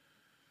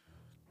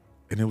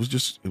 And it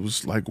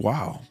was like,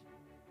 wow.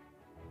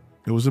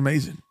 It was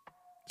amazing.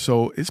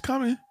 So it's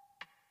coming.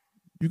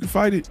 You can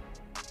fight it,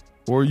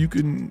 or you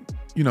can,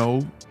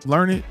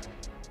 learn it,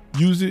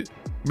 use it,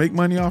 make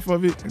money off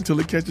of it until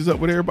it catches up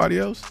with everybody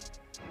else,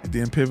 and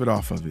then pivot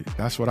off of it.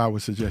 That's what I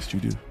would suggest you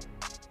do.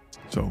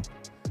 So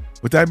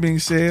with that being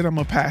said, I'm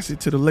going to pass it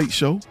to the late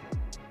show,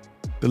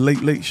 the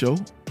late show.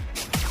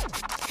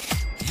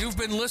 You've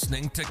been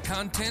listening to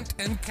Content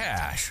and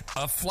Cash,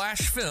 a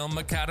Flash Film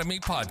Academy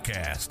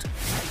podcast.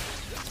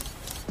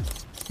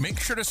 Make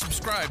sure to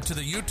subscribe to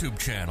the YouTube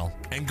channel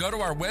and go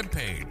to our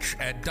webpage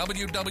at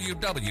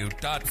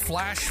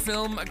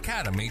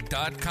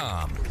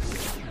www.flashfilmacademy.com.